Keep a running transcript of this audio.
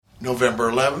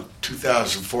November 11th,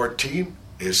 2014.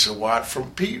 It's a Watt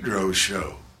from Pedro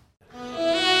Show.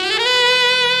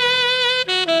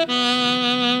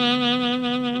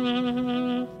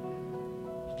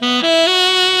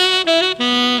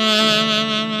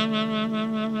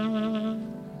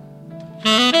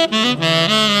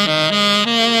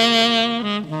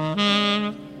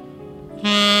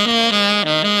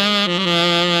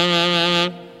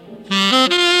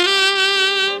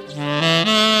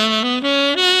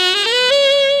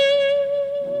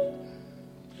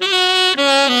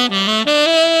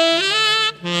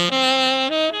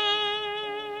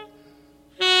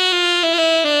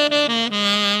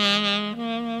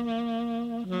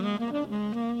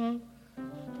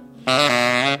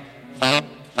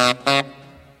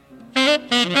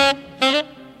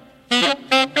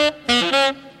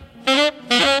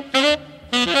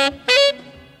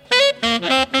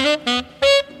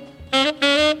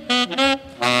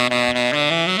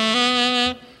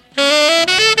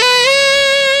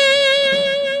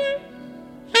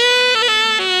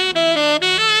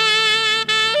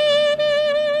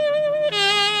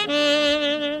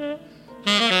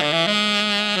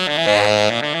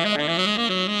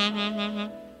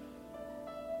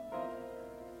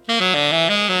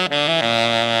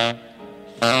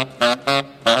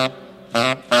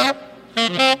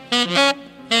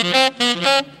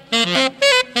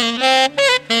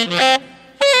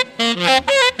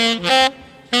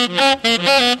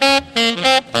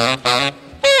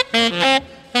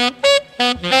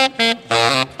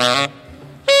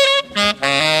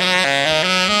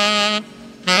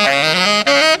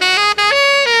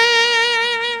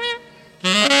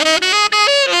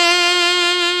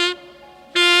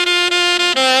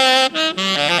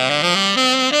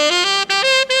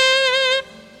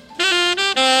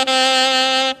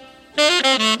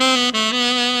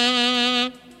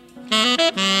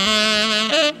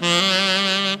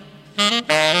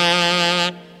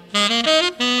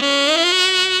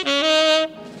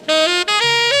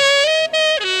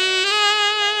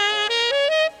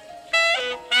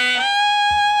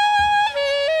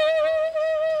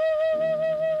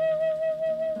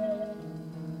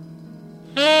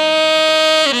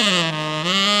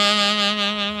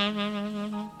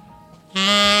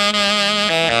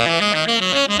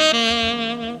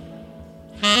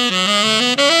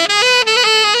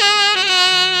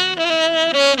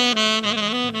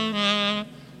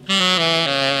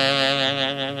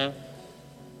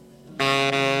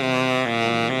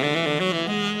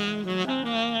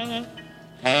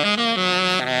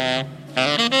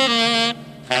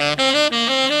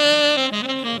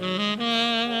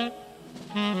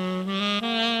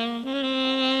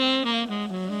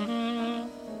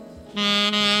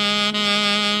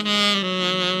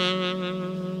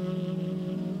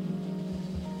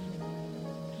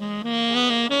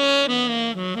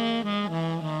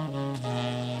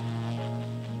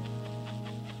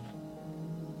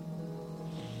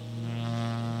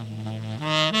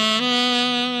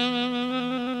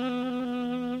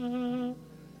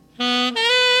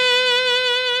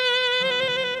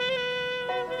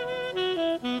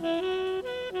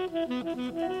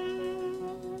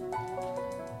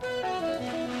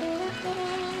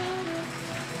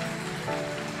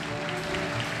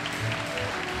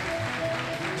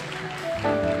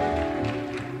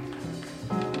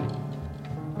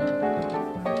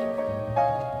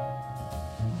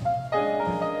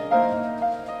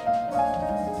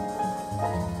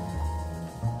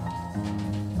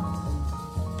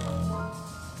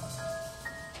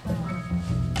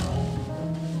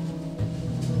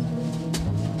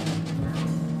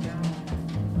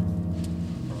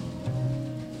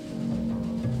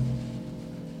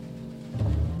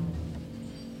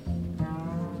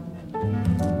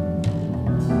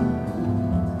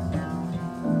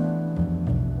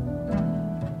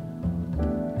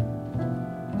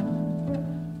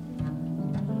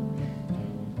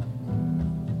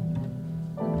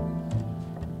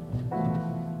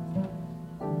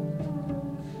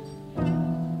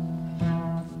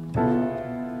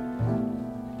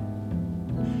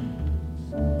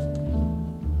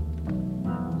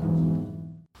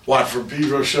 Watt from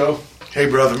Pedro Show. Hey,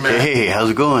 brother man. Hey,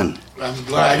 how's it going? I'm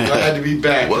glad to be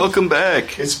back. Welcome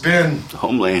back. It's been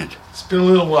homeland. It's been a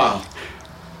little while.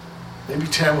 Maybe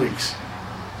 10 weeks.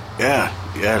 Yeah,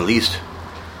 at least.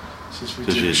 Since we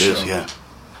did the show. Yeah.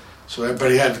 So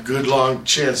everybody had a good long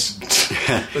chance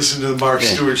to listen to the Mark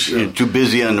Stewart show. You're too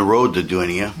busy on the road to do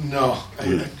any, yeah? No.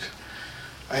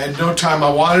 I had no time.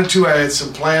 I wanted to. I had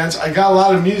some plans. I got a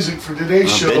lot of music for today's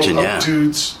show.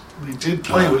 Dudes we did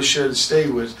play with, share the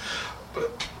stage with.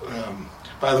 But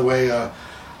by the way,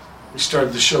 we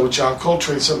started the show with John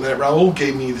Coltrane, something that Raul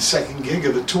gave me the second gig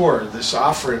of the tour, this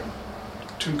offering,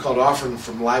 tune called Offering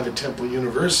from Live at Temple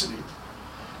University.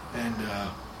 And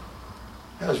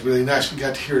that was really nice. We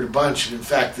got to hear it a bunch. And in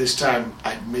fact, this time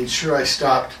I made sure I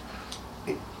stopped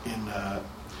in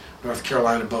North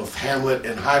Carolina, both Hamlet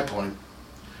and High Point,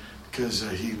 because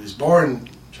he was born,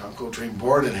 John Coltrane,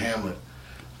 born in Hamlet,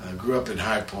 grew up in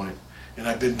High Point. And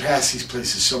I've been past these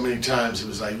places so many times, it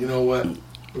was like, you know what,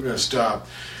 we're going to stop.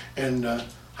 And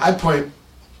High Point,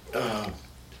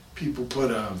 people put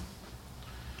a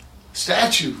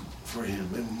statue for him,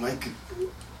 and like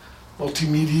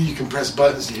multimedia, you can press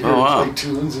buttons to hear him play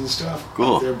tunes and stuff.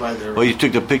 Cool. There by there. Well, you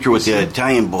took the picture with the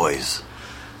Italian boys.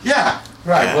 Yeah,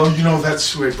 right. Yeah. Well, you know,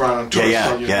 that's who I brought on tour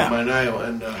from Marinaio,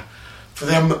 and for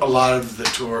them, a lot of the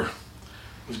tour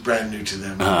was brand new to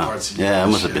them. Parts of it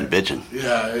must have been bitching.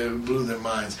 Yeah, it blew their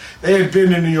minds. They had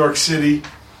been to New York City,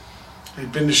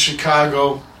 they'd been to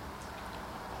Chicago,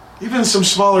 even some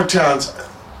smaller towns.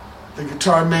 The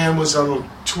Guitar Man was on a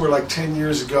tour like 10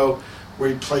 years ago where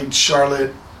he played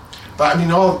Charlotte. But I mean,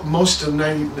 most of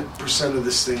 90% of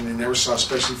this thing they never saw,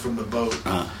 especially from the boat.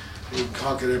 They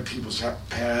conquered at people's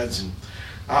pads, and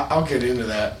I'll get into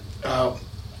that.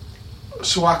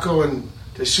 Sawako and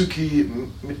daisuke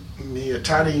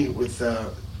miyatani with,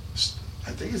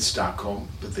 I think it's Stockholm,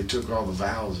 but they took all the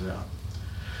vowels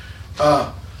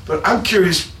out. But I'm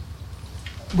curious,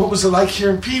 what was it like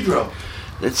here in Pedro?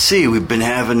 Let's see, we've been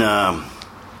having,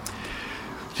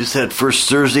 just had first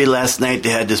Thursday last night, they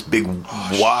had this big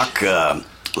walk,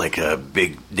 like a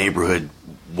big neighborhood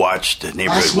watch. The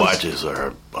neighborhood watches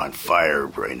are on fire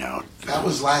right now. That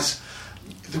was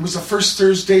there was a first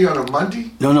Thursday on a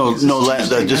Monday? No,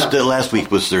 last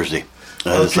week was Thursday.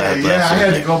 Last I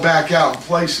had to go back out and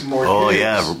play some more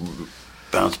gigs.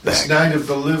 Bounce back. This Night of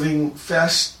the Living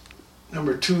Fest,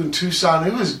 number 2 in Tucson.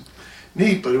 It was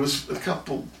neat, but it was a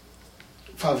couple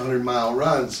 500-mile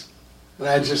runs. And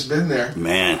I had just been there.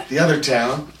 Man. The other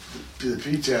town, the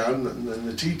P-town, and then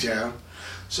the T-town.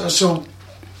 So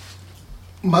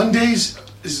Mondays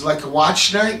is like a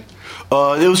watch night?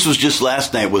 This was just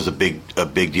last night was a big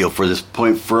deal for this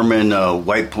Point Fermin,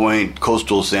 White Point,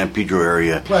 coastal San Pedro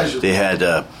area. Pleasure. They had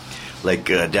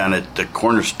down at the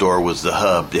corner store was the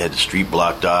hub. They had the street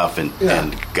blocked off, and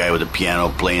the guy with a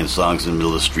piano playing songs in the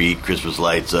middle of the street, Christmas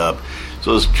lights up.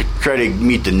 So it was try to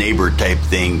meet the neighbor type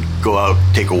thing. Go out,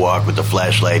 take a walk with a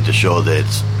flashlight to show that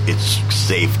it's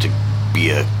safe to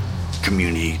be a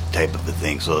community type of a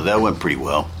thing. So that went pretty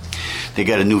well. They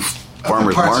got a new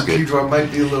farmers market. Of Pedro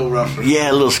might be a little rougher.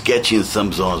 Yeah, a little sketchy in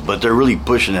some zones, but they're really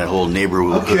pushing that whole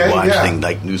neighborhood watch thing,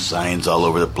 like new signs all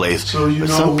over the place. So but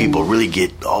some people really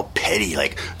get all petty,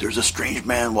 like there's a strange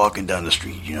man walking down the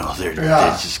street. You know, they're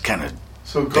just kind of.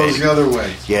 So it goes the other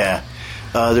way. Yeah,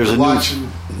 there's a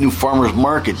new farmers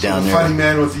market down there. The funny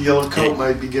man with the yellow coat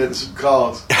might be getting some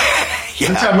calls.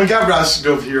 One time we got rousted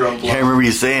over here on block. Yeah, I remember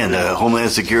you saying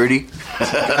Homeland Security. They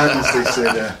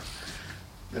said.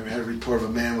 Never had a report of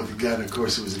a man with a gun. Of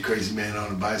course, it was a crazy man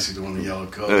on a bicycle in a yellow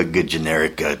coat. A good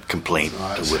generic complaint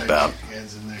to whip out.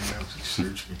 Hands in there,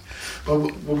 search me. But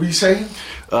what were you saying?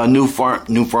 New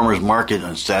farmers market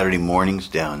on Saturday mornings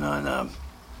down on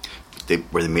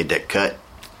where they made that cut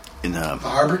in the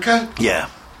harbor cut. Yeah.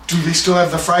 Do they still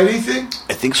have the Friday thing?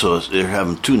 I think so. They're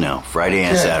having 2 now, Friday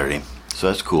and Saturday. So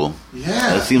that's cool. Yeah.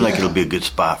 That seems like it'll be a good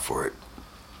spot for it.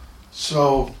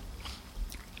 So,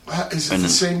 is it the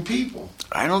same people?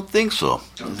 I don't think so.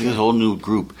 Okay. I think it's a whole new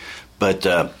group. But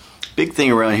big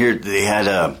thing around here, they had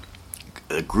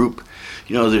a group.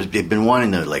 You know, they've been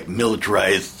wanting to like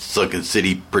militarize Sunken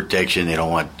City protection. They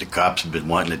don't want the cops have been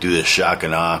wanting to do this shock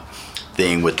and awe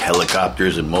thing with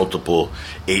helicopters and multiple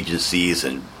agencies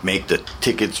and make the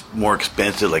tickets more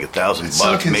expensive, like $1,000.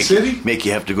 Sunken City? Make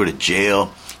you have to go to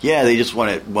jail. Yeah, they just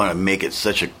want to make it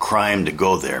such a crime to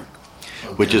go there,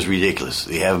 which is ridiculous.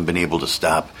 They haven't been able to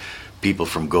stop people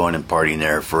from going and partying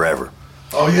there forever.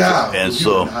 Oh yeah, and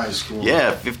so in high school.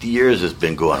 50 years it's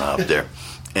been going up there,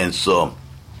 and so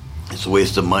it's a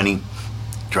waste of money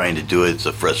trying to do it. It's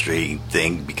a frustrating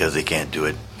thing because they can't do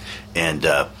it, and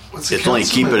it's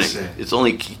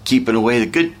only keeping away the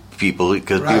good people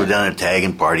because people are down there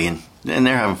tagging, partying, and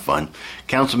they're having fun.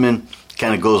 Councilman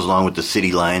kind of goes along with the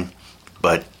city line,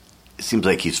 but it seems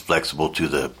like he's flexible to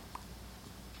the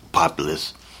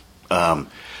populace.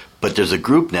 But there's a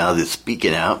group now that's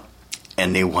speaking out,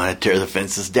 and they want to tear the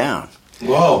fences down.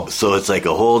 Whoa. So it's like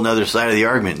a whole other side of the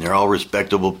argument, and they're all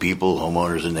respectable people,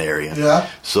 homeowners in the area. Yeah.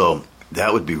 So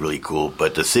that would be really cool.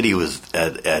 But the city was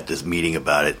at this meeting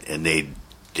about it, and they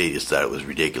just thought it was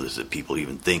ridiculous that people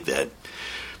even think that.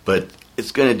 But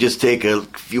it's going to just take a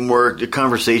few more. The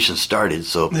conversation started,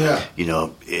 so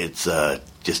it's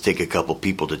just take a couple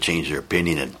people to change their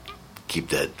opinion and keep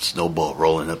that snowball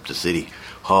rolling up to City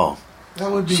Hall.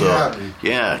 That would be happy.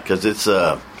 Yeah, because it's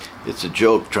a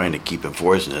joke trying to keep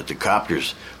enforcing it. The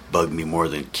copters bug me more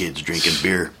than kids drinking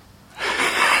beer.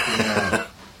 Yeah,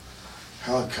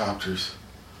 helicopters.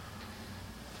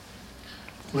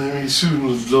 Maybe soon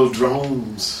with little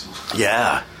drones.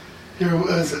 Yeah. Here,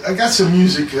 I got some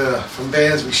music from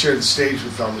bands we shared the stage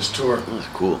with on this tour. That's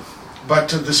cool. But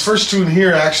this first tune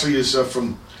here actually is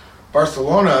from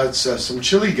Barcelona. It's some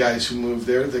Chile guys who moved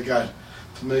there. They got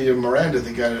Familea Miranda.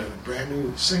 They got a brand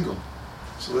new single.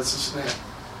 So let's listen to that.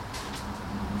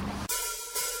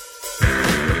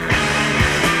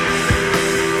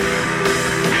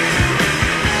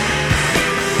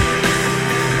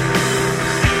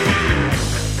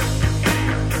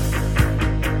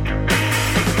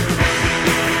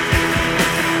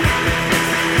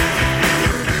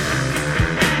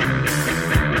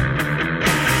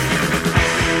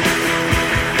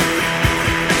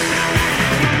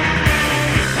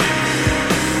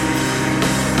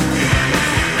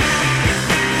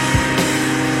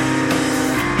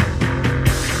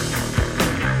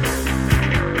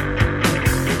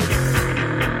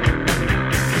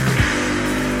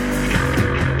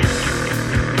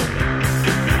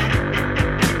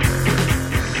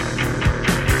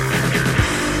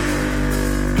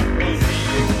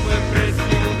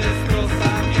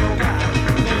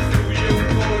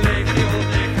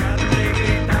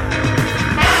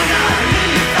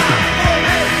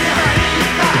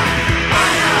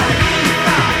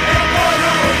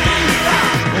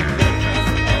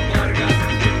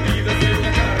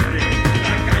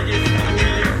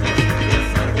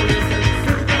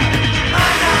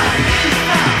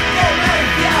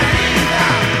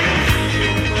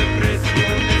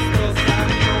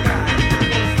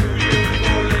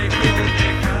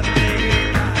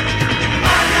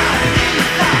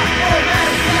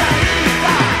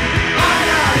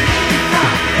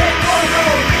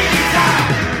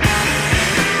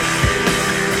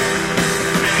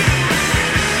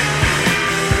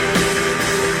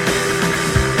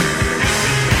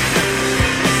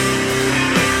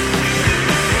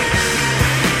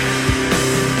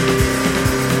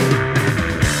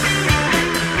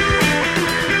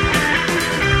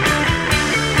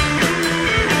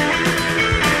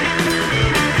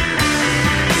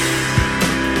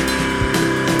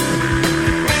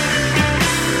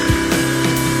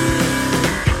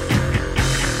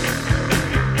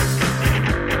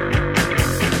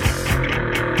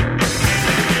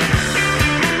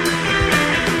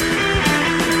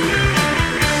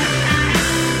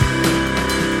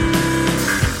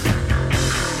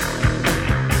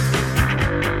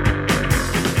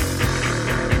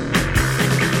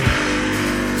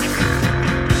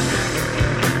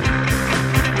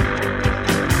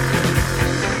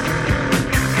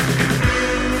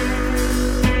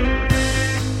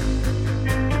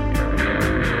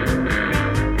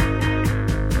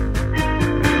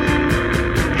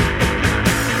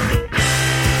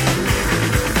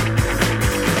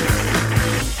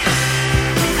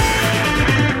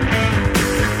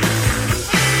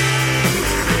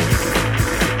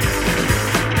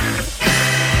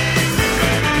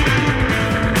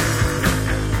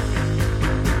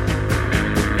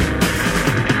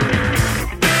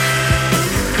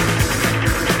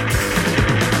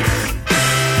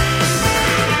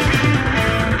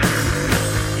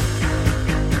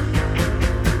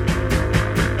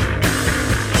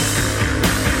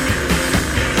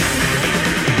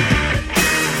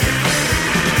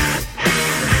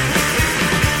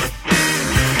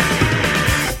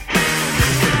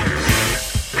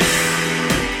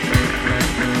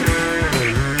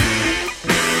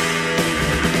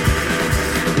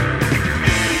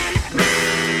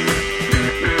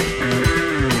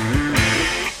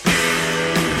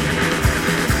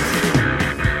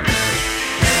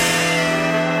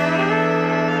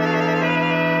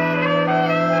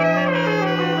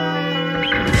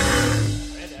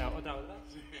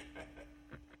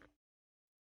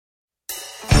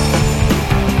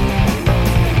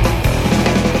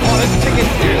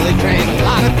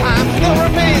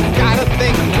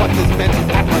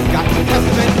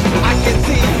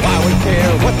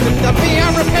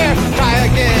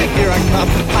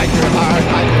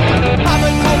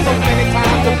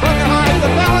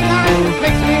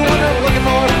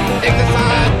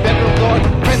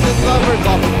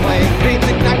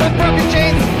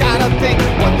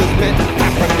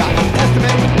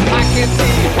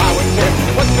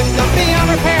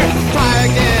 Try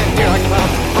again, here I come,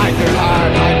 hide your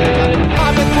heart, hide your gun.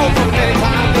 I've been told so many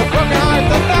times, a broken heart.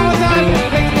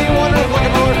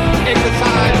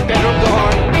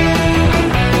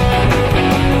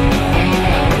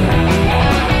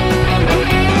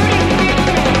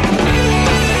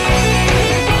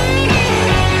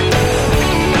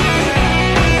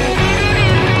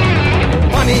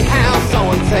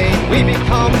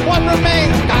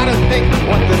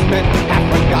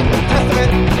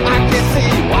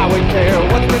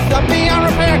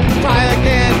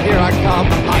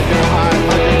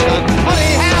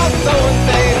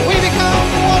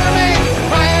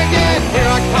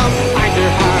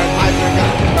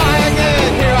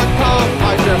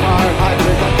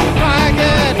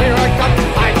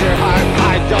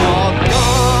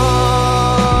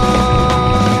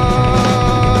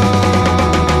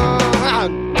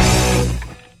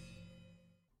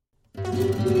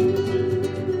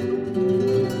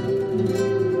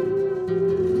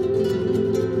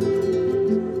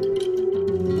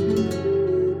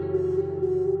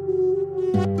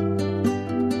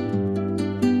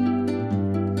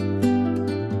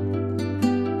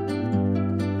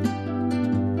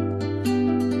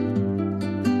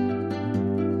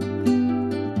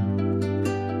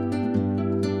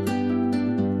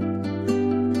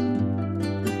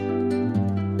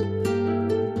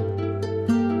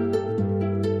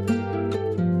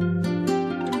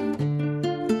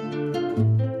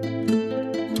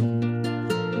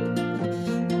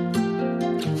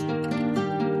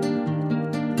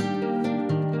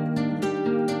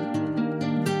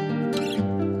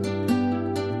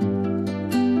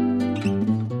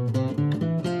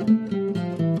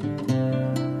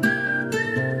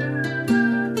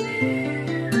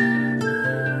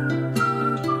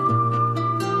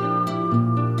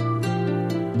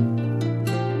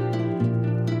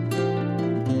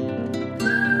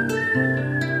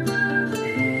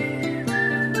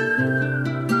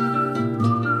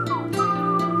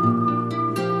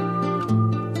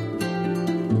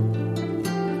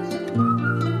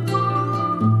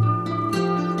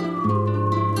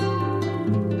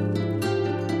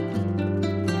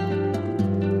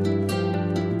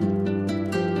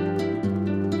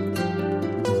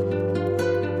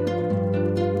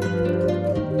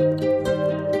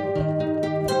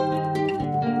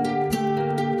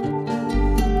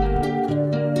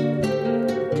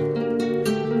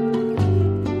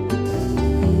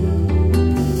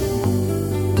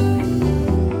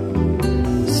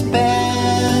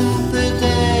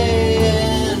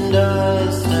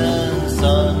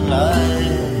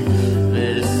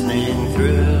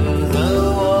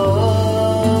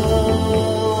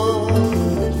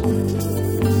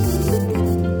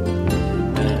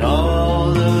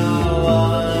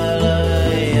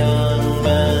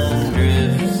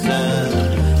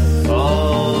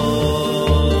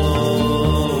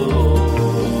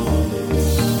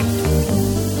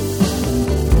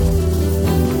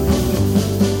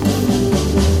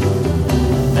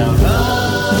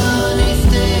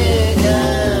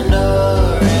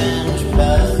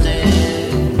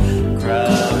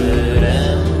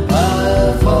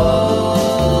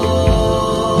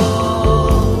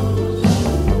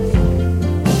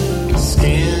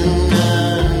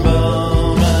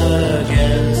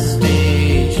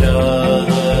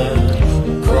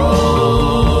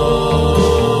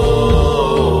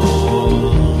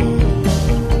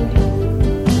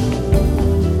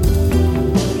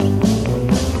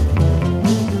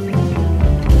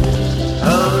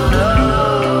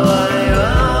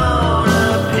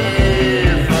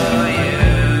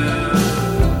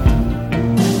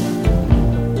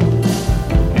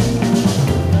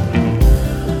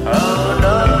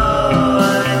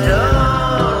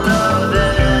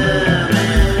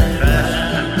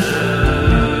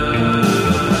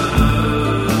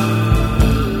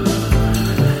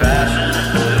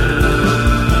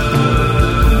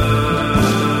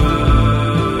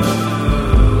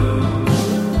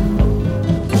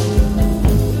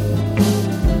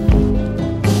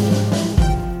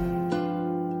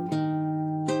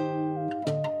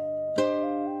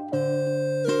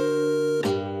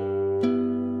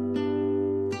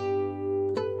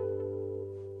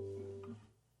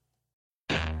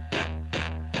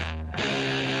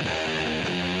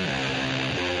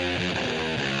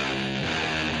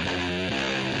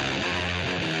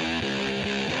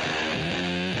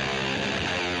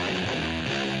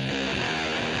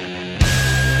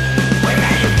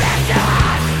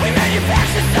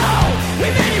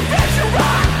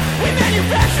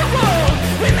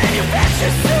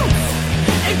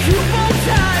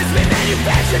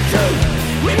 manufacture truth,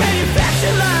 we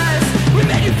manufacture lies, we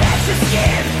manufacture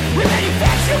skin, we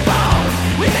manufacture bones,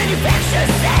 we manufacture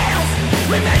cells,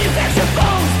 we manufacture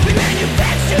phones, we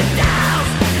manufacture dolls,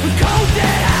 with cold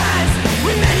dead eyes,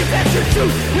 we manufacture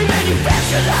truth, we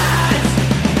manufacture lies.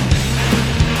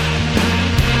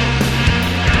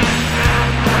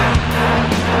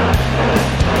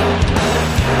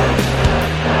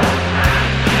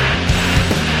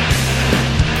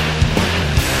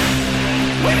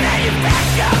 We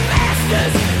manufacture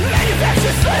masters, we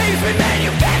manufacture slaves, we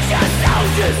manufacture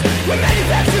soldiers, we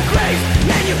manufacture graves,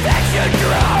 manufacture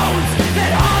drones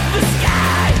that haunt the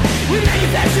sky. We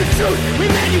manufacture truth, we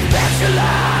manufacture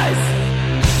lies.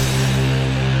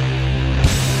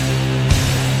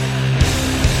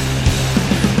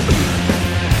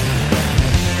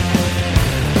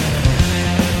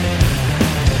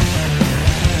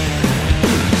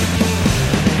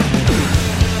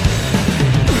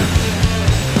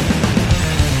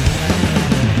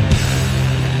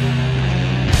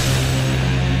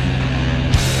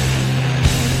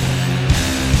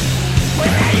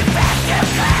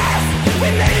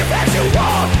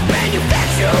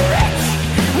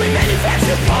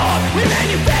 We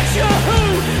manufacture who,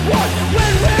 what,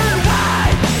 when, where, and why.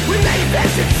 We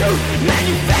manufacture truth,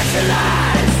 manufacture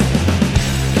lies.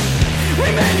 We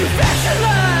manufacture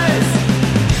lies.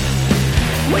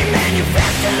 We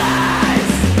manufacture lies.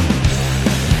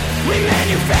 We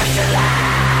manufacture lies.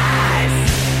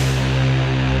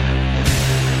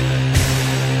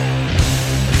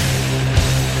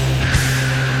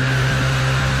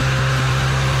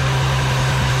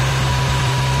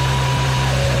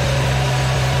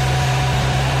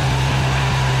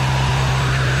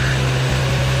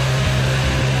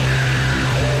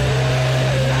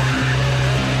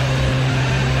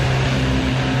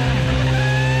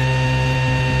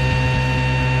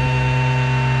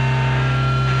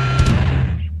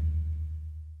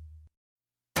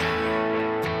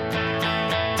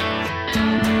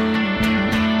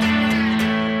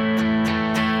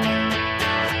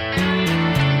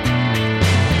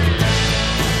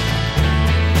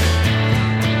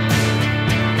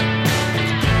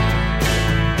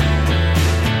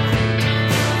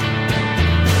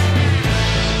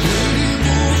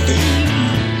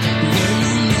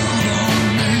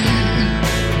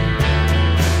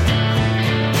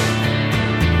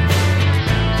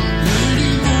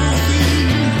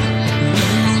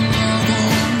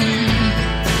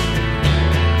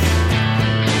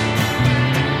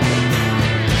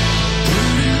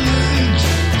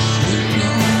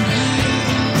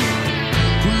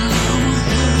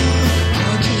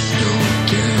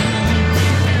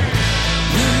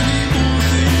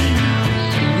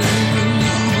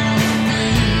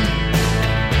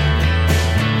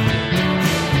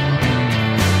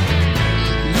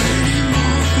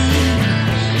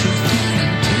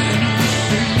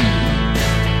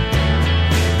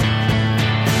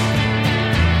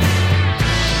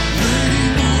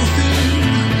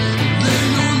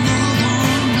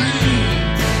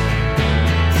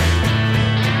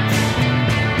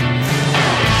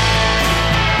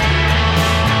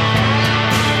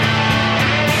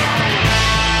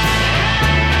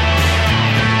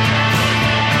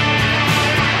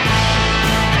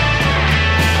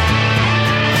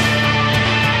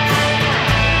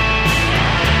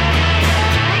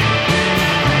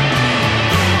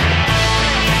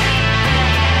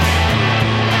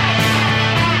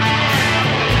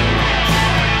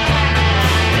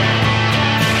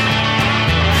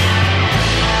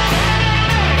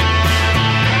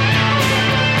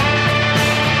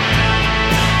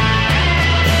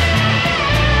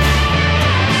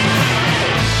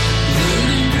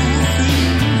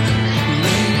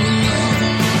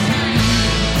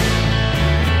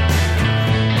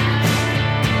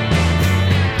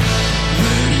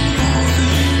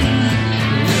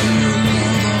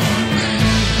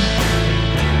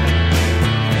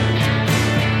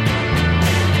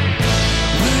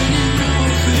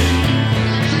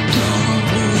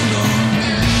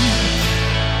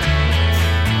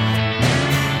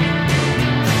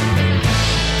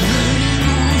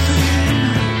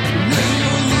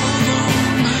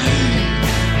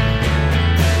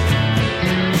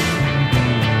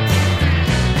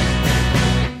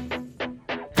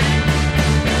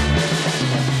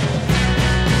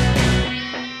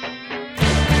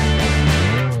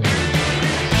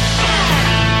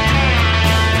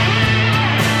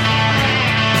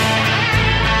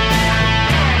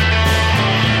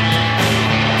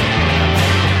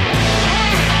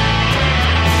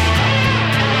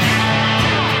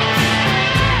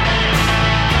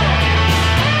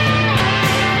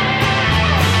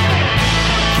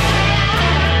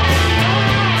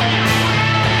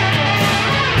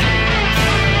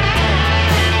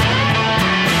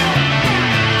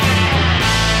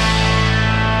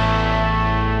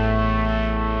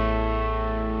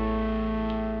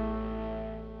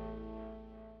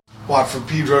 Off from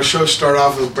Pedro Show, start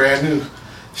off with a brand new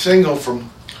single from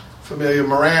familea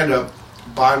Miranda,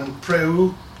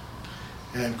 preu,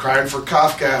 and Crying for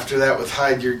Kafka after that with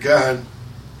Hide Your Gun.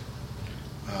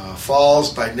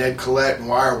 Falls by Ned Collette and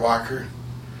Wirewalker.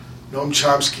 Noam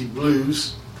Chomsky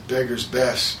Blues, The Beggar's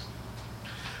Best.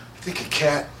 I think a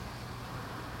cat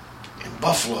in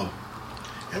Buffalo.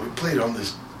 And we played on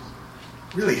this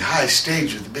really high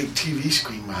stage with a big TV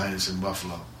screen behind us in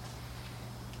Buffalo.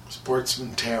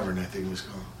 Sportsman Tavern, I think it was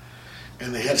called.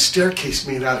 And they had a staircase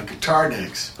made out of guitar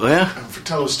necks. Oh, yeah? And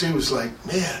Fratello State was like,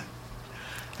 man,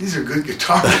 these are good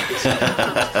guitar necks.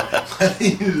 I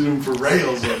use them for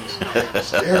rails on the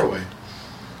stairway.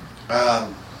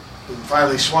 And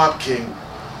finally, Swamp King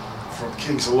from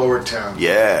Kings of Lowertown.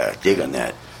 Yeah, dig on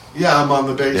that. Yeah, I'm on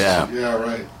the bass. Yeah,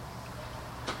 right.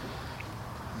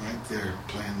 Right there,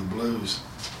 playing the blues.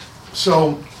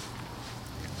 So,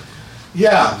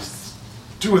 yeah,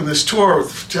 doing this tour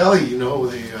with Fratelli, you know,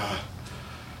 it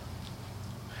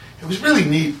was really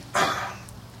neat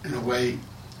in a way,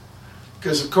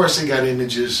 because of course they got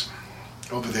images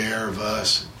over there of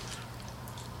us.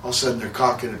 All of a sudden they're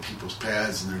caulking at people's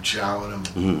pads and they're chowing them.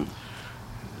 Mm-hmm.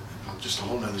 Just a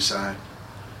whole nother side.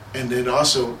 And then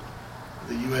also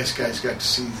the U.S. guys got to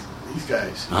see these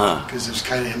guys, because there's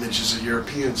kind of images of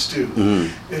Europeans too.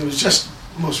 Mm-hmm. It was just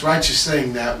the most righteous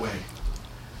thing that way.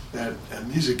 That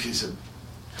music is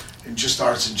and just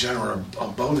arts in general, a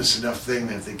bonus enough thing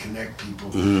that they connect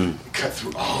people, cut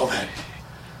through all that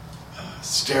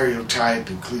stereotype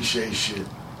and cliche shit,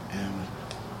 and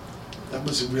that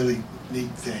was a really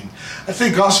neat thing. I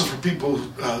think also for people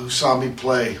who saw me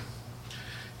play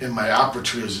in my opera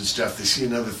trios and stuff, they see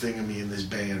another thing of me in this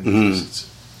band. Because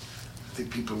I think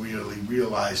people really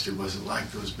realized it wasn't like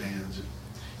those bands.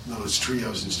 You know, those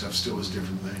trios and stuff still was a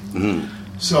different thing.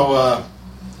 So,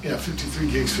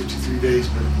 53 gigs, 53 days,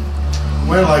 but it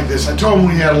went like this. I told them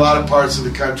we had a lot of parts of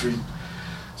the country,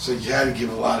 so you had to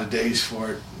give a lot of days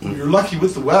for it. We were lucky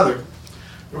with the weather.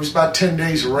 There was about 10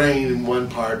 days of rain in one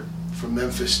part from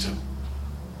Memphis to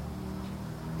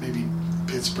maybe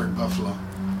Pittsburgh, Buffalo.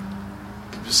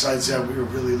 But besides that, we were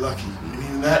really lucky. And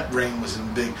even that rain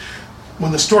wasn't big.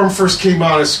 When the storm first came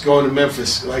on us going to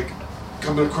Memphis, like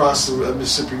coming across the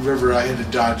Mississippi River, I had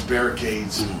to dodge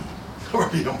barricades or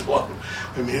be unplugged.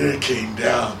 I mean, it came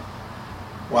down.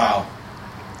 Wow.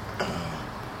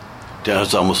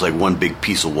 It's almost like one big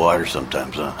piece of water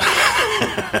sometimes, huh?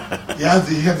 Yeah,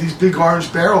 they have these big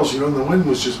orange barrels, you know, and the wind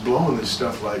was just blowing this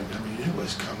stuff like, I mean, it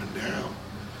was coming down.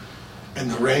 And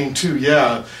the rain, too,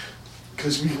 yeah,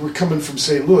 because we were coming from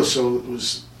St. Louis, so it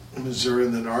was Missouri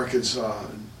and then Arkansas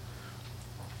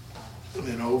and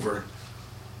then over.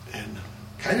 And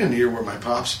kind of near where my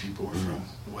pops people were from,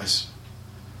 West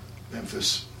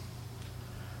Memphis.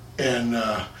 And,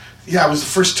 it was the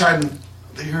first time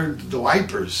they heard the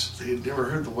wipers. They had never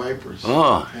heard the wipers.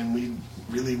 Oh. And we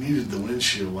really needed the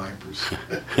windshield wipers.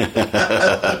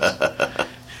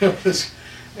 It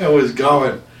was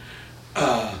going.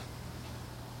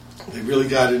 They really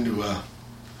got into the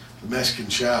Mexican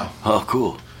chow. Oh,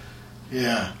 cool.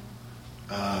 Yeah.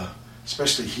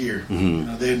 Especially here. Mm-hmm. You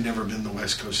know, they had never been to the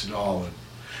West Coast at all. And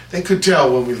they could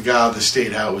tell when we got out of the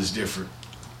state how it was different.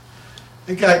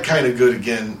 It got kind of good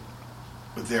again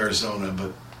with Arizona,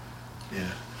 but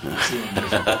yeah, it's a little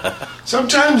different.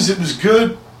 Sometimes it was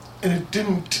good, and it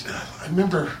didn't. I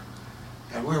remember,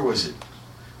 where was it?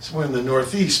 Somewhere in the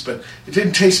Northeast, but it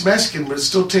didn't taste Mexican, but it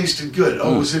still tasted good.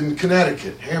 Oh, it was in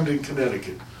Connecticut, Hamden,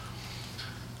 Connecticut.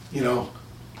 You know,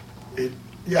 it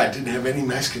didn't have any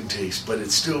Mexican taste, but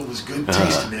it still was good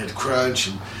tasting. It had crunch,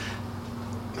 and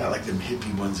not like them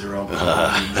hippie ones they're all.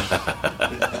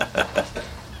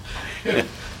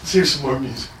 Let's hear some more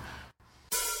music.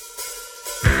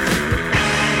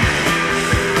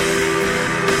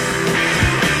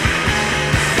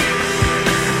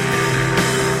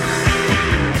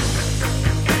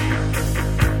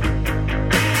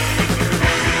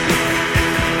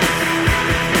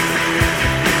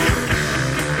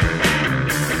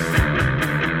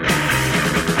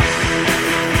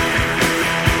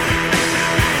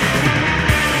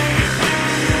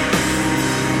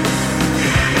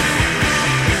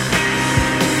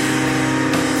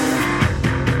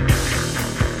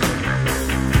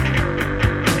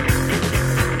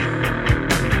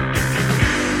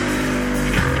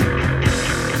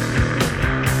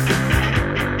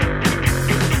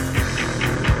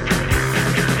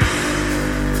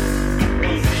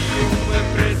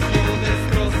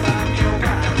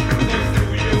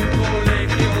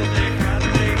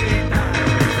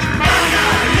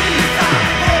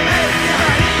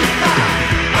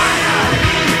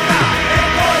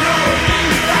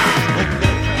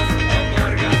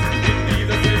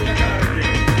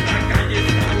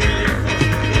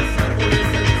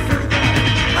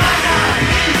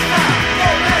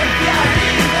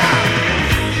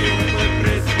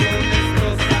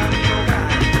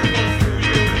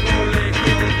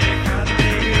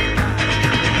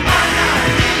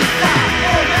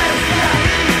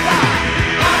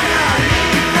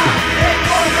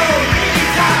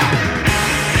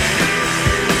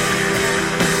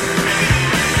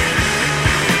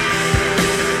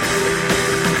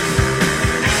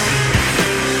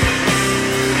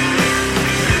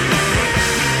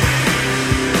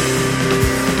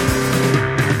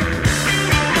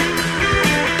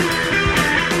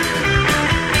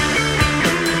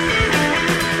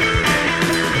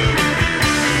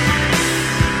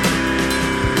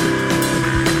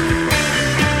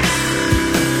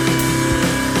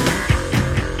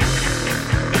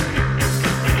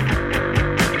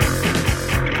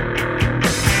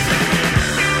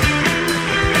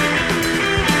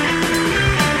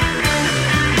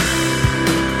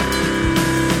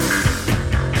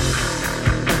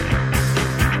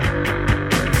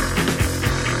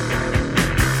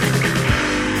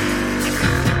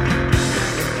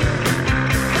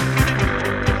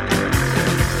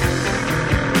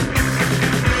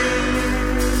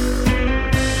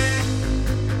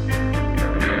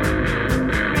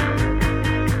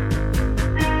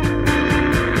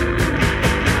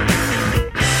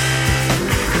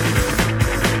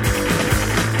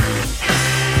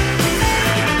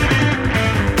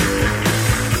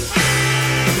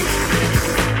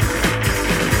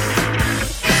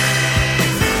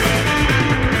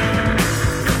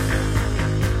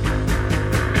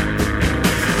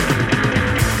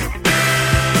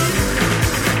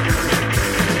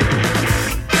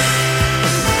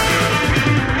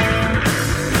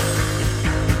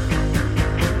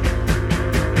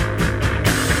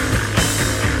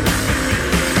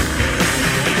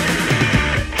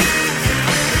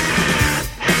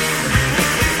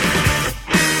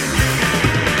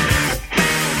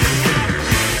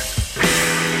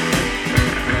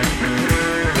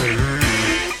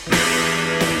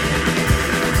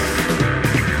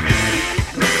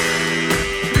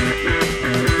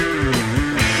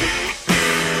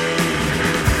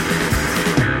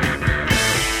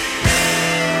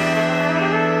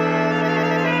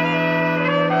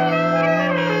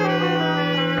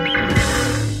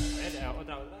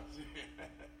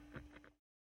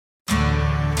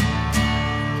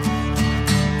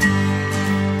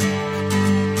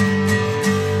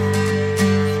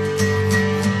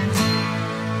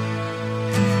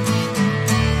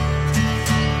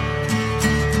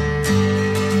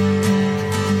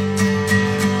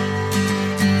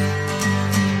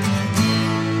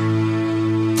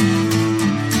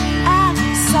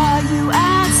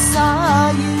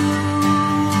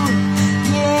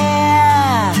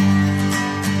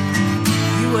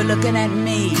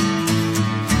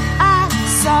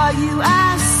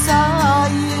 I saw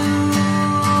you,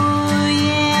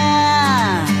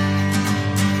 yeah.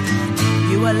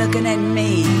 You were looking at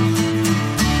me.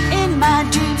 In my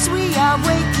dreams we are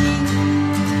waking.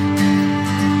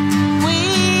 We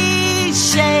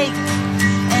shake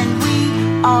and we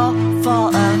all fall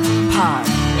apart.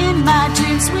 In my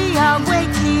dreams we are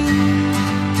waking.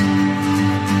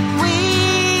 We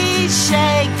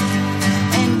shake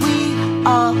and we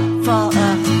all fall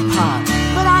apart.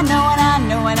 But I know and I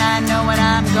know and I know when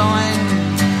I'm going.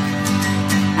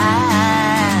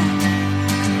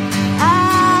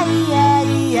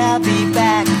 I'll be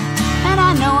back. And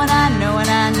I know and I know and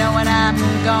I know when I'm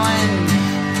going.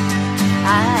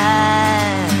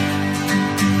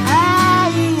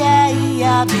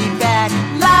 I'll be back.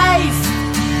 Life,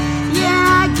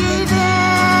 yeah, I gave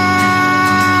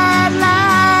it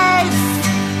life.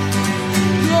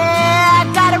 Yeah, I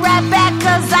got it right back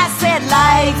 'cause I said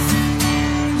life.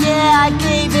 Yeah, I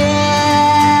gave it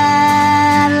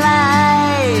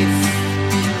life.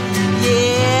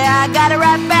 Yeah, I got it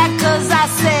right back 'cause I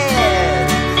said.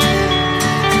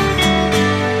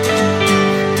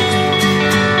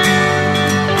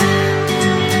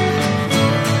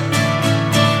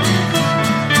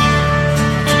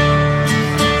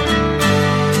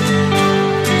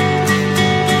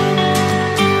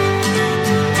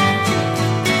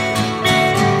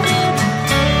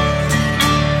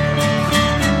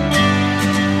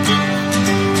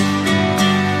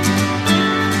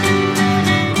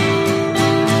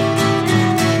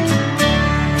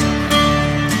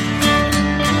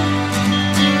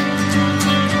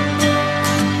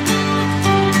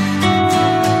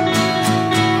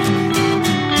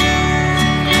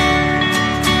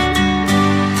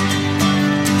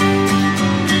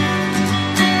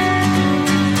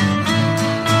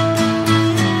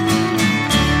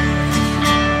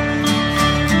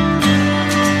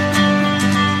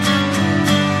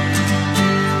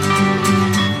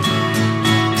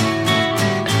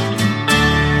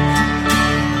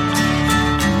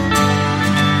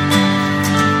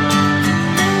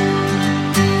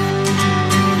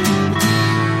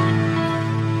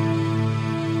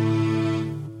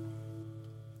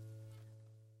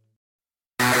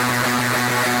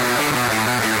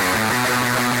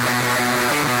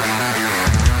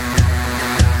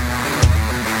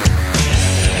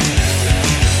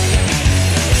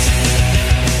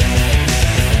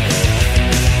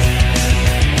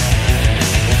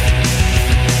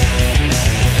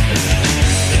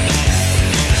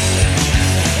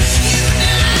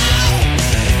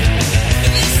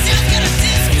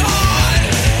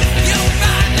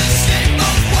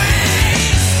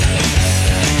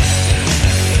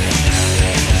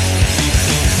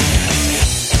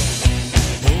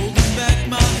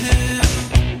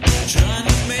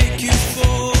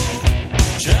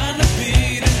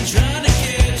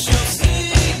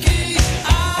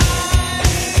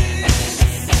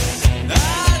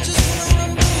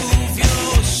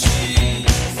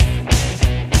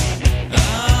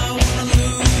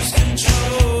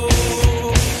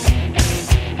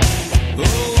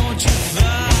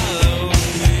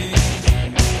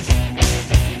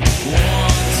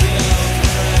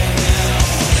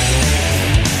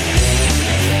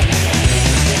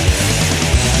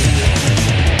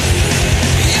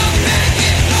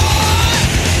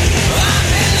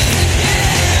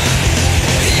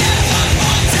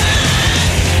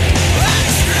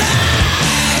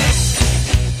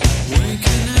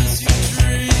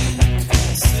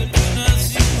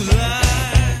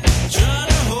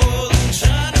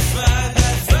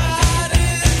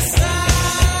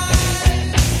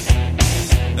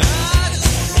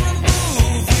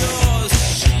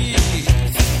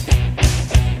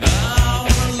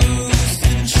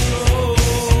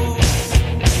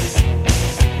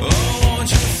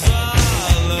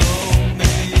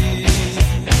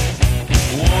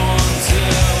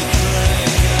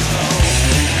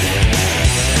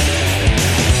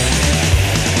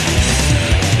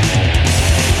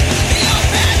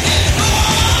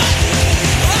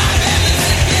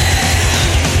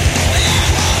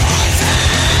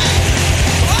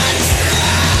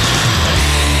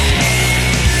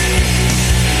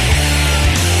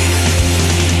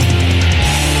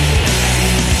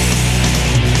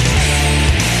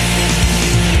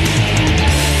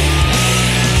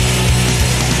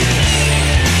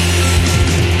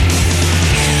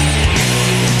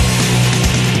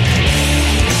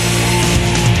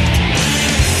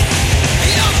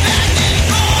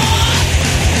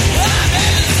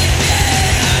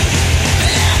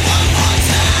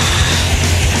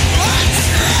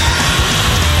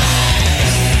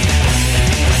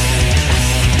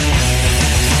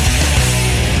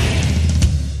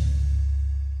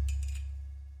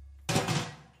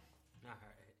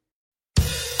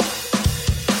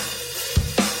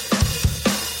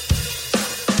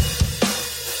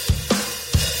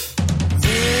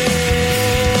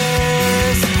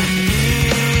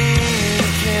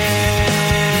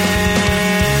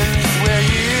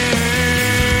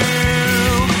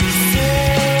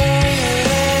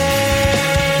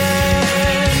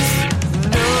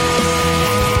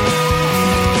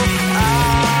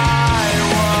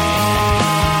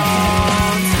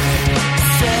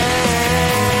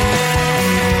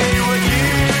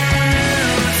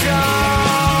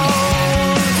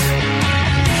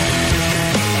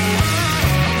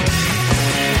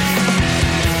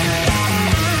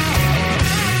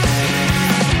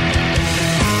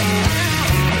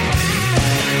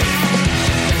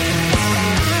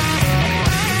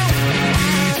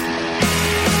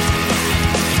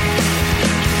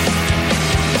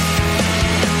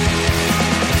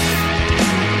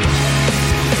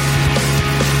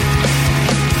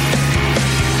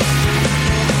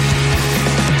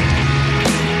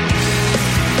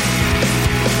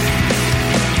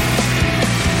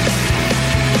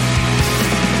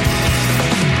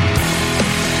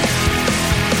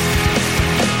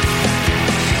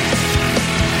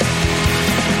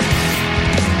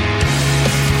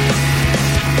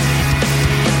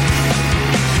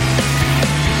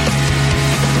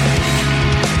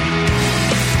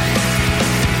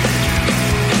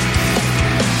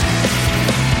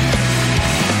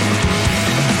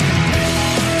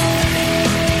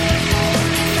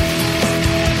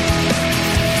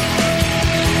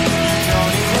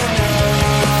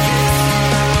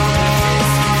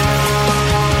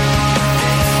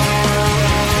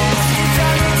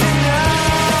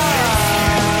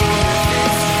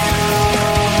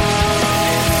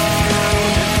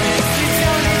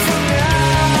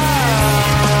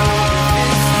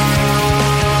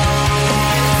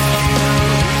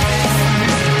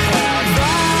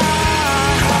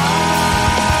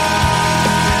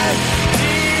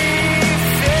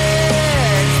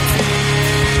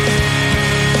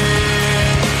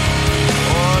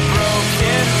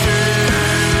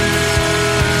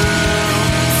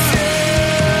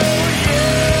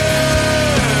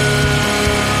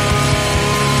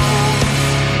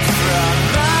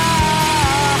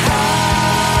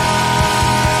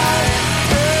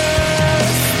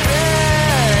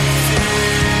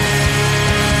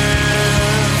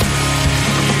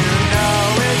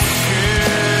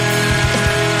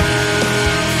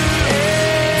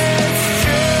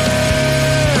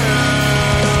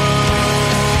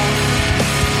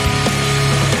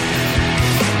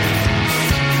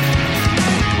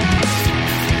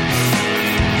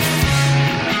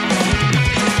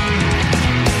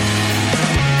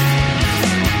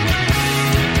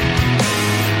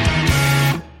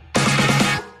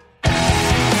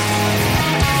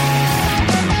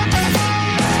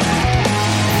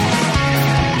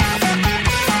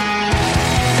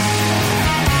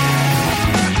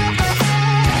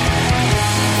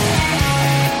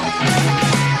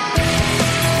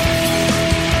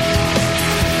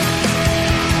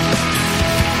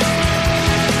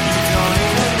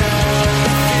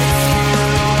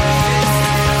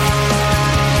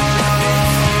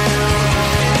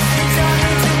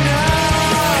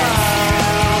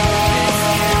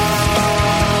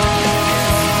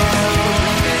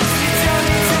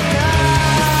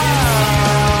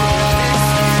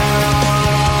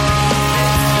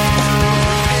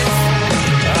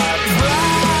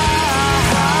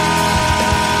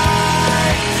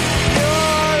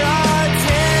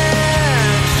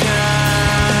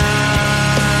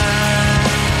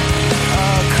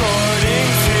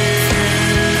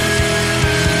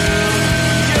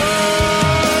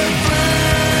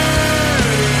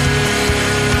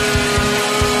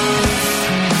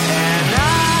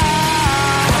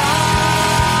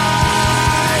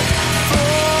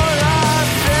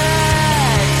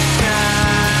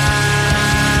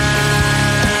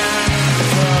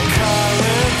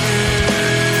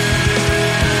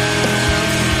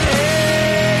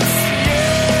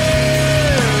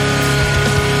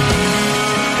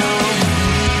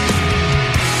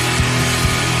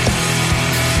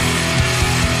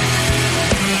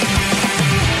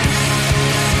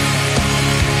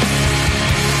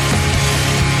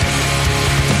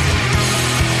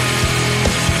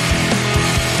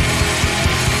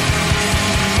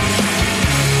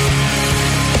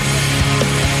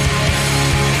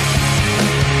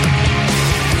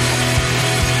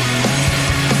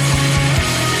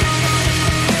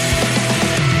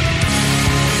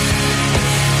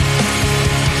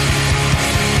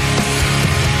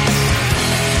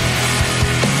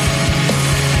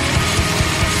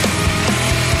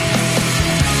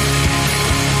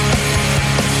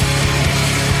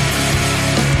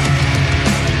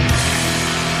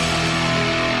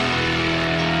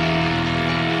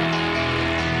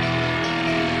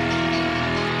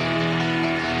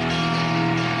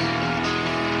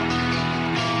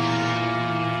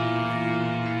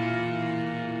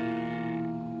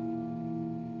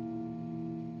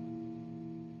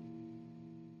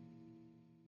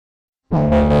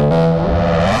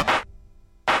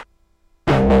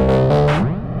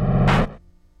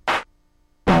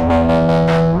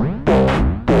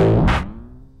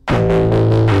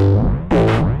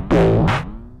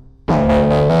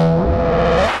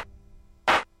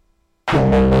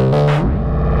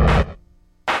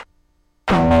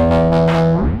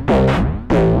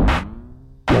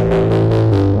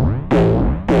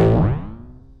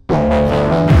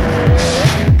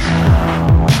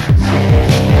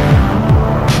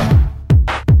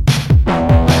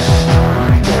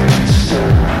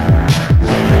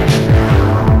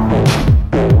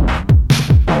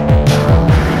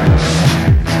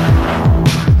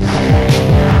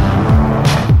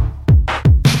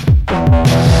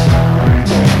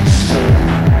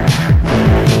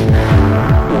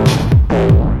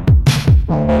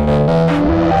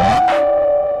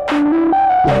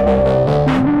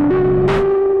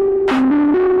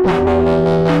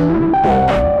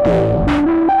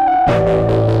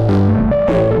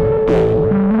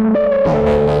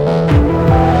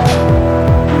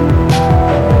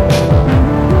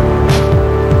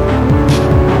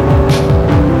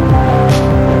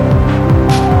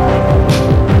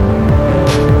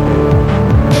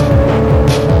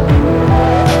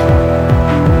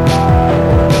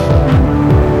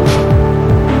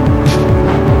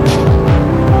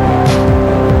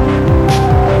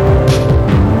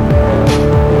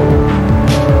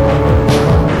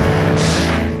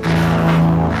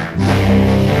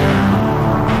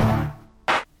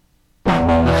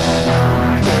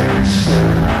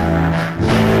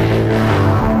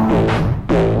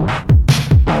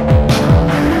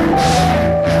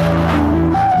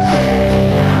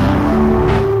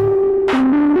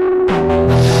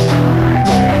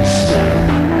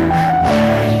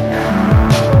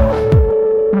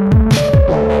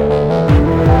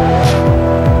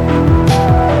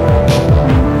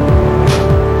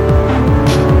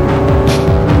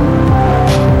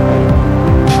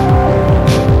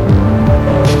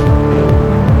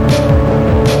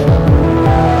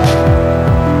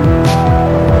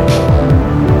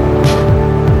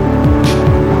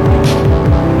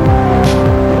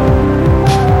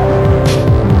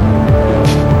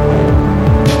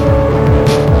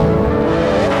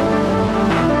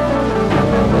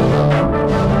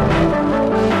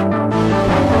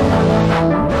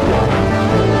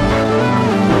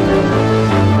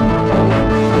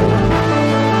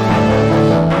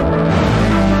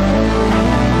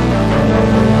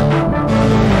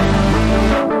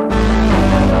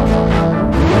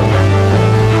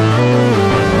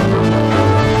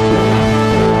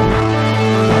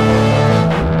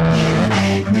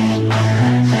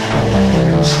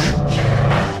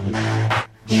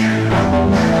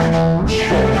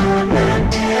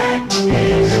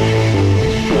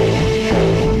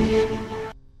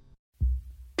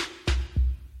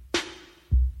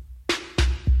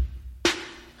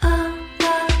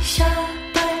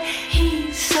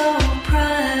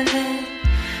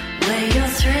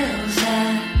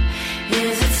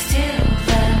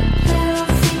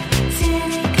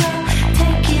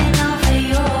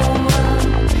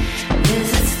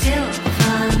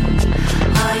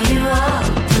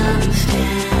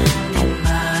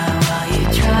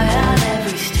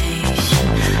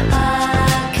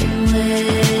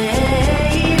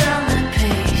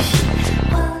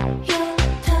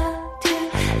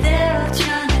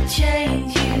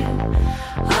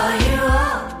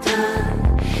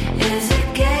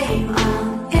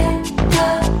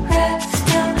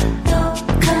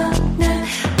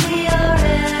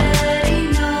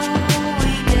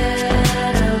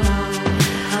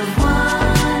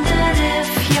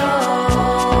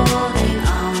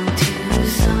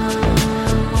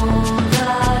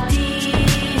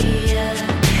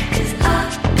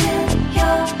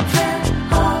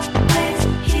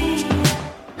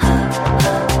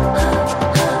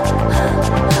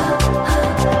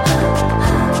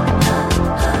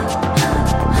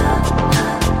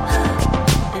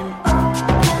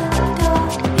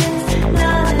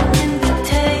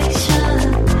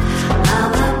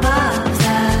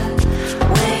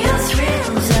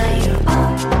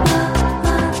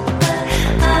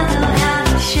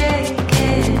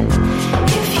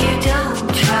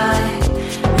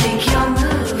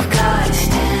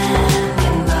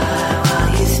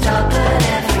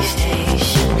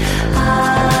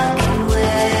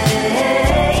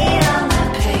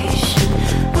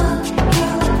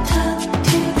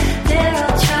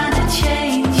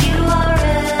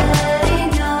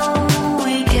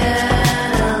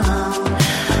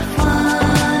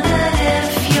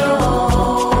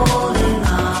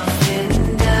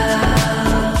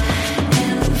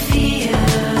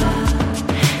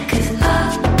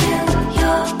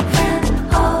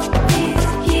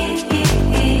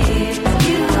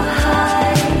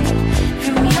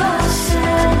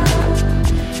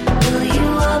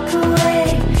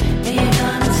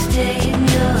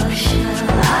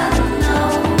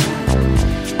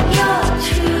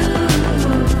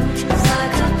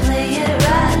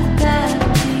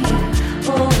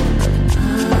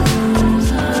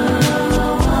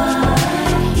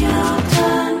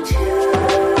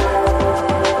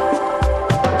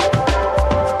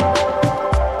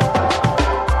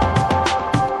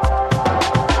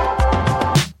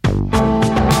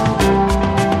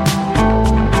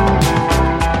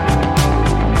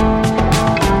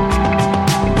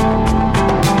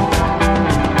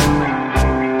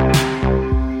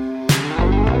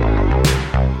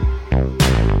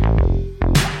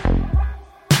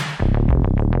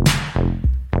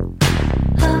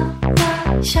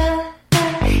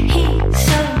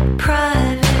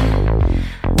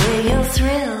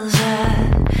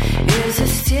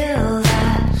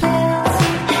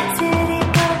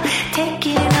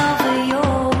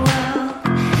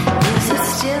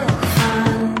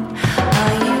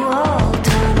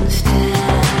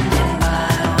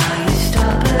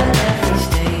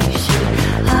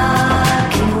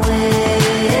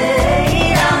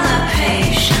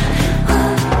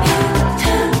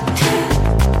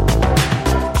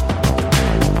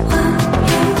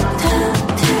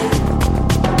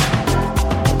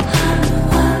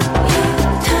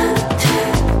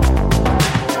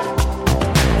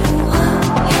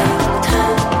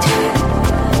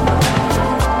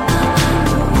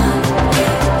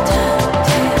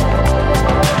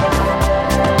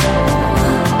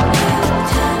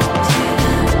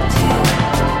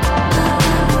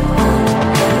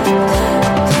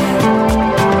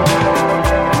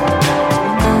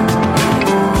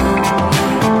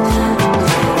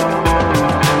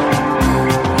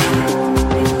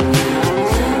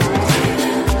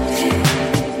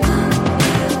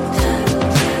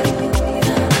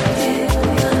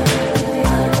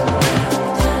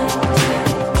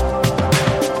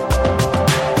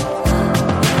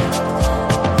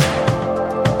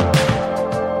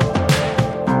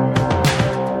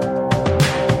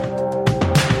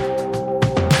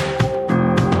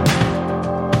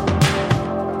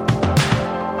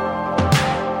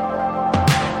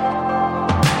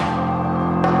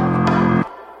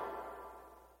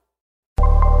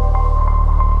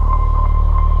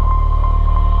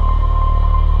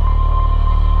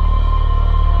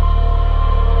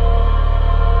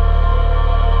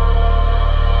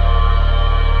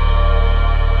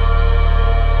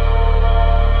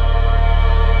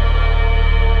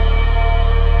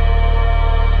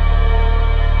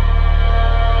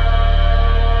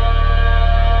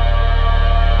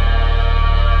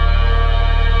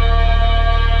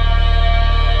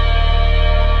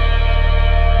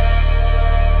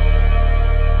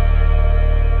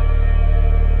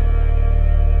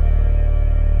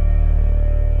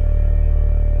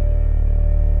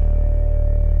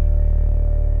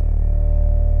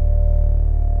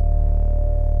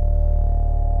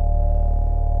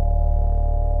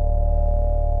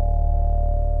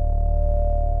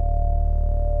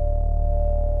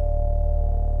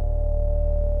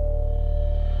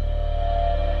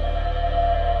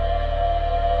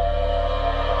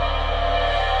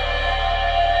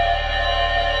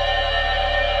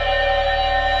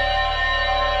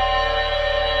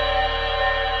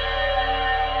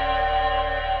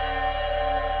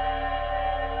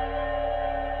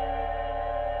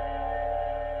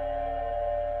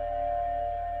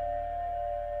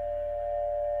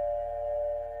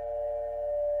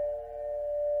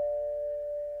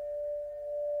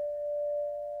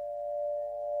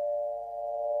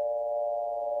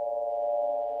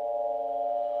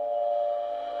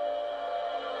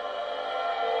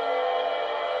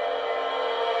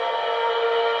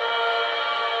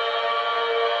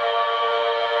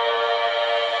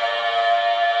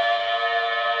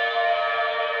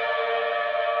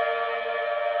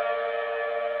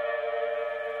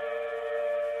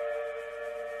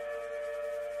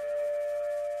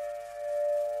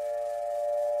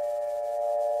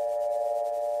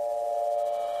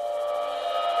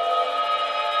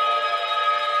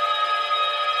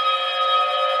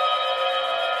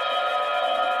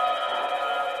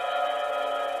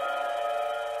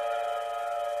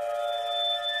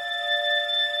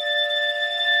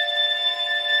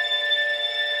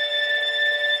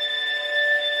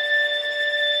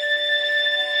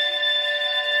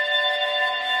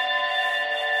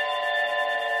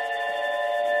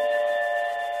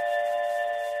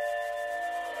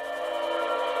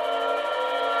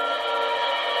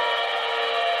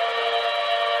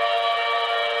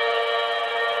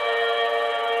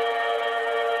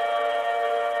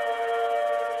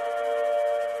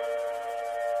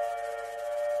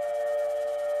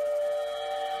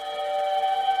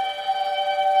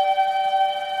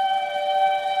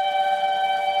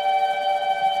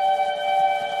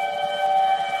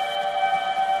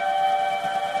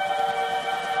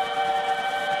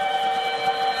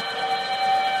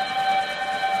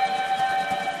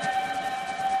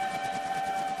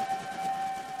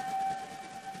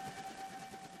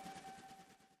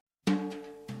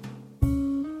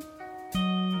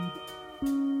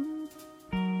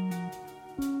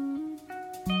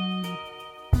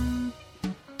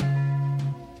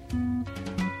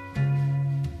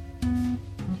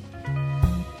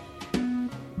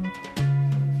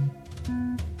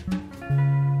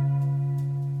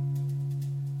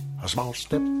 small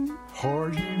step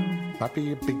for you might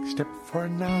be a big step for a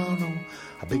nano.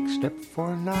 A big step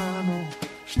for a nano.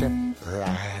 Step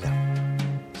right up.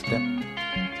 Step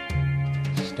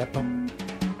up.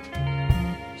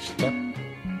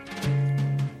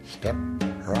 Step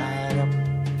right up.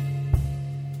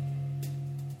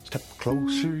 Step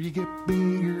closer, you get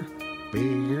bigger,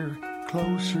 bigger,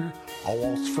 closer. I'll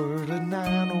waltz for the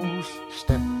nanos.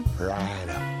 Step right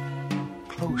up.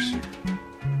 Closer.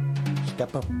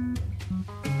 Step up.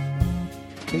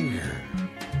 Bigger.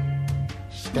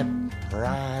 Step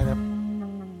right up.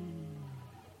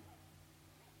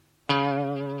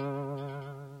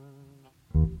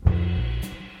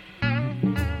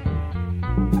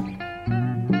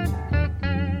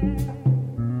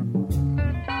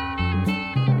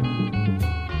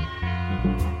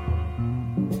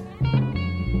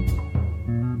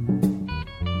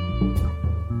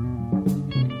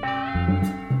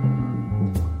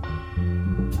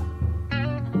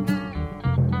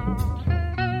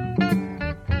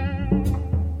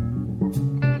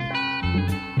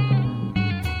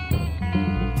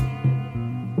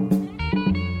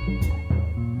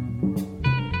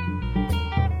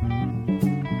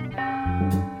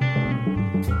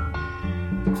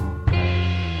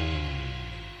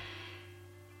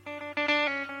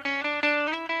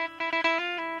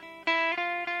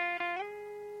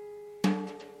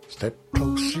 Step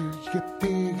closer, you get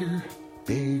bigger,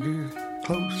 bigger,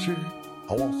 closer.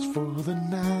 I waltz for the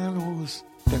nanos.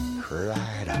 Step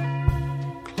right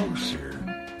up, closer.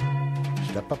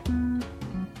 Step up,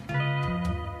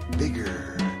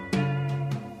 bigger.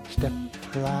 Step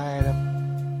right up.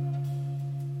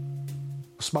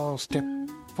 A small step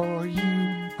for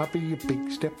you, I'll be a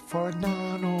big step for a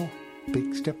nano.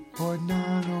 Big step for a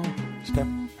nano. Step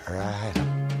right up.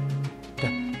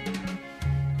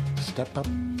 Step up.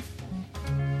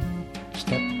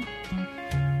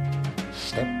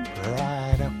 Step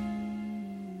right up.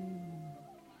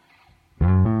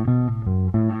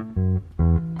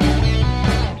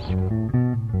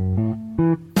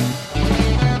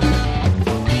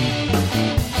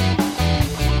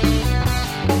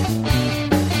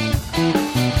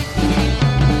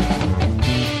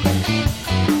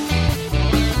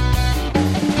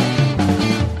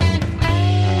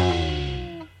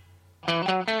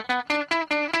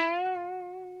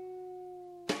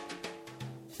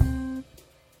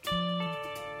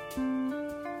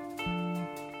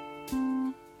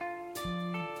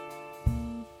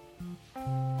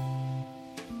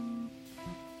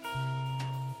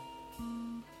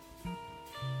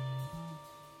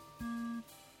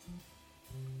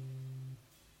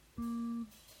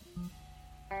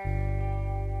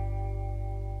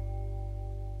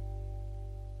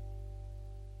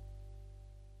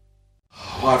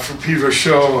 Watch for Pedro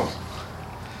Show.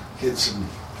 Get some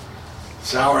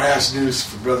sour ass news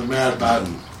from Brother Matt about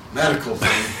medical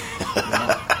thing. You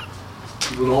know,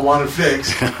 people don't want it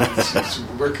fixed. It's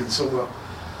working so well.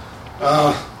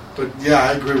 But yeah,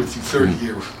 I agree with you. 30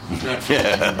 year.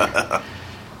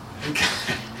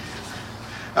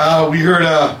 We heard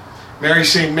Mary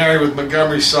St. Mary with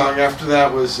Montgomery's song. After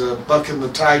that was Bucking the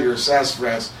Tiger,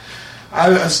 Sassafras. I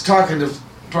was talking to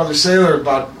Brother Sailor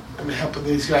about helping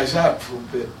these guys out for a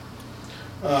bit.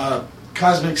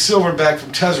 Cosmic Silverback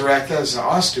from Tesseract, that's an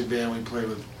Austin band we play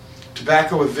with.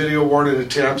 Tobacco with Video Warning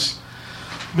Attempts.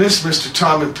 Miss Mr.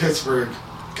 Tom in Pittsburgh.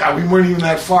 God, we weren't even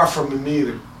that far from him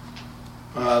either.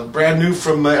 Brand new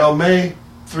from El May,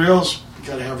 Thrills. We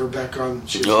gotta have her back on.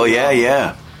 Oh,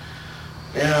 yeah.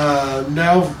 And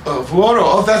now Vuoto.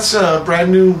 Oh, that's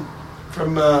brand new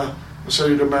from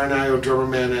Marinaio drummer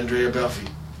man Andrea Belfi.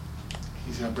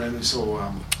 He's got a brand new solo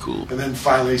album. Cool. And then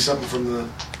finally something from the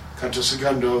Canto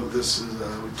Segundo. This is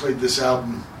we played this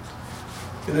album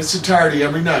in its entirety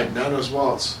every night. Nanos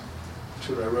Waltz. That's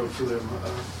what I wrote for them.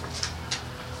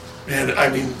 And I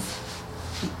mean,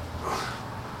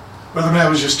 Brother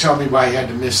Matt was just telling me why he had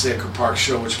to miss the Echo Park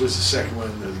show, which was the second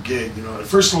one, the gig. You know, the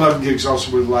first 11 gigs also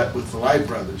with the Light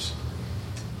Brothers.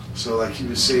 So, like he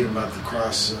was saying about the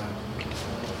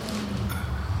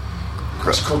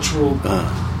cross-cultural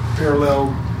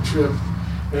parallel trip.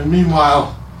 And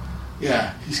meanwhile,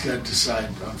 yeah, he's got to decide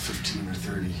on 15 or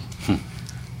 30.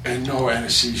 And no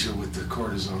anesthesia with the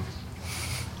cortisone.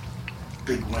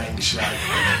 Big wang shot.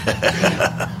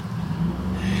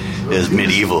 It's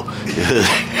medieval. I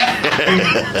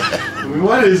mean,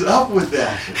 what is up with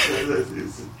that?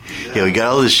 Yeah, we got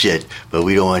all this shit, but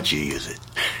we don't want you to use it.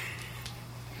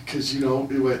 Because, you know,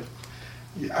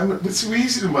 what's the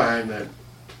reason behind that?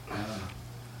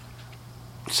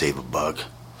 Save a buck.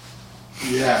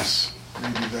 Yes,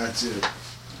 maybe that's it.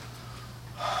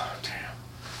 Oh, damn.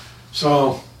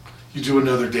 So, you do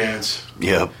another dance.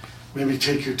 Yep. Maybe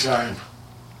take your time.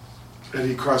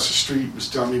 Eddie across the street was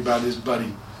telling me about his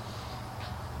buddy.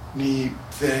 Knee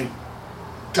thing.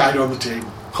 Died on the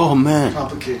table. Oh, man.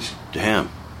 Complication. Damn.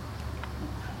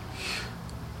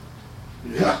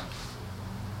 Yeah.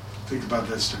 Think about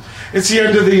that stuff. It's the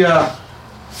end of the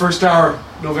first hour,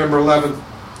 November 11th,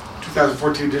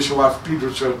 2014 edition of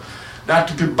Pedro Show. Not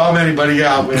to bum anybody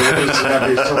out, man. I'm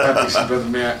so happy to see Brother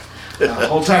Matt.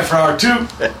 Hold tight for hour 2.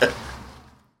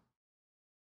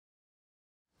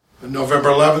 November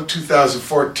 11th,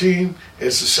 2014.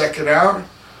 It's the second hour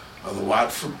of the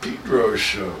Watt from Pedro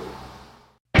Show.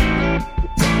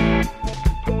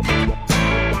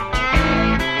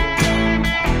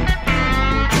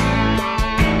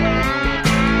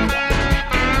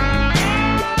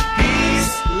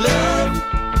 Peace, love,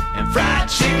 and fried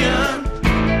chicken.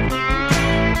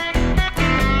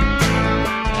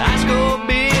 Ice cold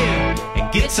beer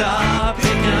and guitar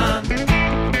picking.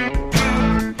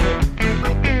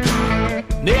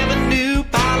 Never knew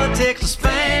politics was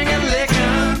fang and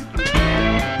licking.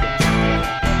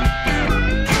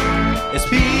 It's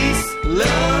peace,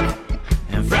 love,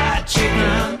 and fried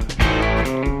chicken.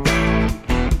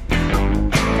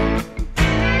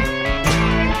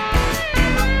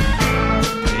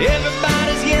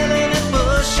 Everybody's yelling and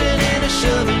pushing and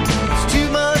shoving. It's too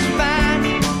much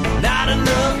fighting, not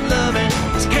enough loving.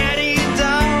 It's cat eat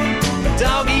dog,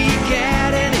 dog eat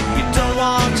cat, and if you don't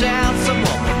watch out,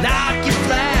 someone will knock you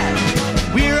flat.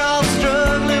 We're all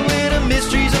struggling with the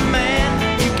mysteries of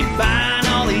man. You can find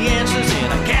all the answers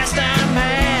in a cast iron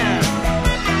pan.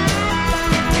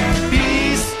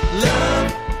 Peace,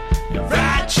 love, and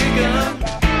fried chicken.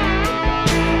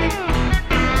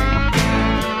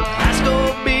 Ice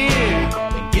cold beer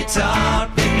and guitar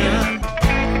picking.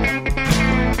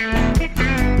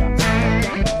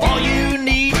 All you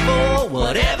need for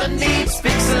whatever needs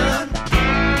fixing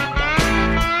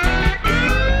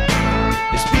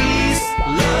is peace,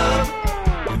 love,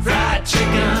 and fried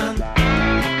chicken.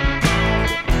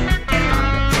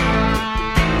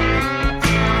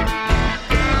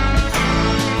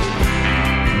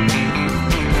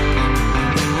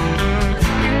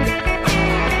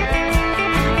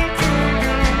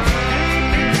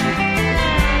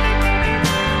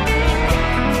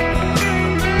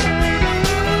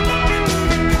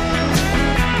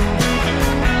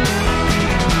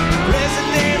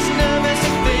 President's nervous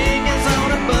and fingers on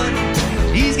a button.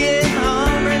 He's getting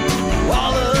hungry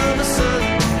all of a sudden.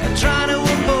 And trying to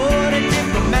avoid a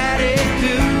diplomatic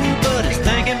coup, but he's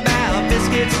thinking about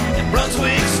biscuits and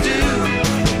Brunswick stew.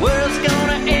 The world's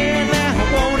gonna end now,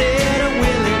 won't it or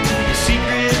will it? The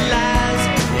secret lies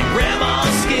in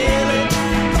Grandma's skillet.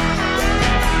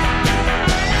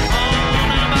 Oh,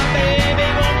 now my baby,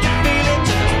 won't you feel it?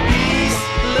 Just peace,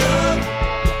 love,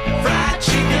 and fried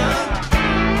chicken.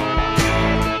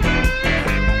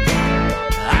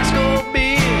 Ice cold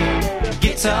beer,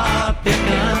 guitar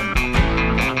picking.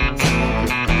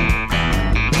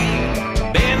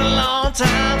 Been a long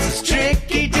time since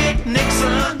Tricky Dick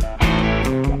Nixon.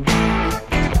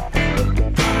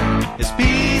 It's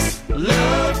peace,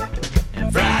 love,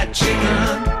 and fried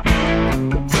chicken.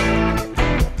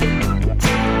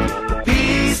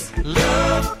 Peace,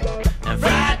 love, and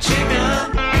fried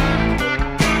chicken.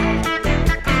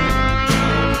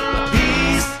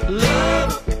 Peace, love,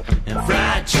 and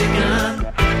fried chicken.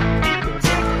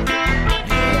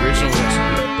 Original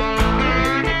recipe.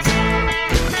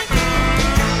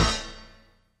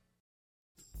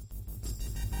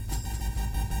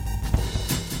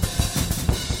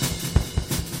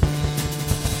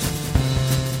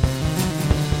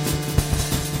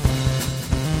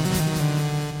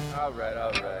 All right,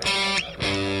 all right.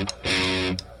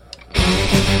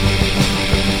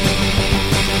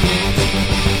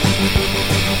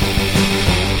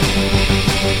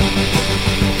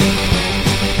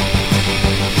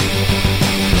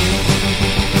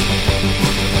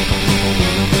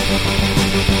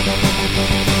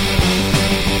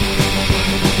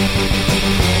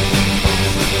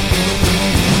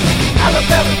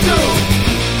 Alabama too.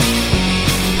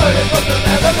 Heard it from the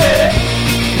Alabama.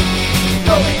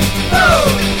 Going slow.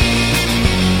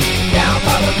 Down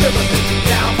by the river,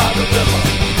 down by the river.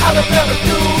 Alabama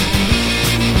too.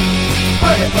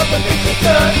 Heard it from the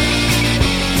Mississippi.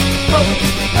 Going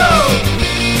slow.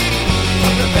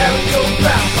 From the burial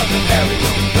ground, from the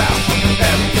burial ground, from the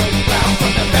burial ground,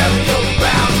 from the burial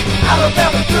ground.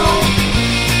 Alabama too.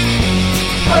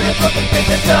 Heard it from the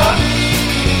Mississippi.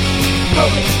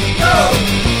 Going slow.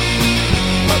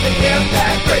 From the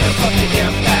impact crater, from the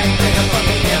impact crater, from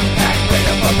the impact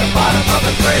crater, from the bottom of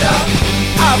the crater.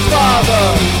 Our Father,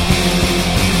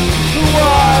 who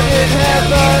art in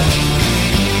heaven,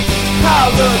 I'll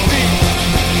repeat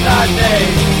thy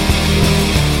name.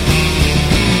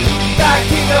 Thy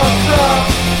kingdom come,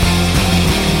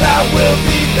 thy will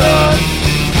be done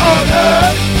on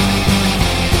earth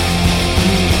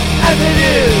as it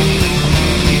is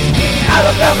in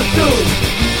Alabama too.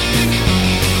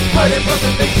 Heard it from the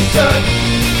Dixie Church,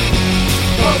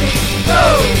 from the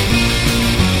road.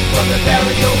 From the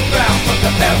burial ground, from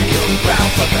the burial ground,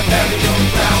 from the burial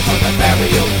ground, from the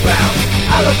burial ground,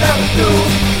 Alabama too.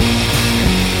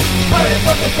 Heard it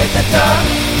from the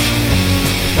Tesseract,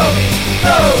 coming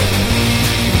road.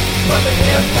 From the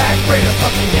impact crater,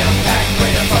 from the impact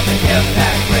crater, from the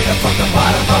impact crater, from the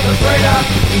bottom of the crater.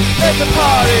 There's a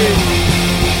party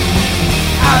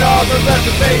out on the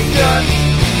reservation.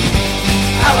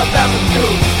 Alabama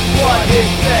too, what it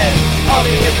said on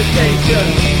the invitation.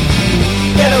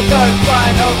 Ghetto guns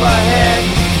flying overhead,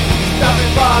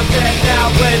 dropping bombs and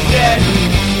now we're dead.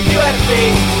 You and me,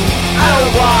 I don't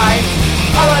know why.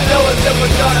 All I know is that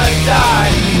we're gonna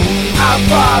die. Our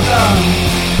Father,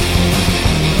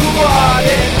 who art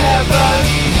in heaven,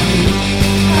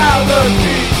 hallowed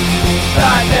be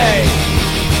thy name.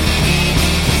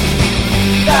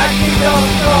 Thy kingdom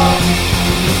come,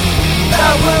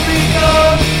 thy will be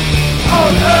done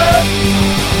on earth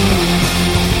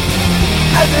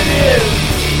as it is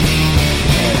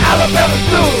in Alabama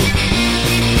too.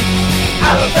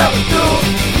 Alabama too.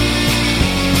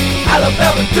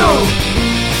 Alabama too.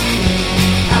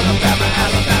 Alabama,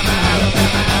 Alabama,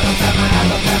 Alabama, Alabama,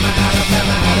 Alabama,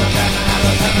 Alabama, Alabama,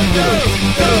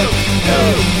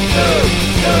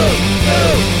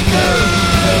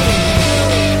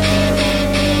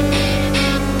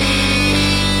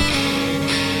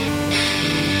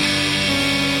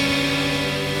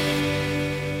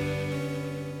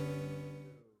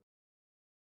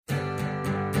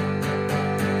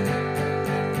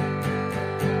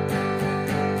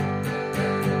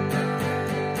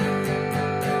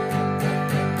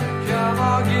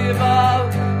 give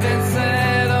up and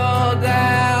settle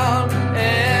down.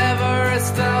 Every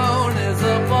stone is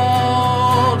a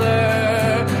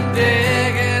boulder.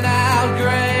 Digging out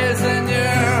graves in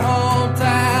your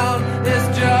hometown is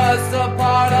just a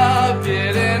part of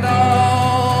getting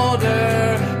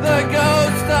older. The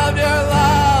ghost of your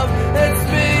love, it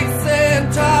speaks in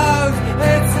tongues.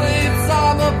 It sleeps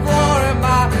on the floor in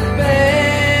my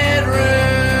bedroom.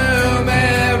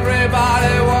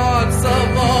 Everybody wants a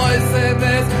voice in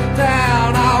this town.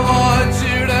 I want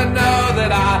you to know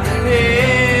that I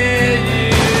hear you.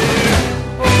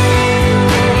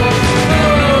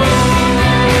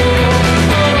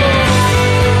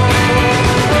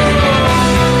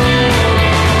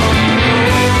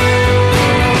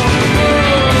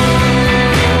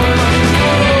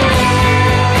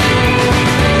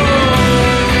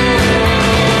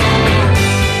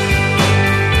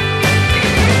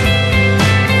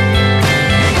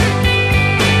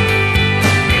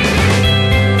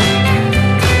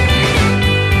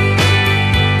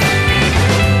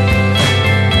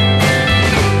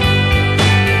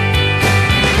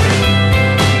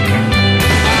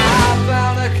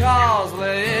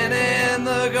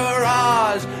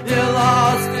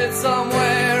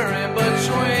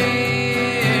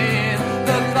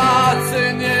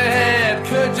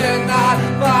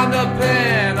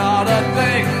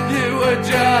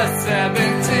 Just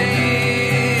 17,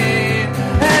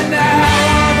 and now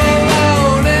I'm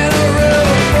alone in a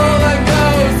room full of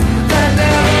ghosts that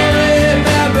never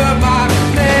remember my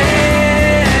name.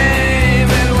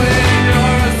 And when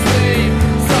you're asleep,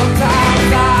 sometimes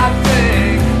I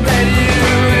think that you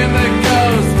and the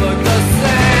ghost look the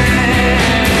same.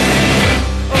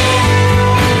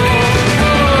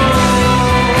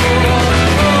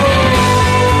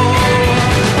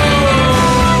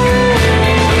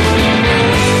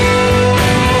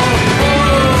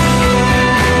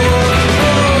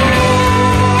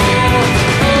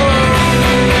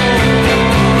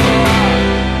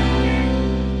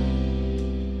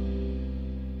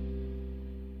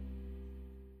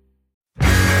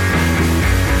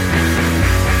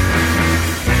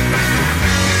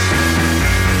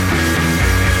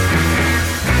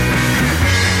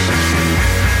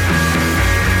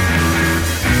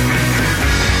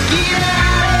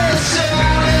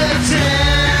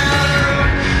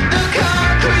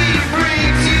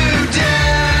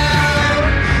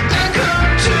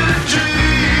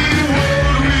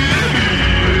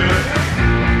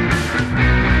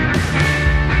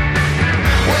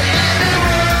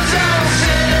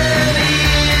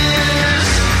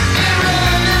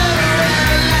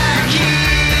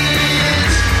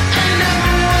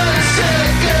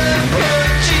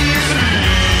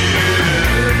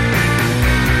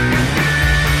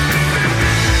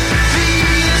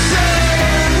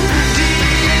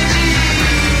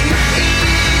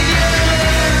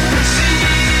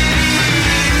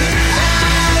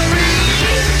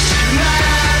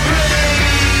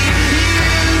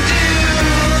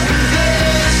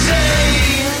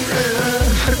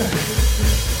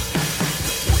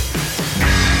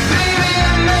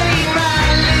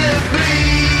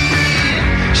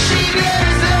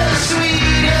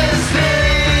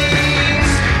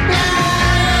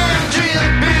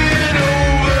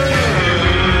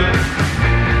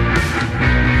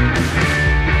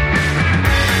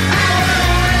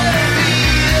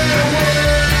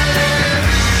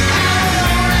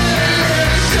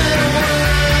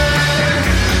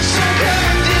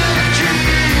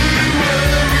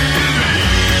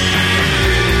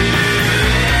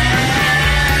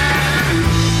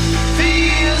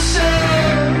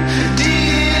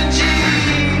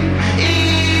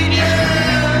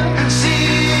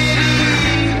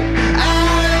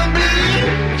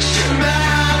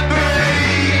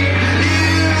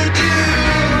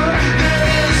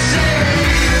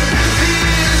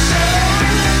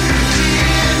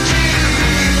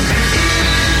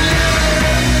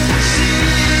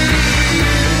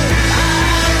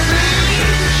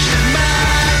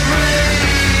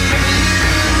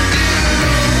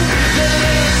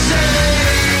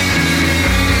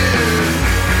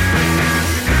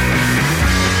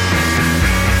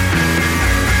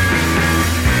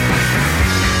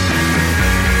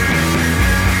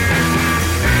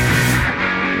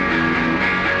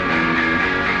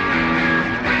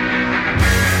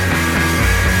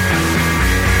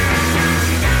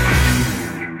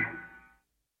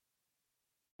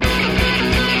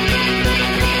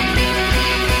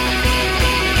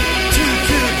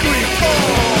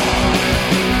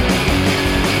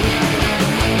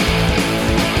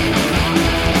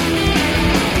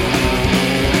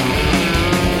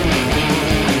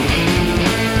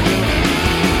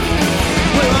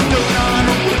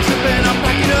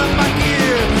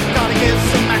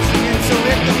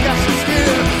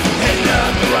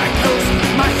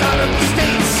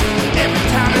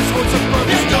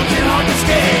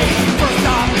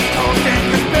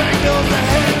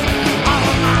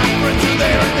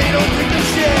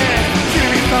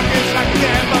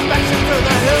 again, but back to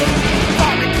the hills.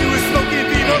 Barbecue is smoking,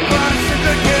 people crashing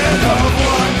together.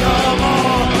 One, come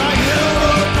on, I hear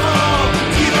the call.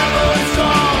 Keep on going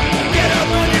strong. Get up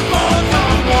when you fall.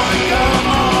 Come on, come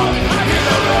on. I hear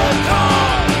the road call.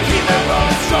 Keep on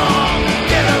going strong.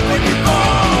 Get up when you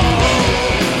fall.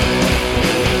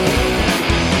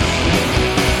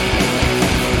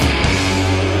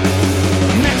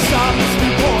 Next stop is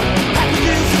Newport.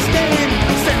 Packages sustained.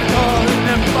 Stand tall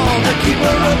and fall. The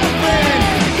keeper of the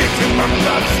flame.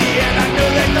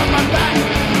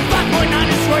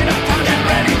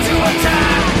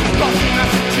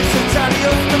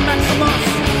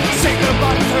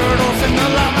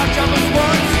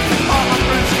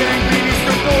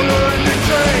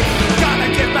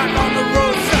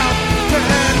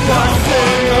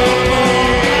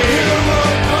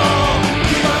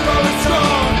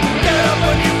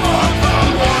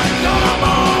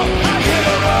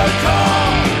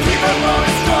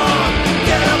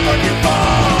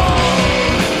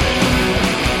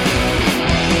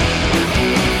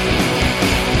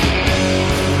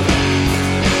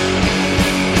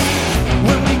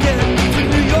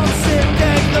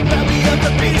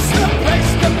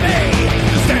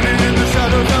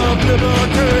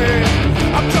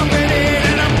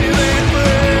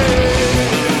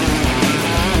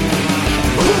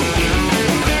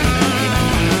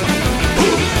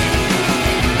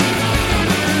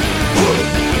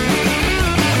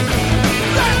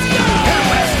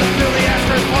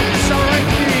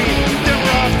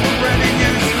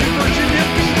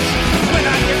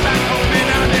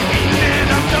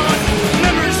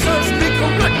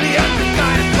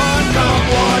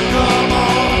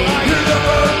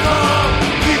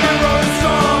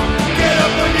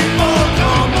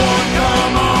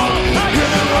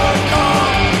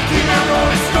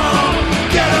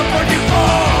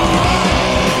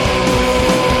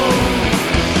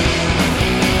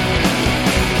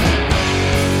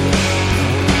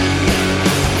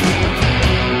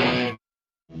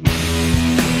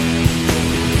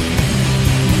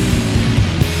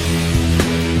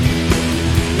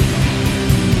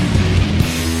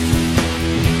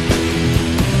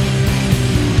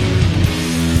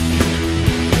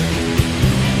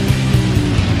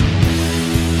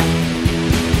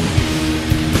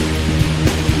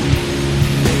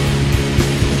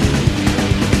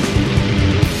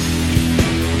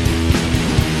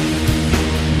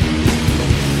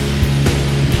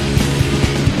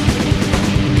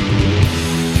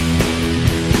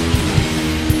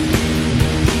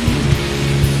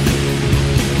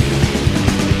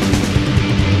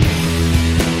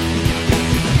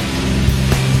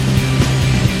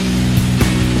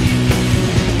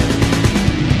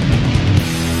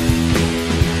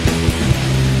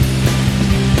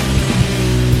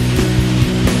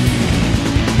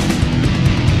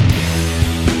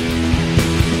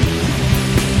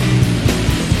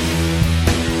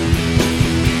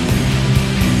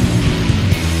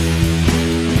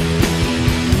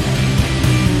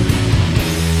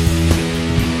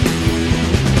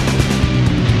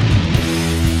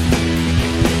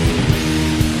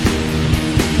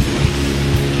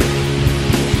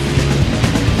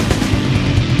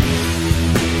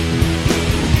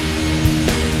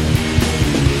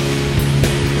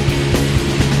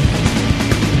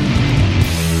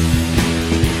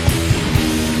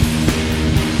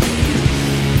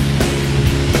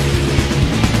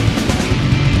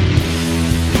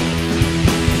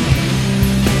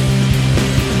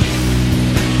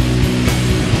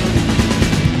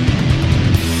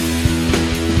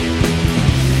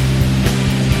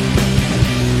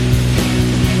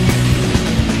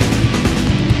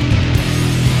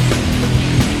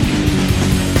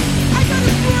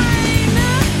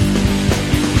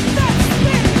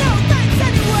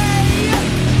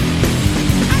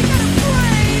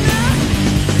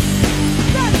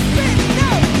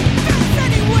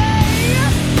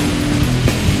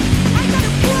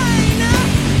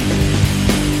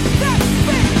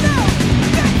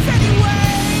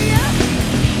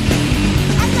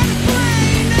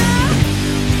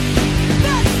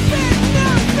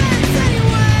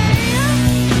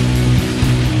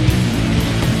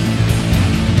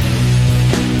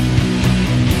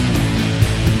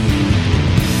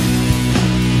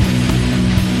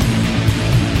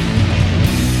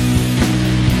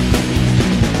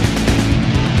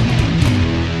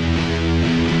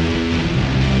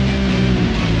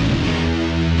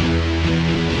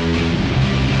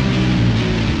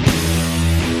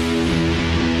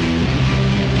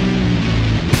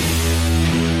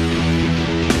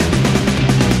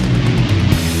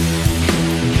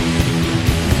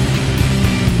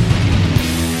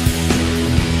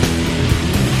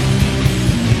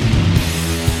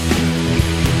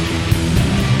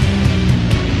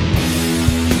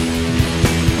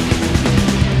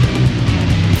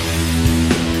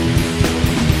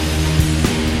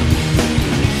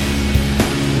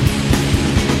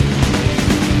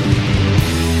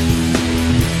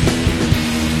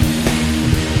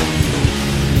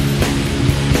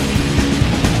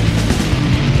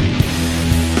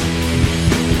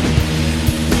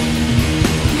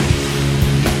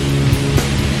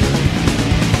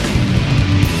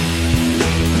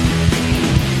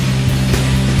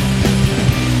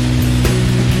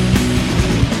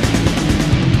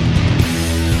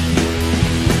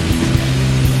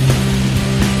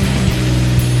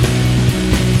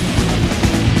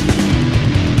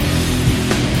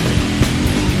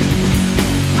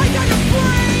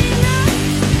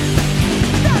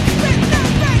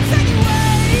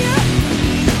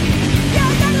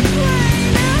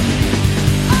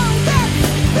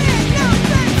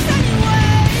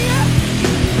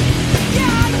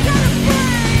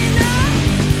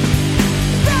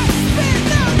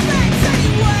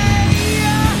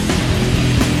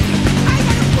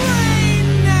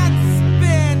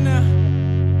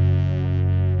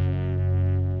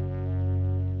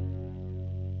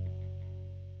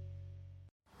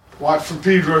 Watt from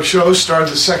Pedro Show started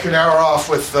the second hour off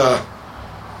with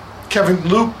Kevin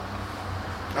Loop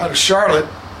out of Charlotte.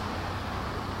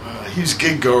 He's a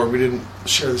gig goer. We didn't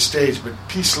share the stage, but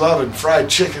Peace, Love, and Fried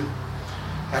Chicken.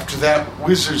 After that,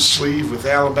 Wizzard Sleeve with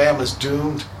Alabama's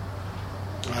Doomed.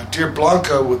 Dear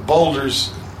Blanca with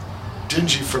Boulders.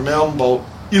 Dingy from Elimbo.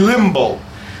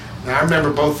 Now, I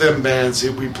remember both them bands.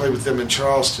 We played with them in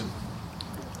Charleston.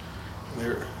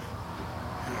 They're,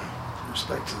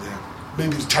 respect to them.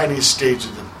 Maybe the tiniest stage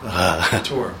of the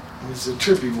tour. It was a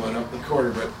trippy one up in the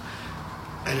corner, but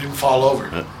I didn't fall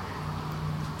over.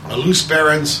 Loose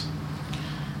Barons,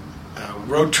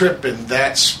 Road Trip and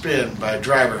That Spin by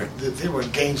Driver. They were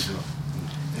in Gainesville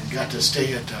and got to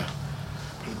stay at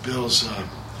Bill's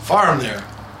farm there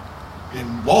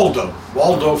in Waldo,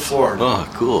 Florida. Oh,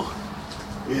 cool.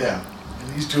 Yeah,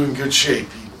 and he's doing good shape.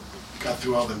 He got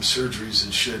through all them surgeries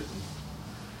and shit.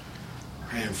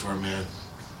 Praying for him, man.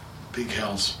 Big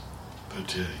hells.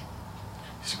 But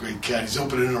he's a great cat. He's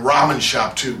opening a ramen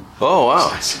shop, too. Oh,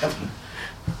 wow. He's having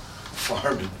a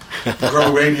farm.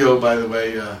 Grow Radio, by the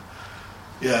way.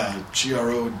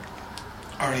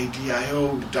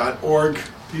 GRORADIO.org,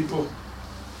 people.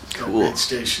 Got cool. a great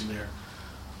station there.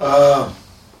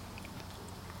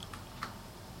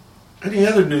 Any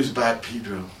other news about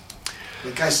Pedro?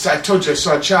 Like I told you, I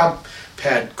saw Chop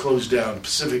Pad close down,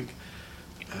 Pacific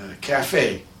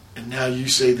Cafe, and now you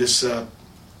say this.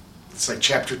 It's like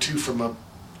chapter 2 from a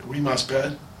Remas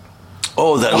Pad.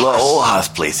 Oh, that old house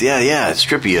place. Yeah, it's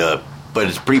trippy, but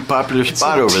it's a pretty popular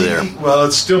spot over there. Well,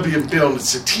 it's still being built.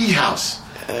 It's a tea house.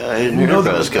 I didn't know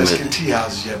that was coming. Mexican tea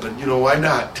houses yet, but why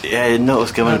not? Yeah, I didn't know it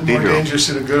was coming to Pedro. More dangerous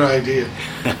than a good idea.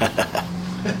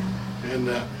 And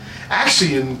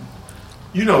actually,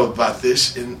 you know about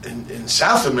this in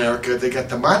South America, they got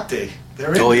the mate.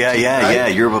 They're in yeah,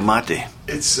 yerba mate.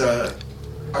 It's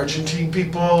Argentine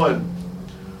people and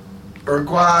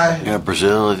Uruguay. Yeah,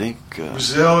 Brazil, I think.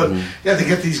 Brazil, and they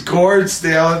get these gourds.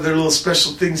 They all have their little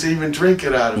special things. They even drink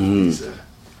it out of.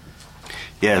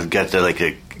 It's got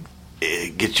the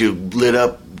get you lit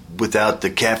up without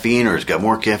the caffeine, or it's got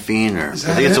more caffeine, or I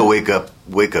think it's a wake up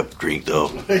drink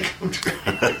though.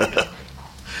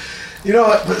 You know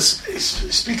what?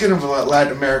 Speaking of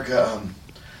Latin America,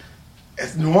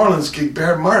 at New Orleans gig,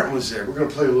 Barrett Martin was there. We're going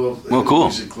to play a little cool.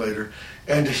 music later,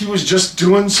 and he was just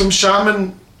doing some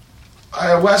shaman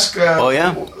ayahuasca. Oh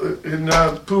yeah, in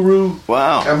Peru.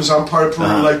 Wow, Amazon part of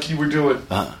Peru, like you were doing.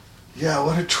 Yeah,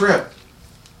 what a trip.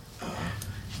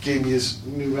 He gave me his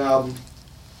new album,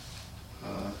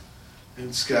 and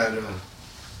it's got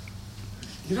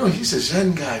he's a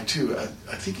Zen guy too.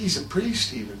 I think he's a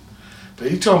priest even. But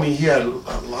he told me he had a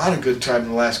lot of good time in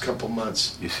the last couple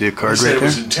months. You see a card he right said there? It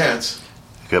was intense.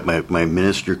 I got my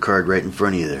minister card right in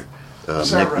front of you there.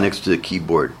 Right? Next to the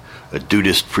keyboard. A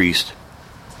Dudist priest.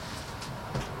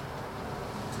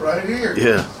 Right here.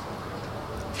 Yeah.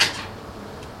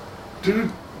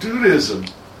 Dudism.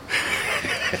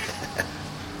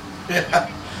 Yeah.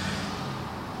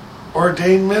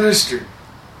 Ordained minister.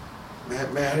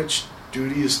 Mathematics,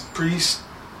 Dudeist priest.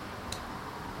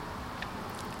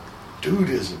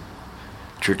 Dudism.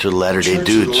 Church of the Latter-day Dudes.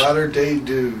 Church of the Latter-day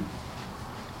Dude.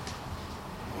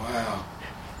 Wow.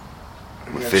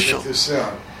 I'm official. Check this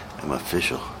out. I'm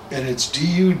official. And it's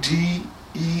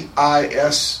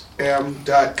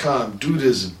DUDEISM.com.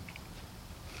 Dudism.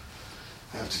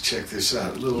 I have to check this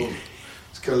out.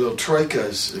 It's got a little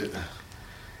troikas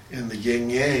in the yin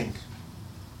yang.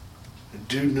 In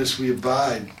dudeness we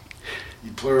abide. E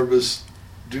pluribus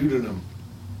dudinum.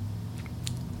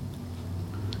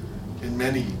 In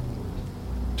many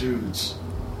dudes.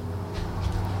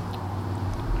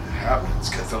 It's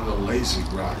got that little lazy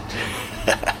rock too.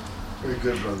 Very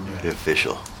good, brother man.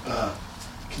 Official.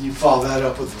 Can you follow that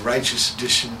up with the Righteous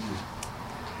Edition?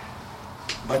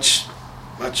 Much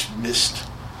missed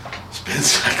spin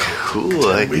cycle. Cool.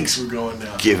 10 weeks we're going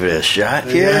now. Give it a shot.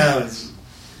 Yeah. Let's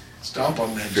stomp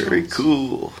on that. Very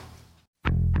cool.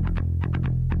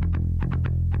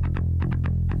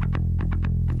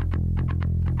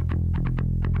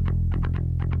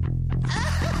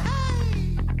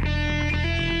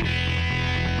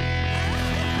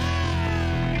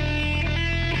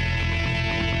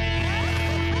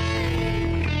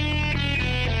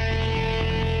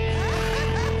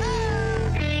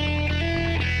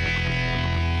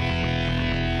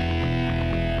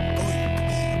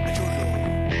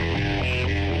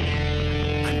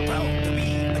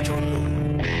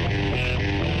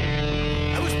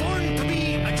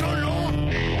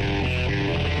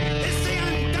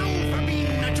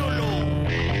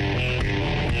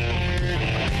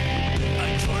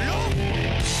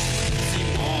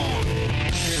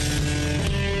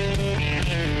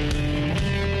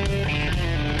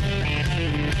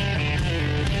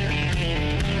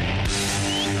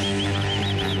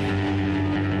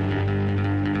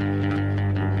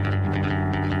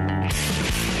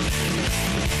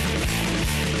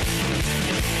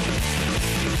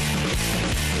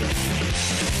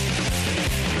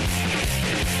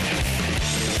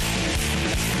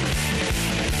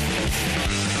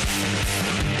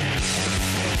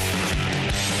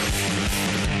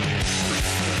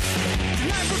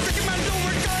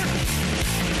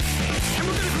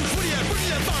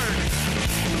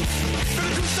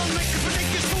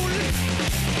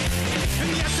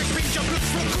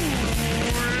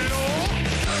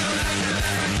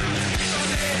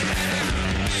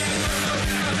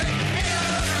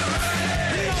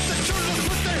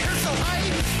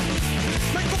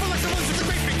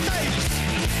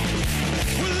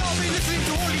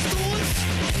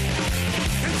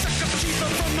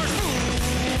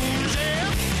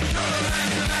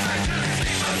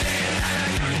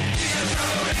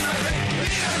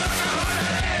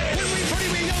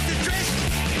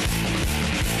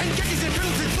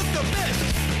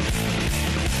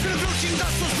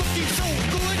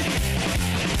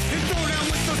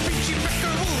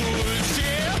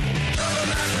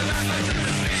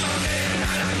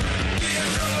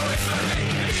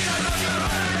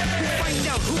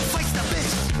 Who fights the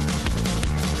best?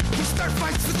 We start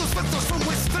fights with those vatos from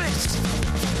West Fresh.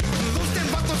 Those damn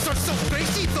vatos are so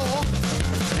crazy though.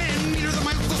 And neither the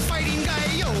Michael's fighting guy,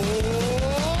 yo.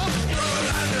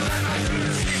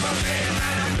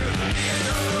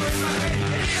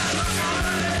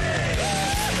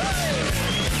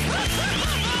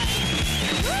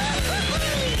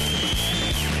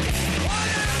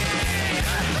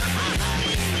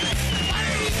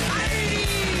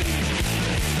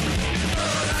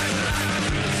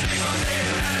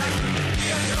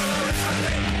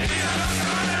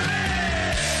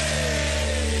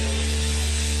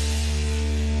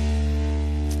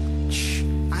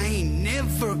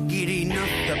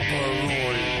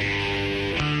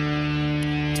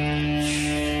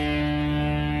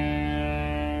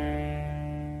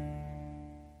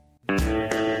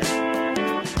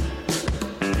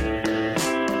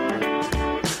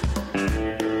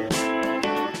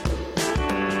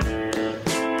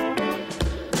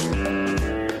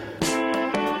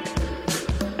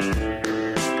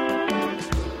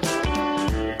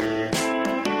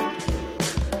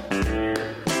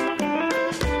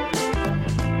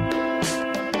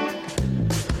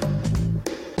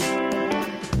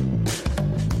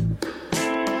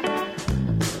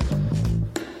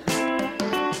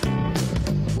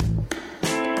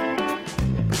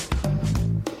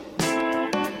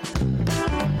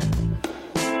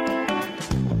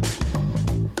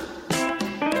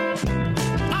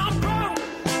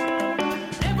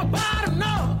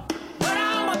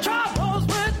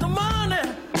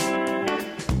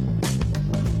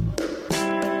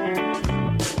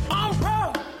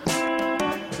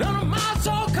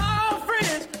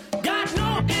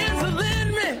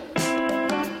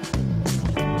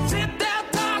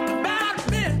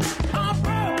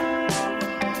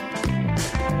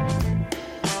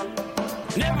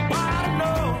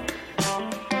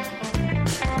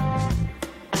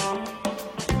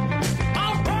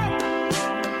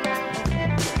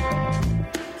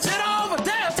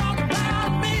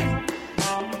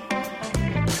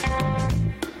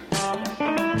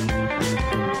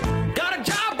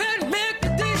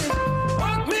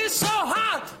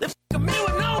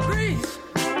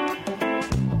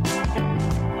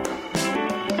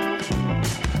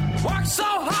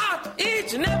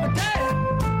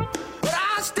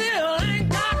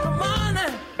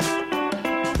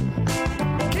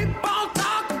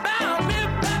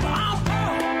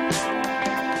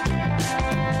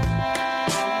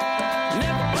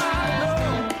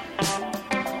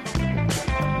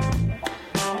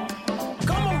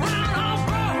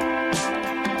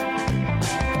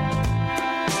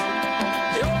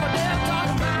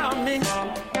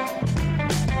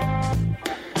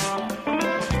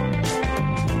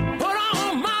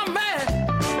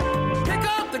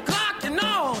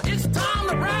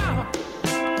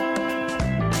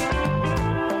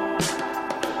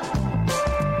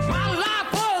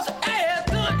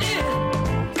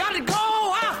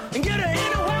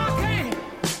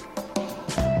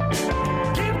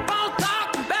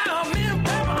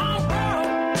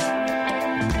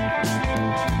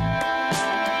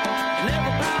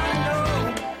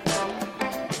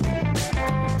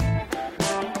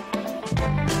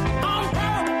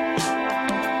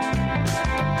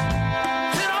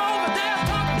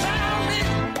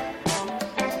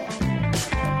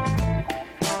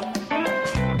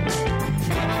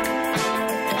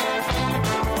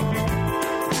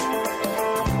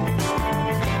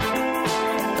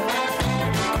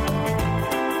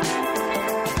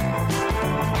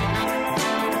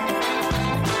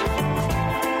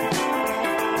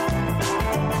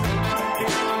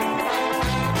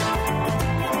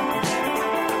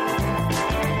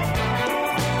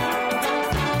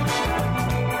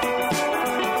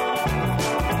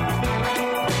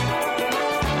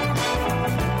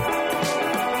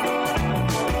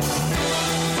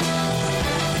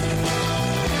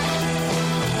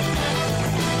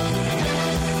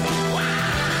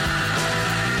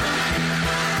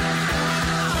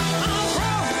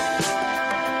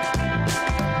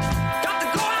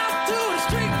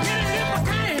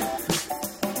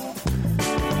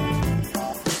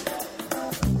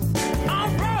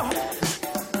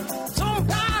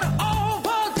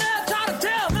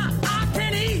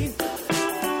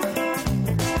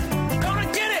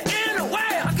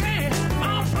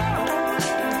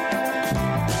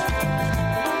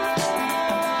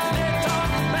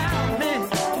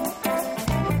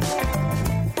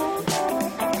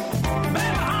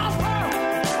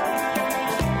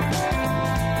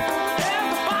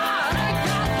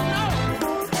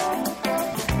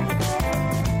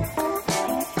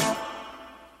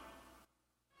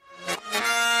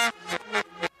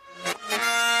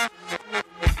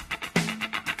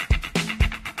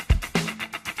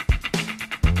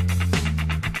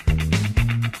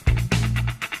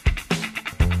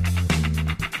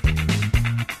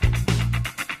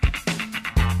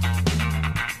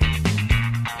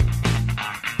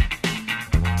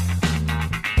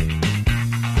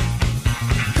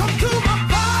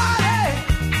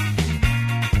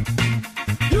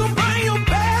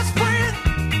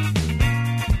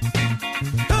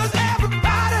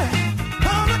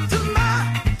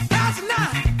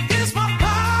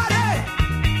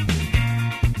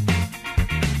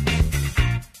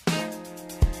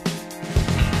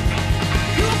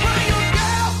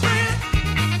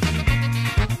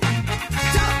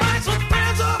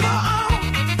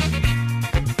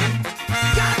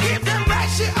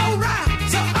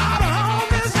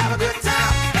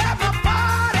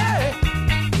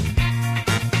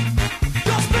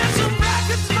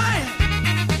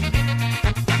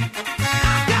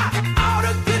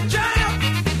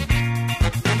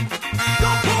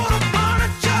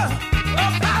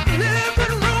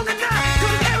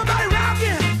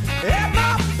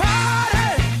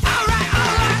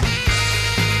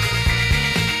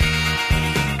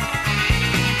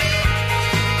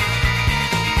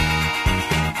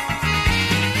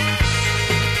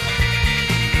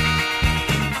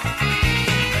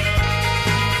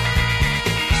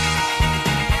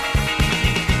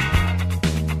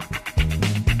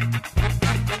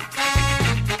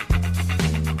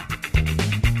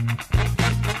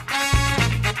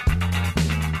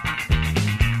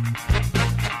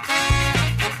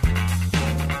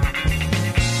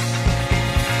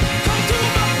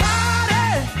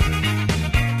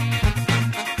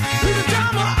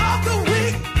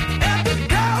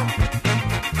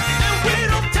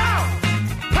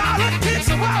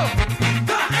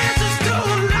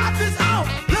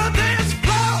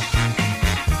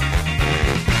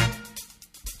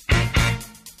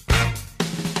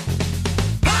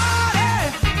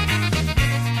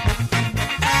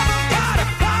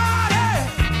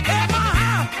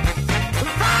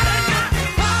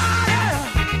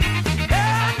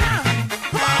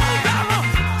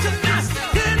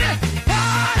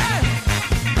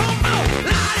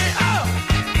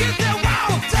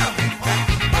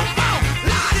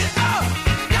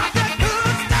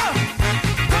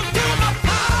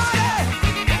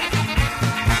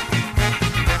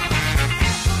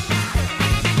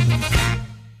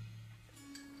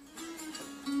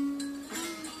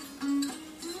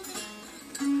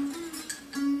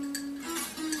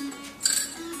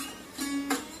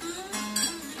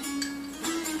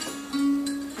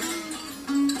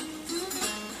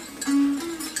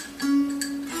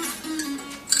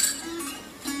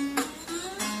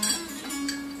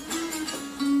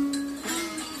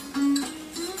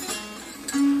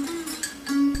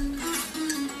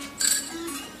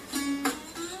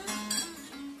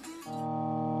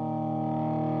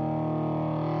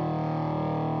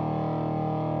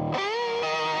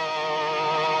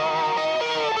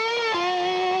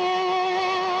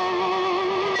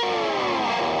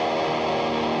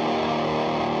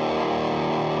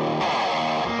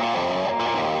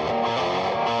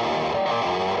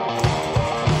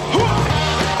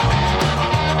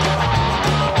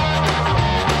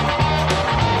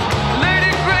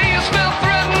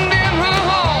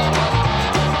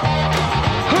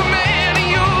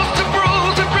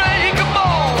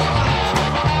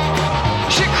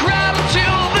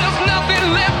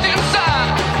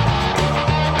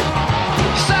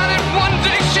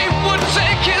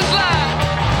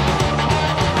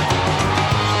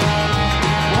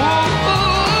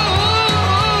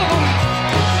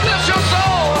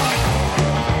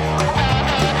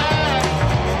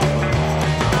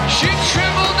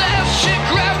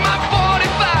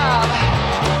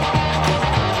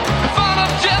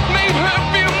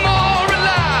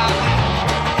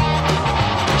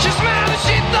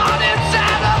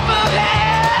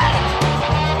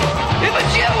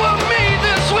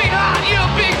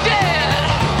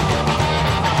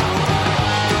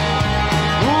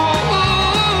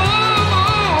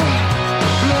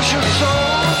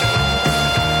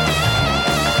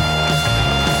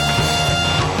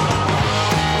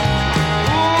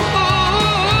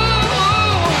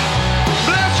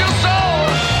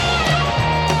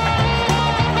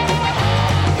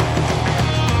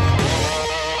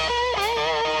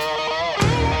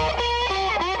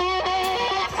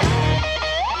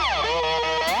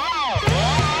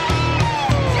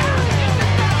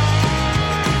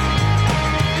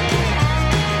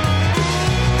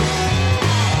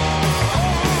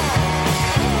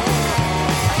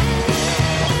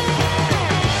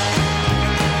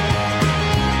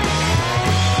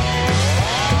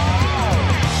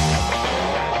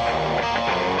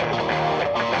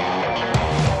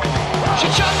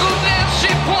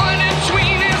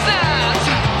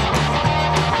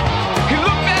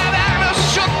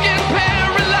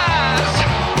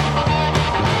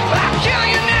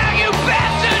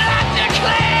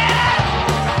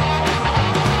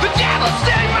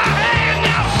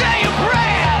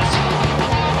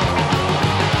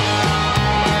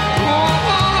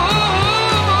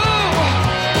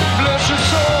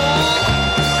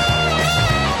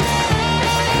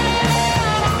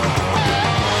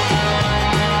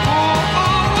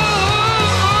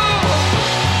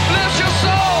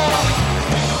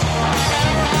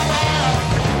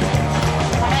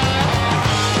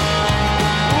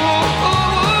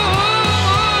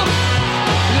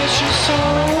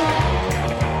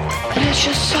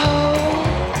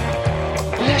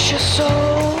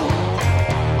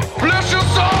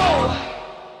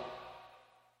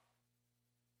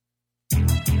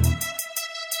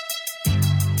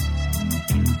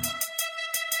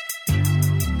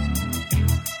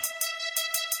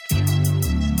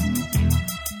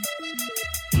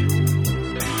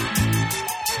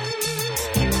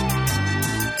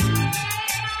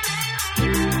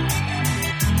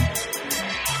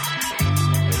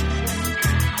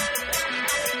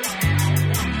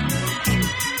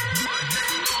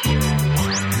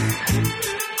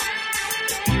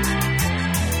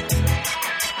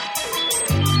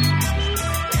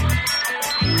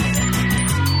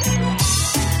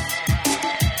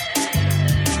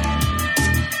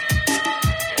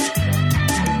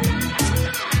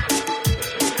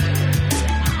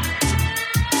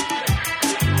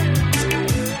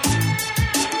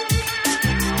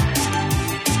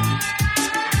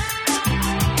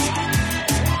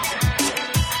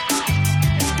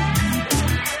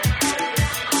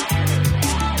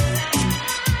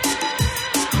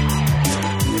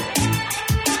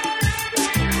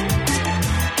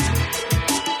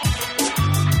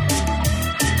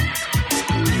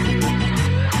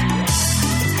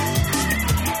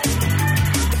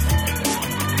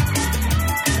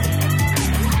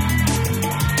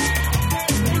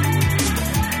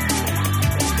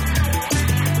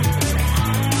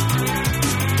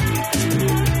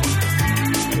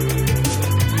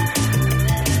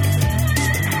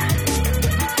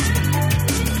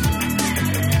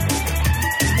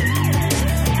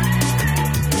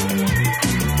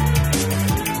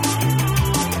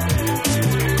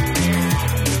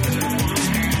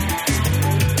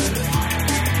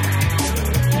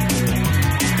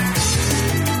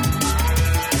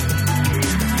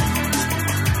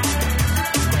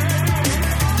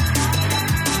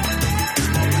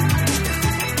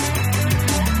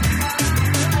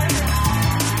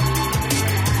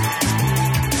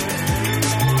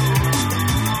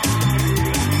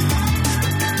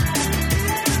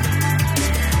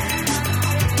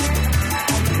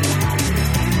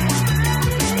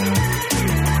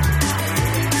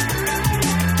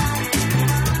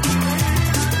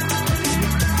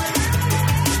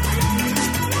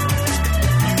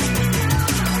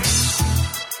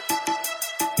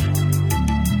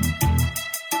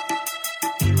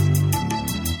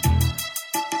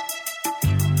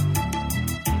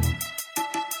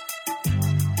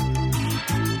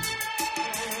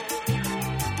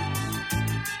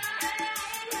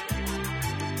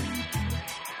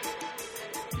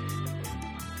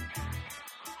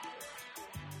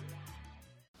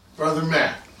 Brother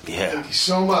Matt. Yeah. Thank you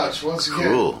so much once again.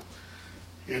 Cool.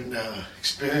 And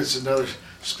experience another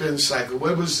spin cycle.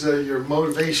 What was your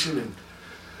motivation and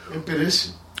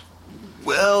impetus?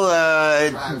 Well,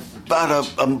 about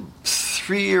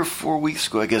 3 or 4 weeks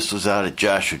ago, I guess, was out at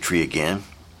Joshua Tree again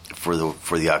for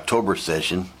the October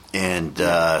session, and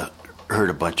heard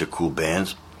a bunch of cool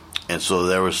bands, and so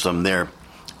there was some there.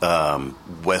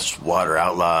 Westwater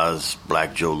Outlaws,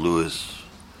 Black Joe Lewis,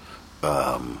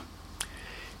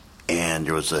 and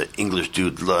there was an English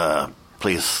dude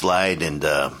plays slide and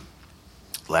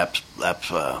laps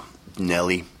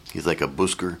Nelly. He's like a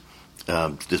busker,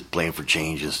 just playing for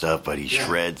change and stuff, but he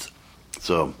shreds.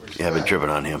 So I've been tripping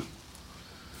on him.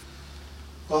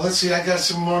 Well, let's see. I got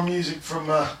some more music from.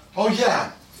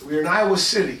 We were in Iowa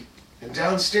City, and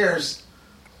downstairs,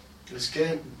 this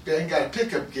band got a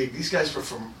pickup gig. These guys were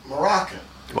from Morocco.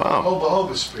 Wow. Hoba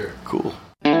Hoba Spirit. Cool.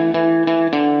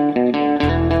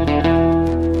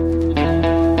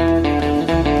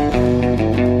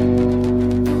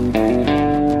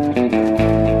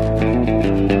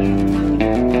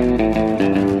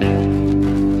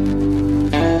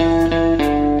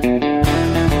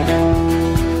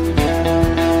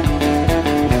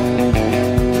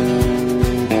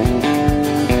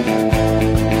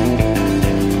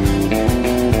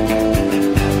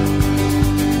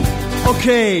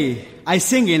 Okay, I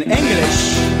sing in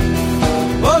English.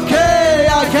 Okay,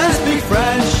 I can speak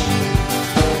French.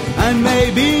 And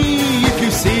maybe if you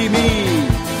see me,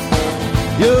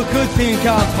 you could think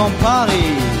I'm from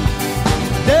Paris.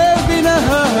 There's been a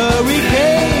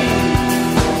hurricane.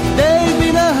 There's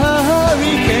been a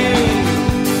hurricane.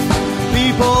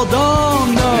 People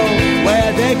don't know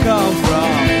where they come from,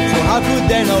 so how could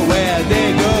they know where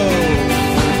they go?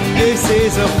 This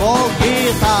is a folk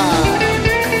guitar.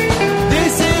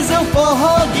 This is a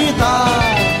folk guitar.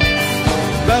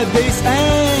 But this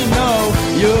ain't no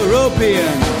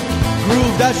European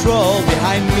groove that's roll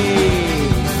behind me.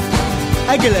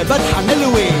 أقلبت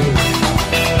حنلوي.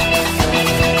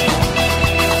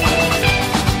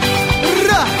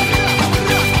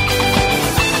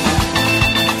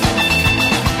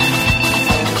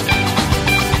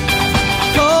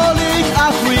 Call it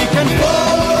African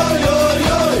folk.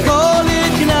 Call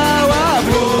it Gnawa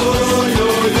blues.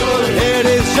 It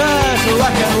is just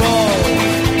rock and roll,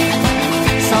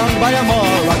 sung by a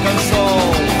Moroccan soul.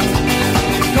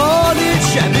 Call it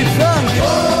shabby funk.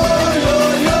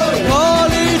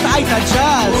 Call it Aita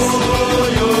jazz.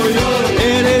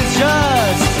 It is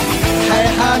just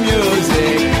hey-ha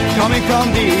music coming from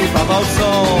deep of our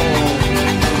soul.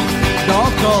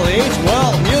 Don't call it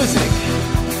world music.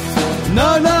 No,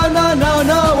 no, no, no,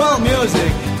 no world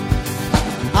music.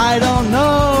 I don't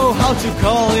know how to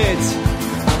call it.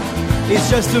 It's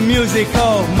just the music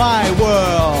of my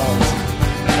world.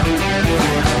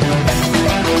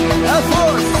 Of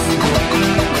course.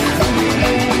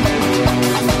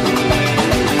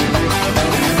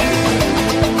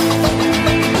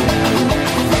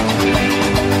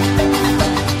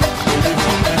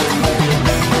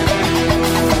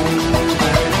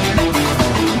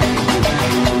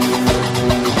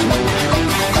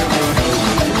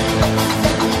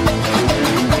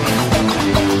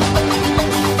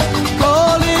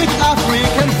 Call it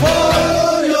African folk.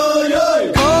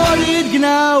 Call it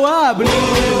Gnawa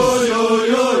blues.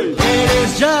 It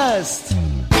is just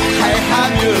hey-ha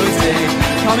music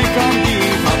coming from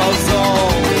deep of our soul.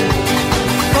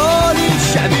 Call it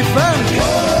shabby funk.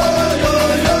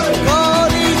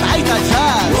 Call it Aita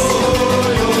jazz.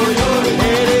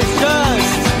 It is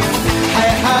just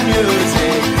hey-ha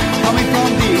music coming from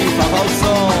deep of our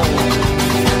soul.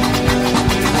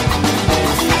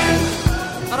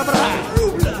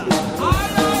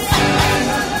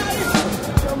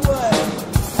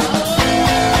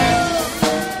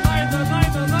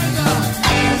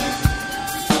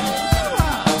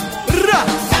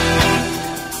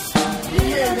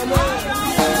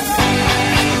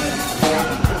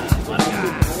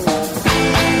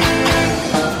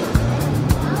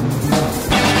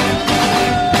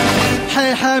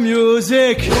 Hey-ha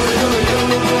music.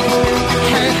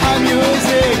 Hey-ha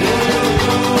music.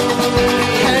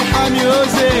 Hey-ha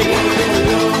music.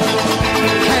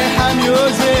 Hey-ha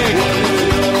music.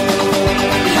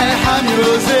 Hey-ha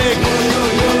music.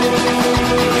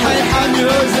 Hey-ha music. Hey-ha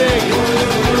music.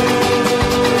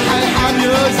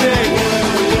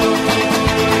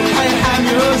 Hey-ha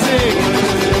music.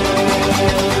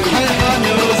 Hey-ha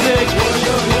music.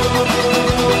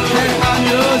 Hey-ha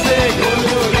music.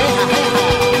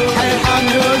 Hey-ha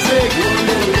music.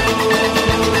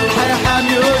 Hey-ha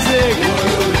music.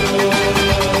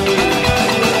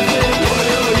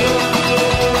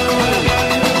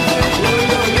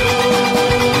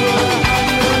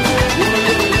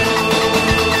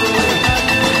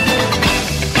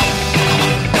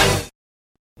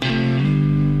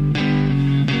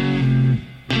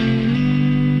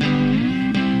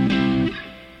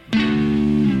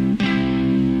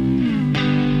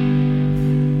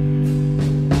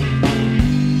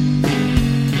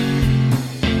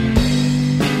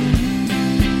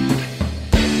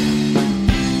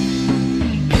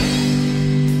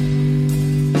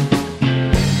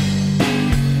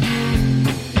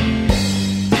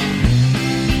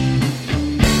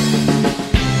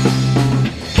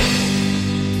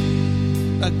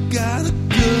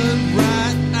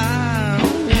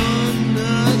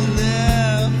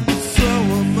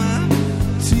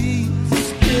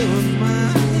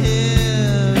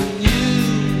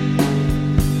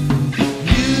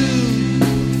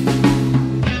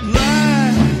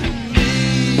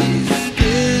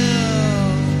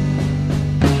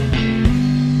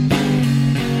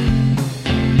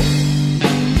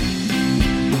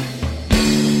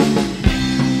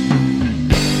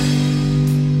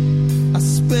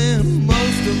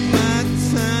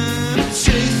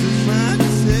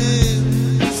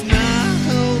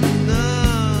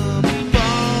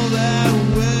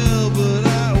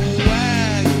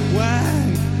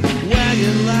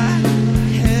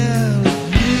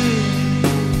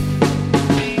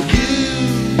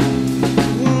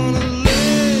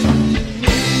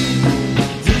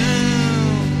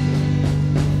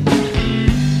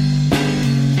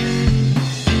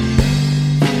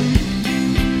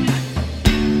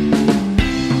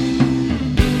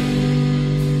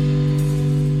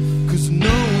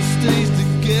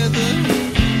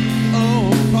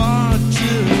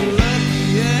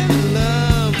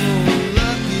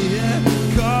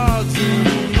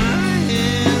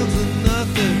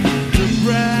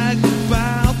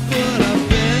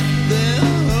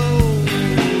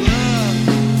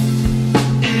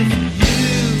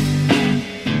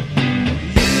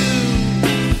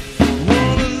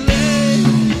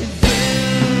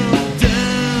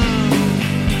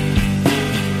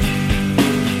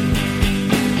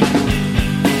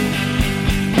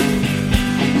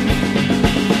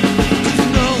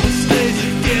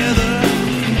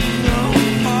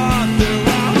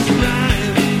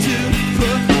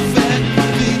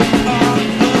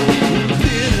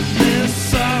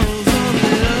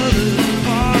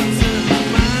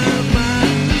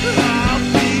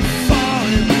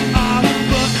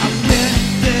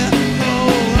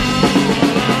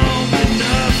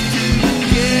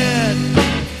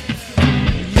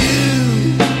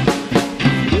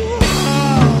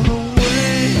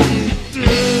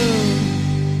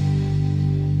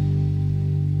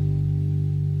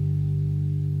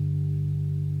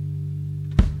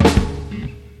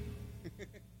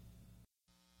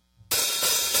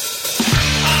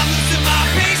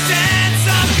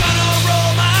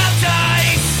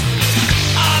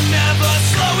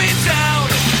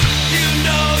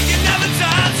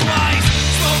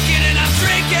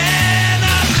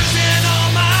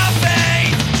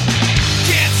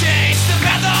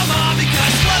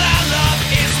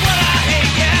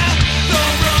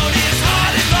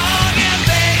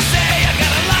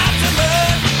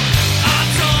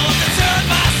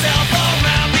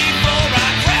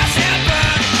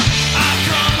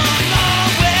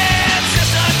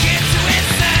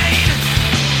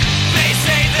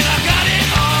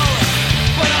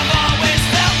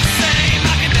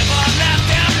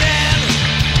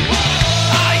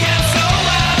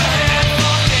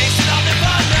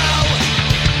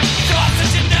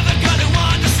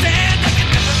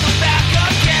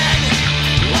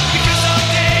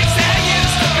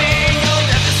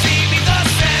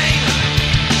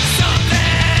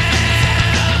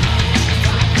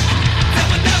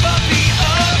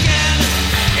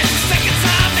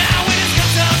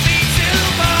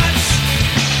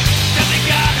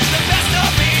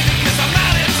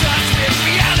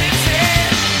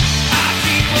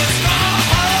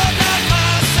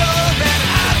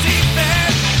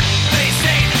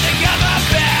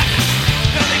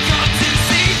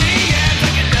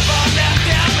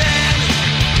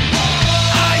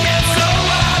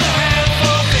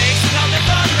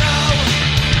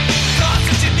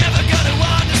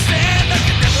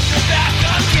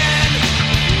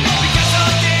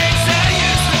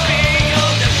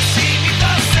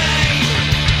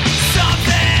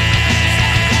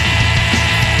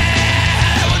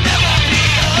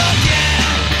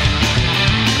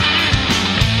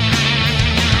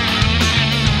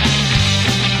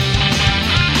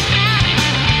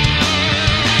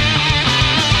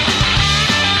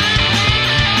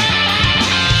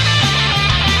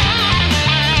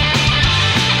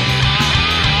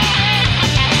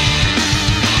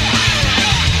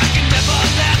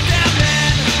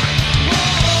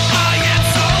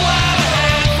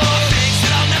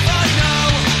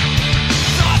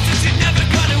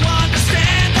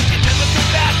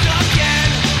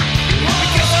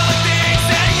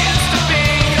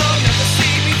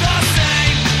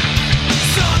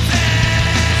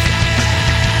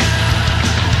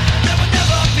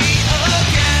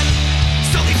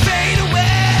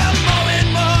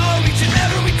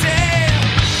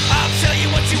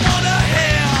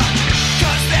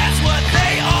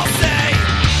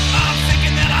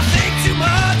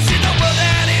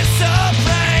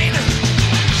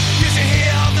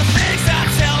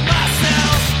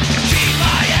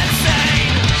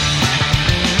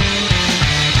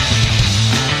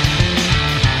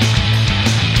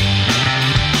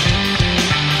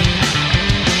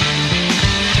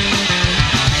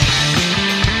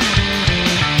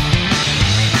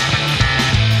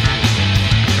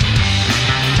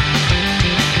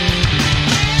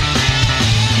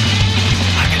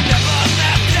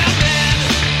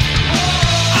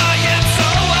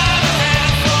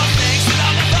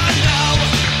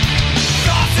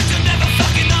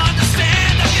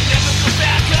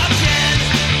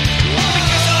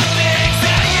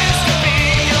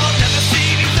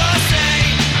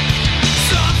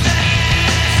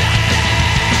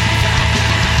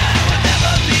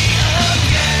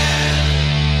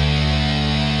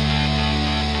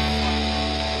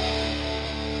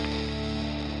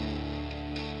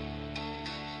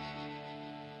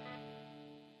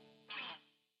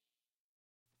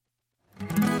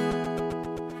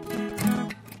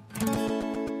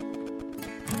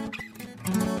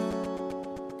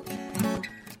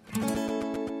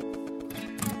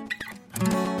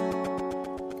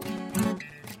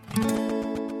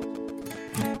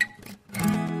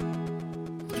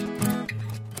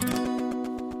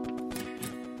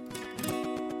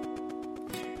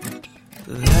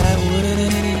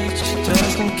 which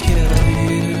doesn't kill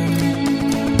you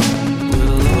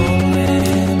will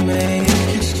only make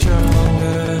you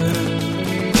stronger.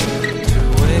 To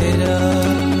wait a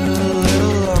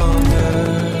little longer,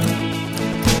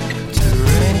 to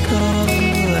wrinkle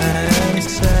and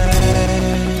say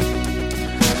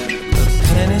a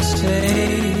penny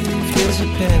saved is a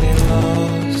penny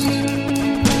lost.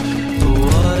 But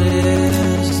what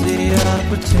is the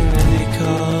opportunity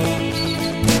cost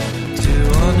to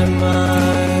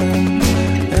undermine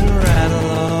and rattle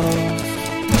off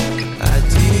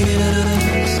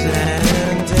ideas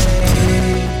and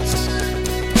dates?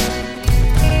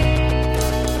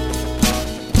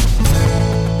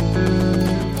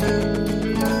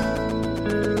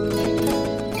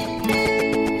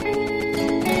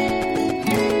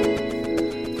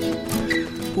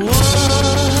 What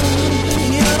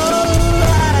your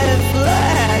life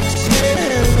lacks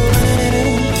in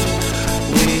length,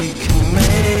 we can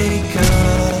make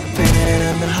up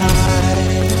and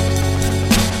hide.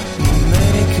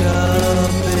 Make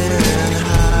up and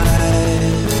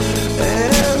hide.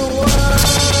 And what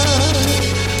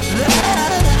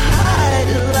that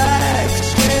hide lacks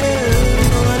in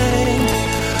length,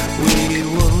 we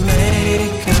will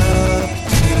make up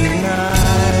tonight.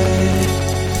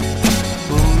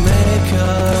 We'll make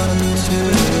up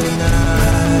tonight.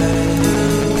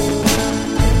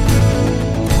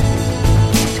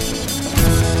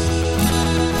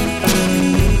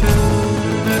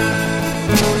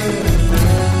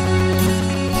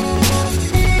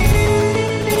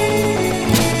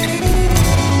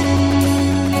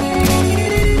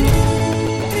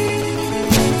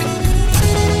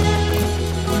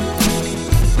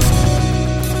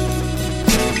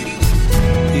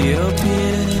 The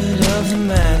opiate of the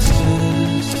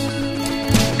masses,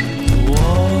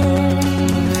 war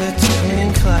between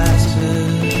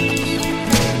classes.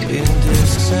 In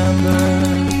December,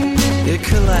 it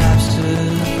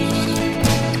collapses.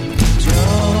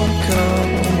 Don't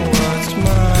come what's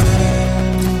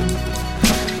mine.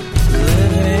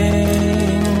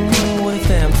 Living with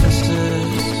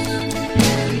emphasis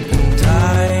and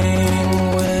dying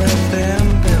with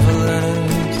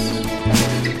ambivalence.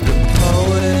 The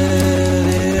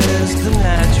poet is the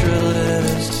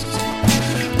naturalist,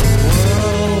 a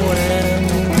whirlwind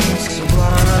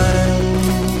sublime.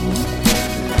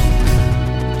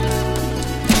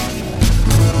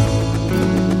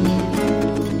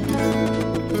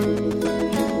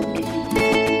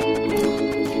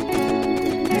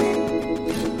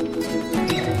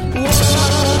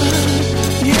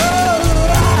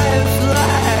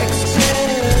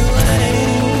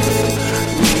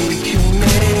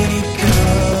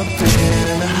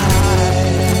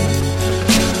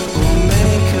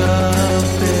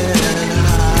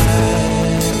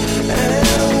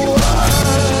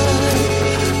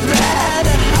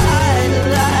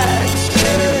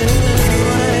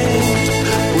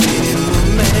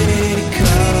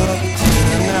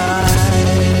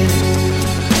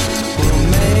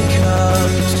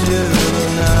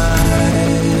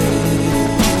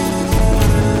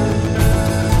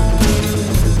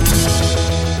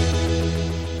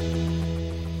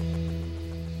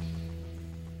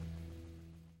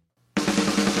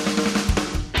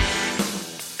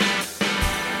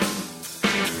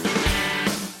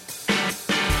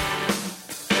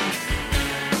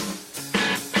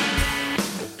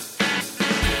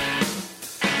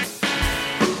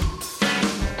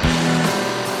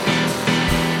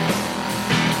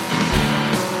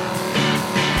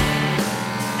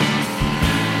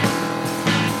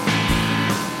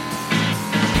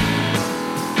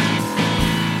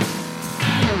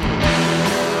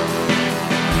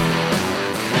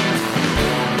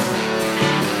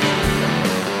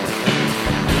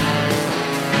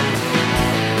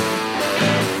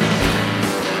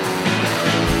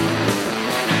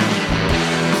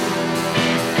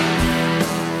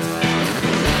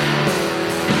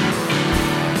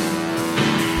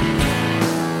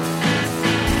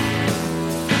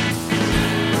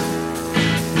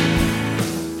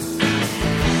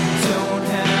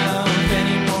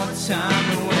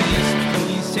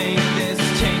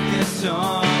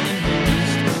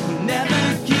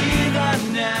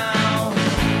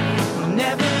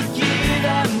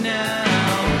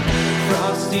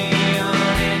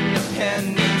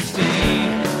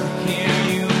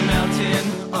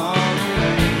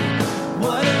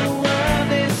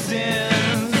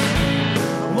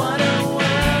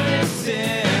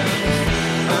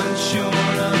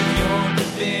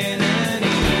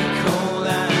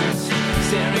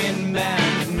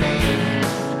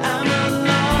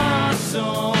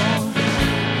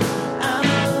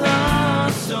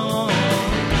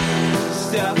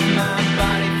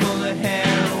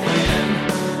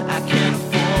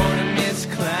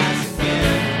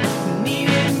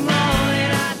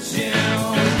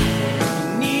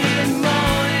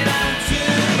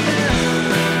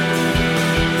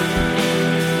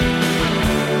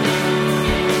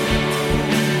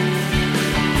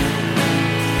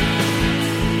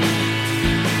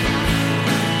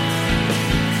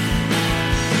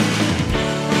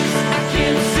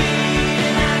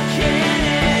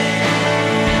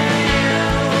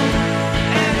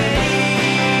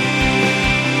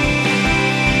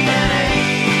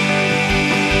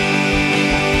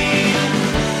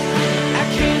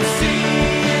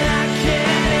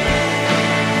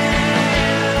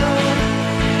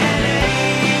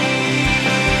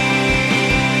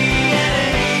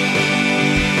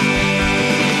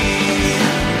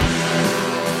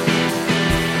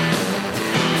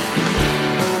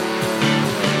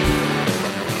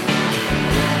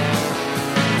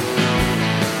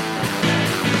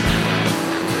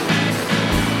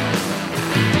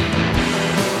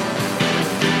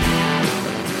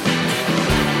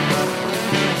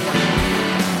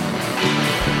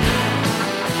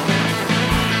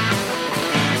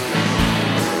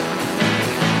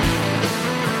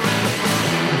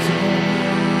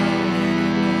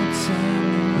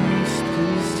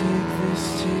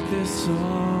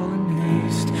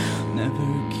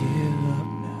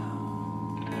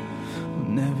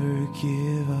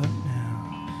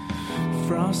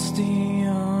 Frosty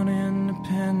on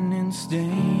Independence Day,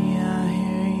 I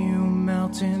hear you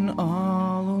melting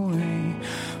all away.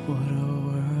 What a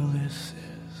world this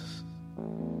is.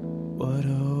 What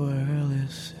a world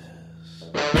this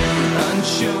is.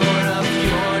 Unsure of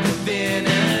your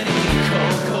divinity,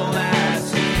 cold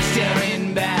eyes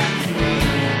staring back at me.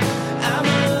 I'm a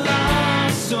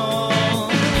lost soul.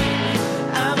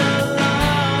 I'm a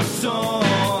lost soul.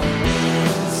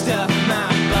 Stuff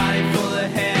my body full of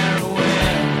heroin.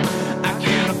 I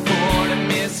can't afford to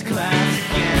miss class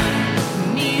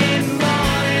again. Needed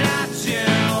more than I do.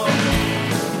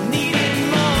 Needed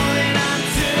more than I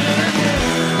do.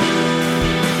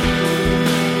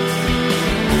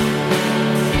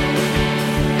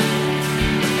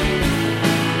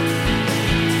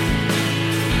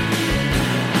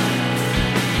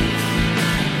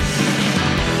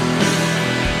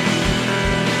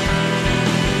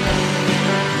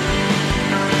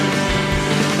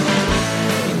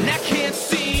 And I can't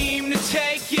seem to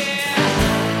take it.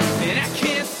 And I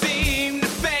can't seem to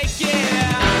fake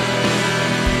it.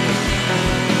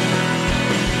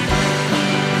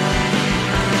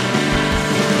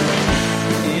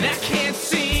 And I can't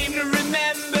seem to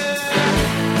remember.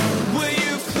 Will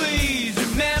you please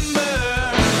remember?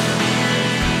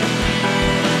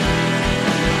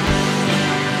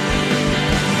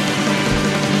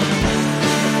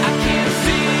 I can't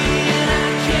see and I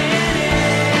can't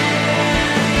hear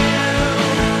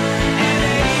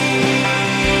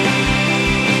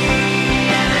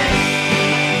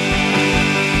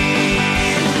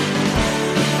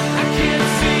I can't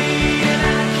see and I can't I can't see and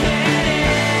I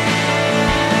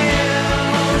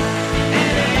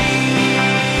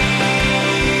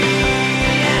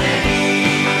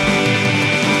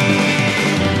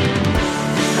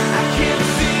I can't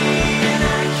see and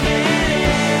I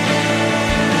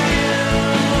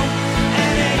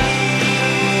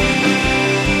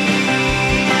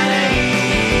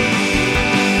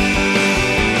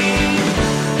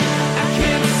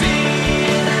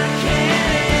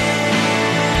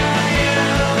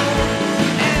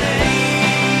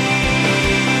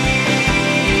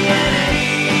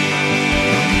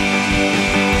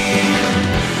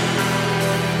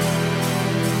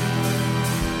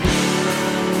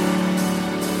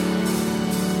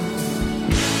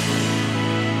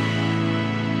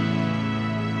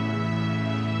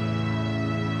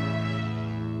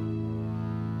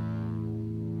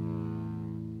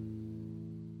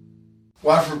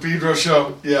Watch for Pedro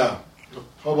Show. Yeah.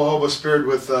 Hobo Hobo Spirit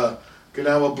with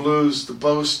Ganawa Blues, The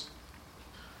Boast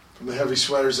from the Heavy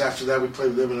Sweaters. After that, we played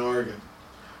with them in Oregon.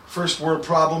 First Word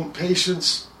Problem,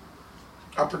 Patience,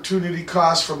 Opportunity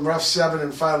Cost from Rough 7,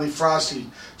 and finally Frosty,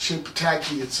 Shin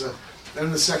Pataki. It's then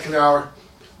in the second hour,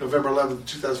 November 11th,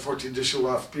 2014 edition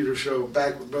of Pedro Show.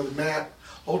 Back with Brother Matt.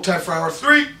 Hold tight for hour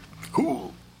 3.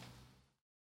 Cool.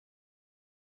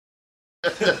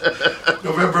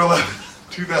 November 11th,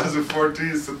 2014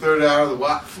 is the third hour of the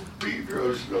Watt for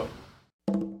Pedro Show.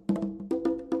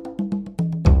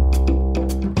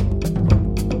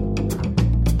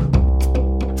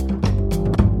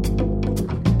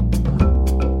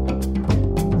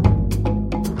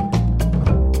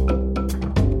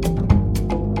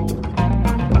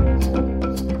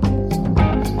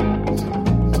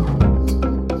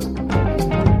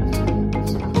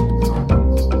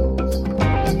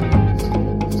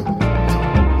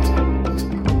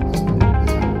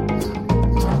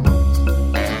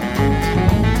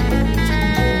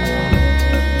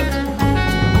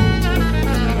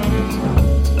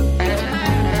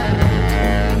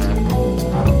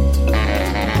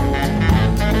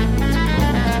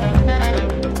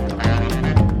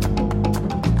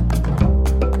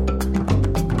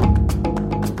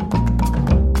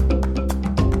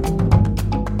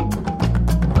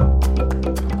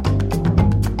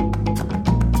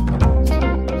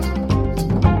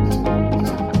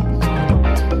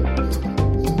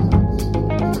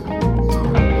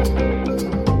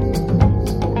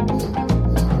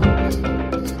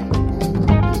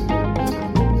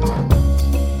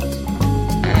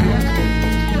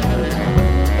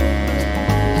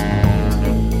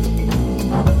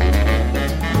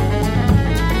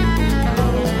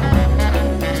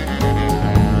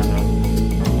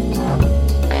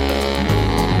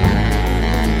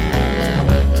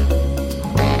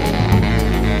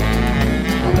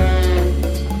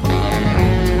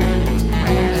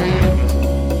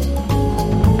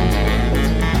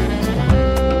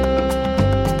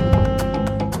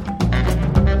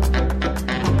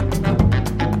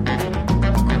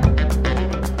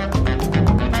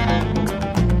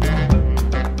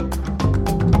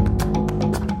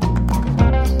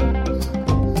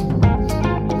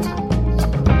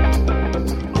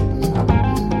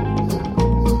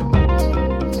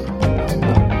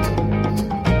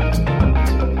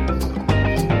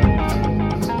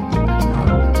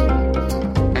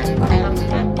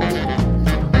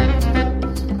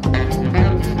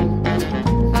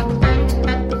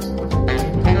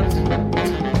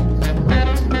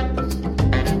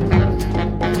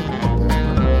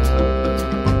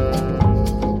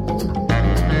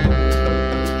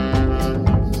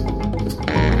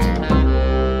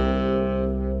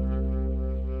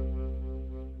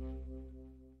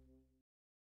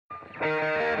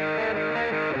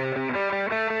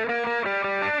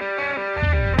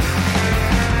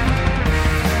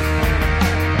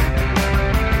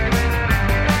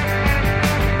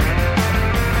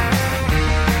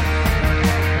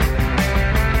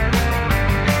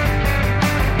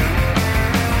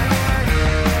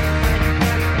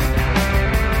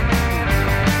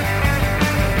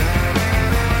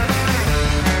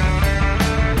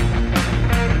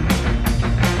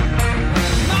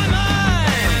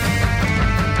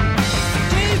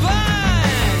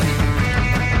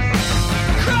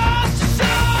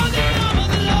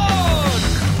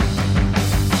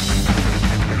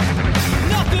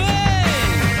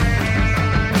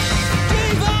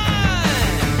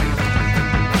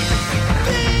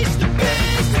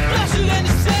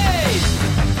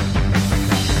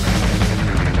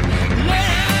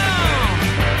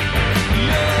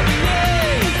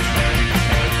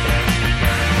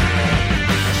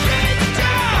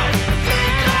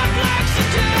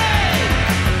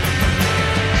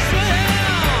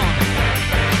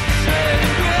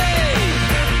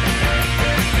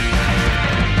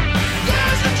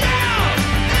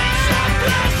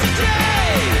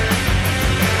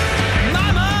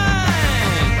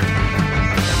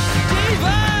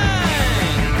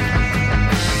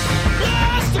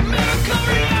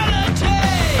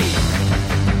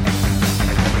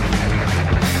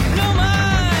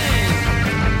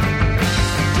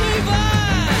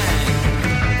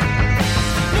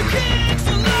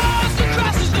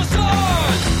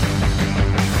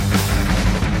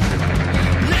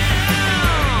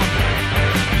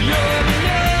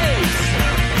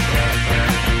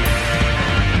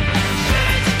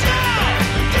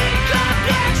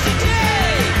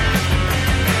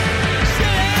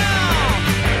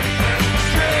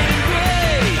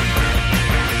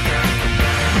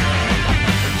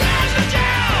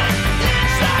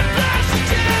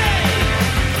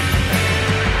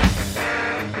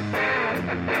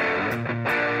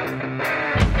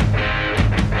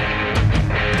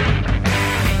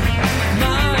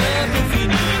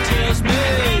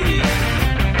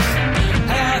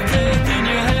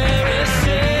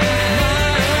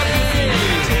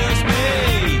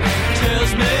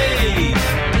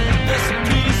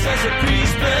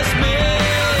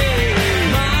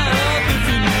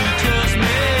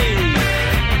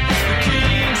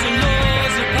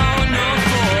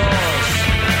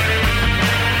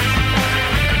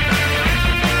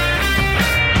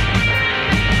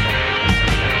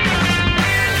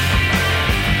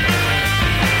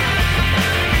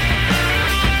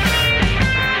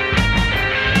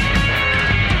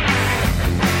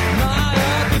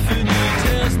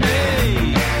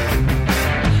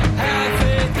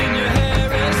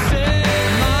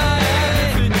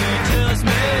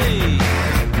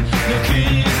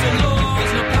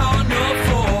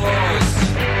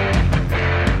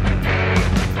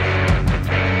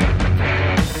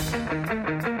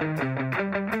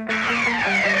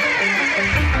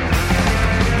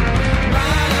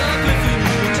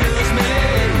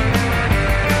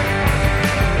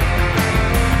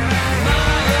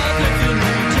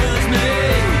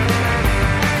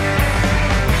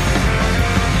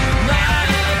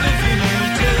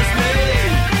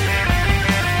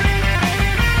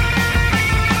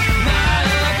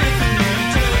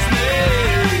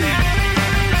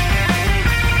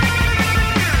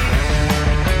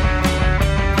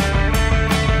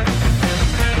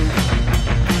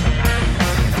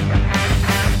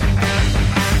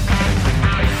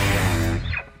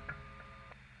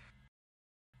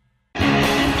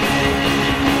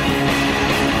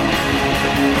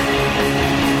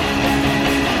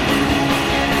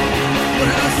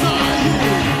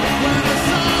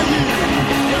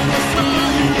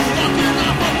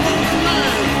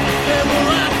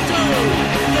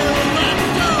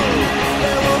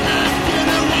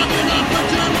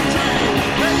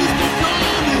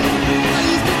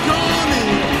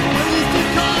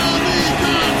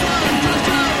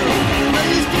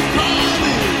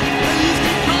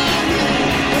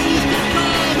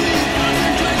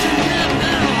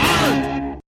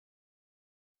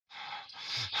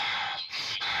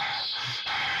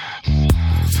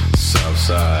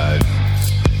 side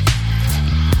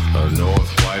of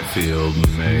North Whitefield,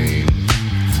 Maine.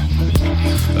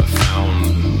 I found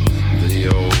the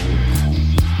old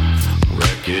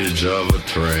wreckage of a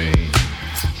train.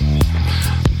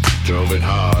 Drove it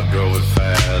hard, drove it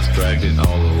fast, dragged it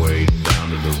all the way down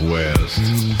to the west.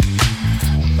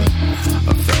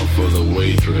 I fell for the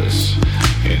waitress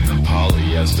in the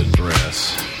polyester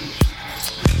dress.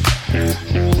 I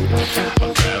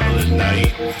travel at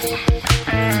night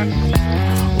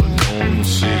when no one will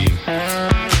see. I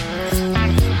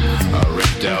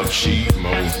rent out cheap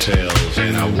motels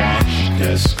and I watch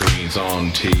death screens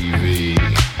on TV.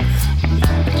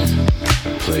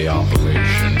 Play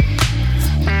Operation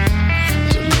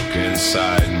to look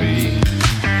inside me.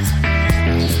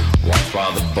 Watch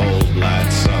while the bulb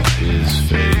lights up his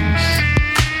face.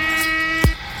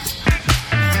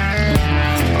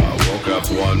 I woke up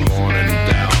one morning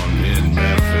down in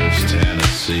Memphis,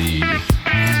 Tennessee.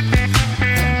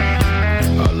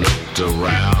 I looked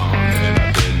around and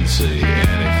I didn't see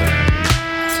anything.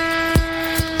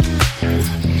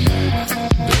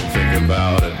 Don't think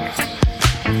about it,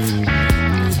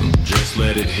 just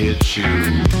let it hit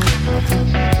you.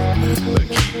 But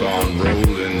keep on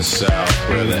rolling south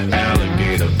where the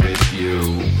alligator bit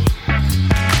you.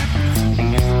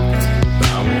 I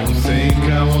won't think,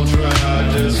 I won't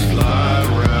try, just fly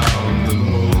around the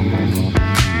moon.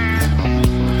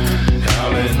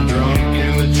 Howling drunk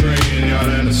in the train yard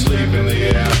and asleep in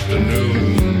the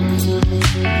afternoon.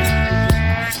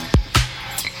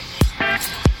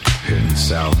 Heading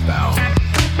southbound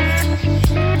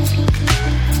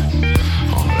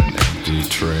on an empty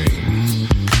train.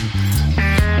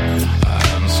 I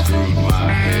unscrewed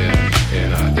my head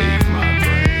and I ate my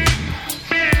brain.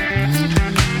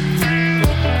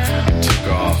 Took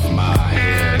off my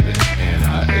head and I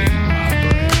ate my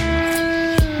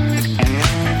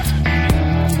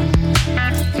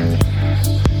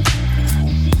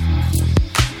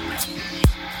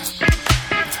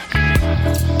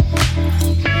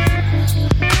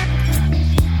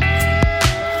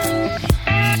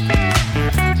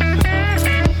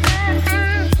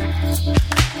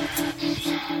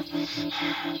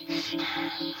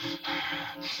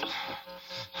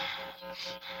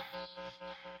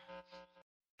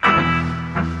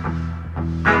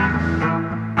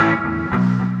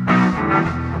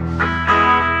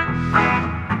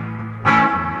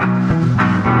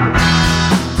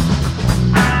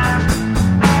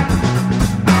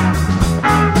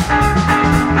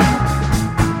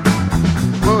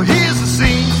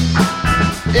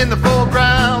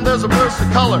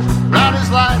color around his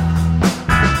life.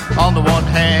 On the one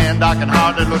hand, I can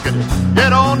hardly look at it,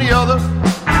 yet on the other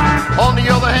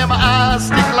hand, my eyes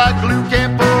stick like glue,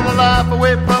 can't pull the life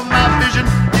away from my vision.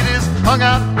 It is hung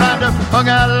out, lined up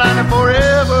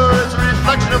forever as a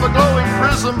reflection of a glowing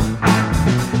prism.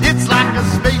 It's like a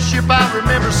spaceship I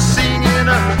remember seeing in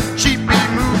a cheap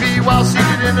B-movie while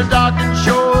seated in a darkened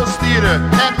Shores theater.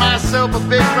 Had myself a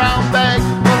big round bag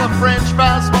full of French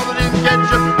fries smothered in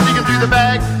ketchup, digging through the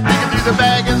bag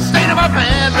and staining my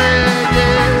pant leg,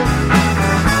 yeah.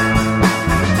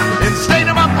 And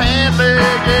staining my pant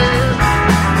leg, yeah.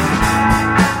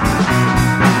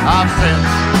 I've since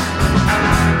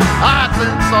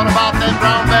thought about that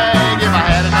brown bag. If I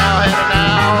had it now,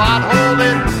 I'd hold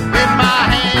it in my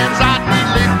hands. I'd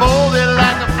neatly fold it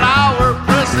like a flower,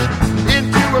 press it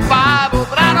into a Bible.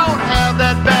 But I don't have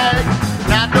that bag,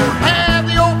 and I don't have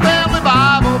the old family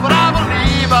Bible. But I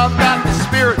believe I've got the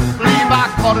spirit. Believe I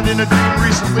caught it in a dream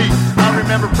recently. I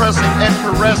remember pressing and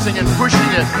caressing and pushing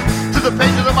it to the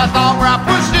pages of my thought where I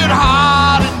pushed it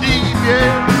hard and deep,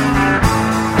 yeah.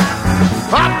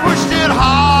 I pushed it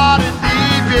hard and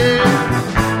deep, yeah.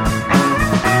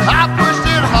 I pushed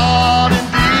it hard and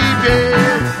deep,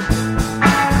 yeah.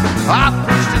 I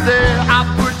pushed it there, I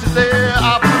pushed it there,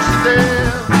 I pushed it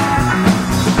there.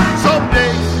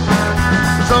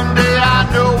 Someday I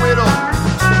know it'll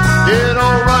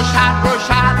rush hot through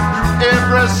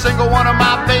every single one of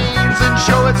my veins and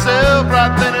show itself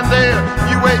right then and there.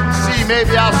 You wait and see,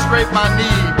 maybe I'll scrape my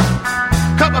knee,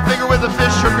 cut my finger with a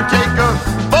fish hook or take a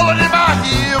bullet in my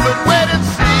heel, but wait and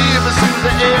see if as soon as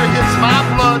the air hits my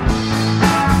blood,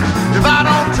 if I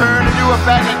don't turn into a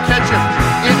bag of ketchup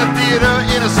in a theater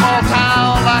in a small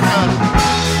town like a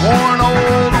worn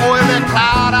old oily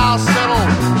cloud, I'll settle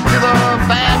to the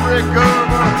fabric of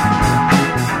a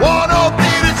worn old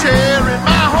theater chair in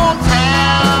my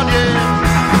hometown, yeah.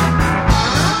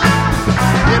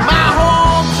 In my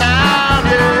hometown,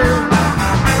 yeah.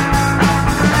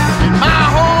 In my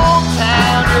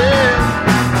hometown, yeah.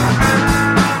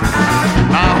 In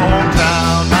my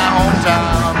hometown, my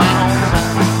hometown, my hometown.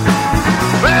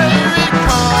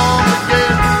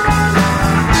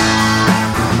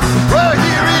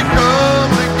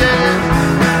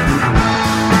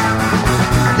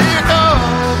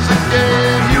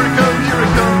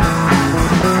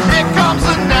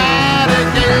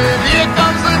 Here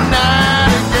comes the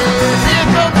night again. Here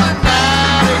comes the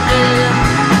night again.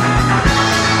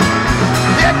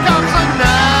 Here comes the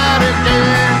night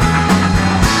again.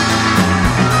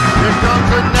 Here comes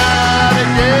the night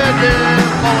again,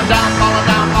 yeah. Falling down, falling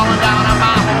down, falling down in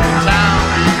my hometown.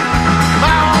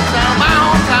 My hometown, my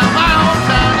hometown, my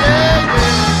hometown, yeah,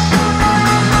 yeah.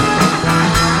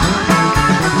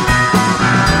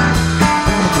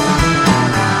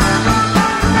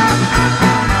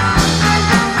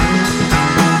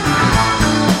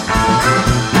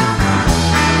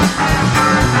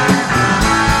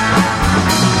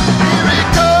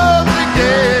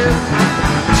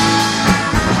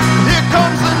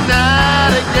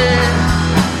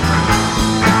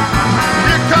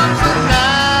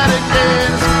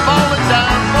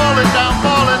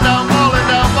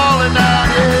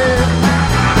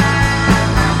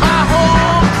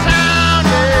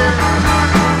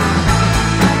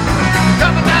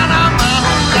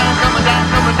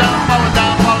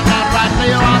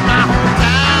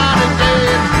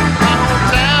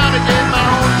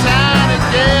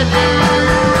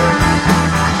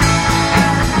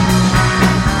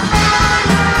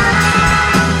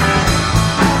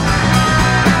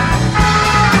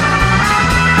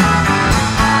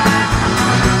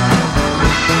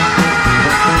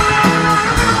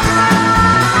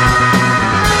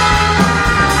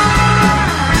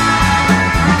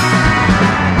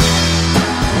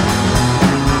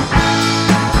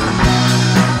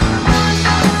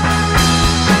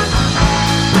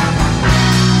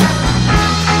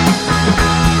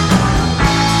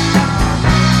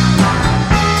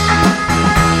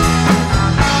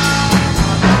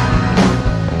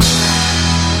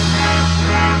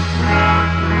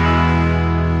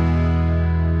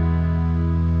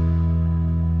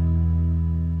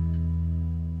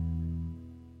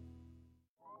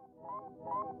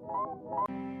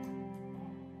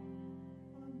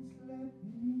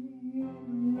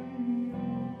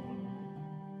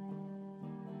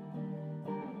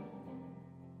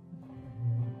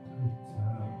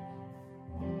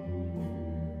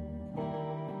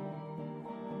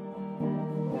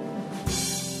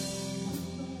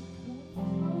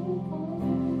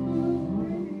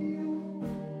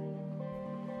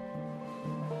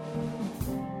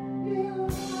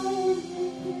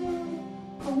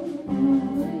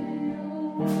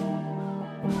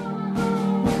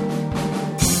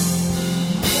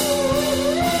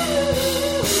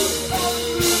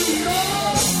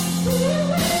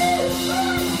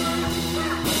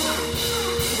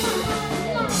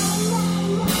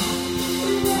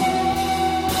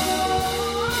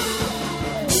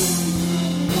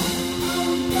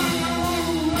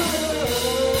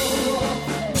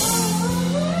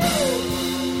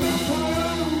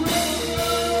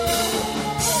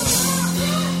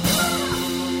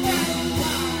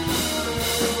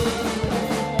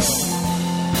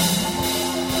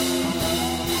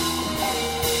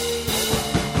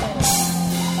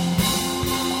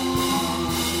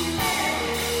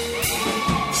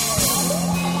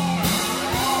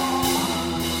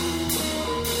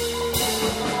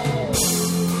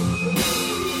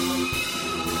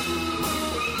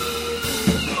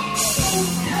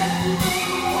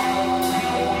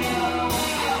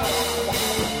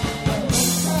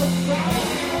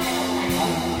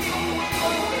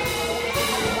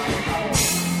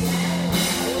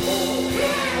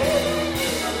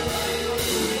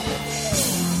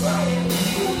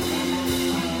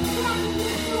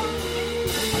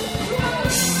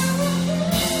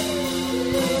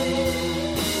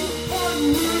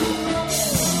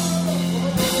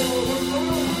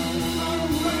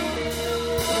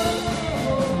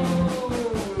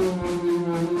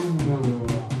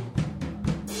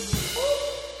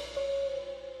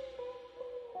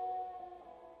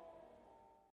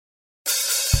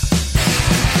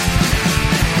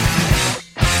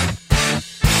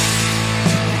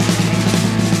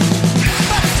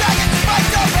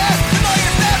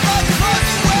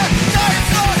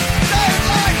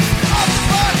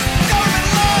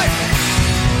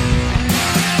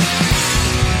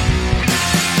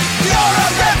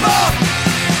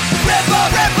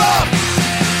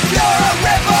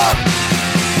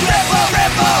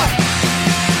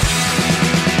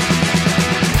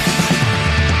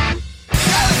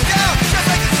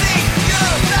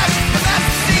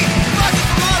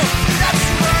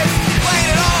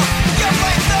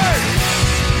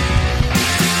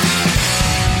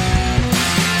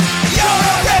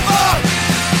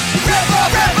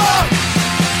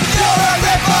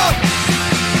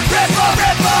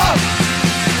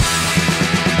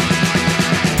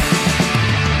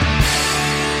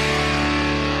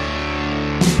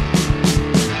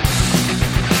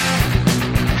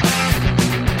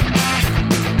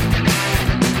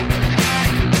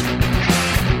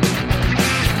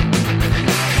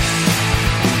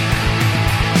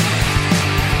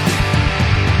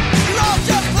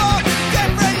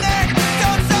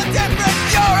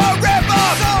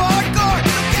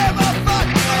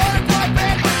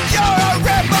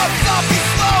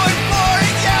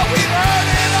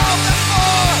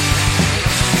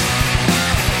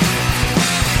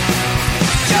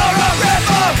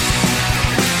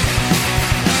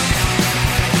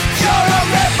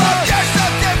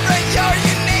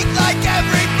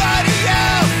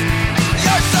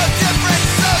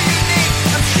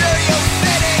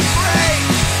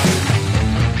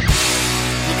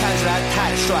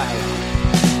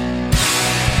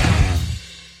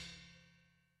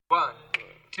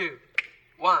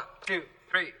 2,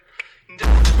 3.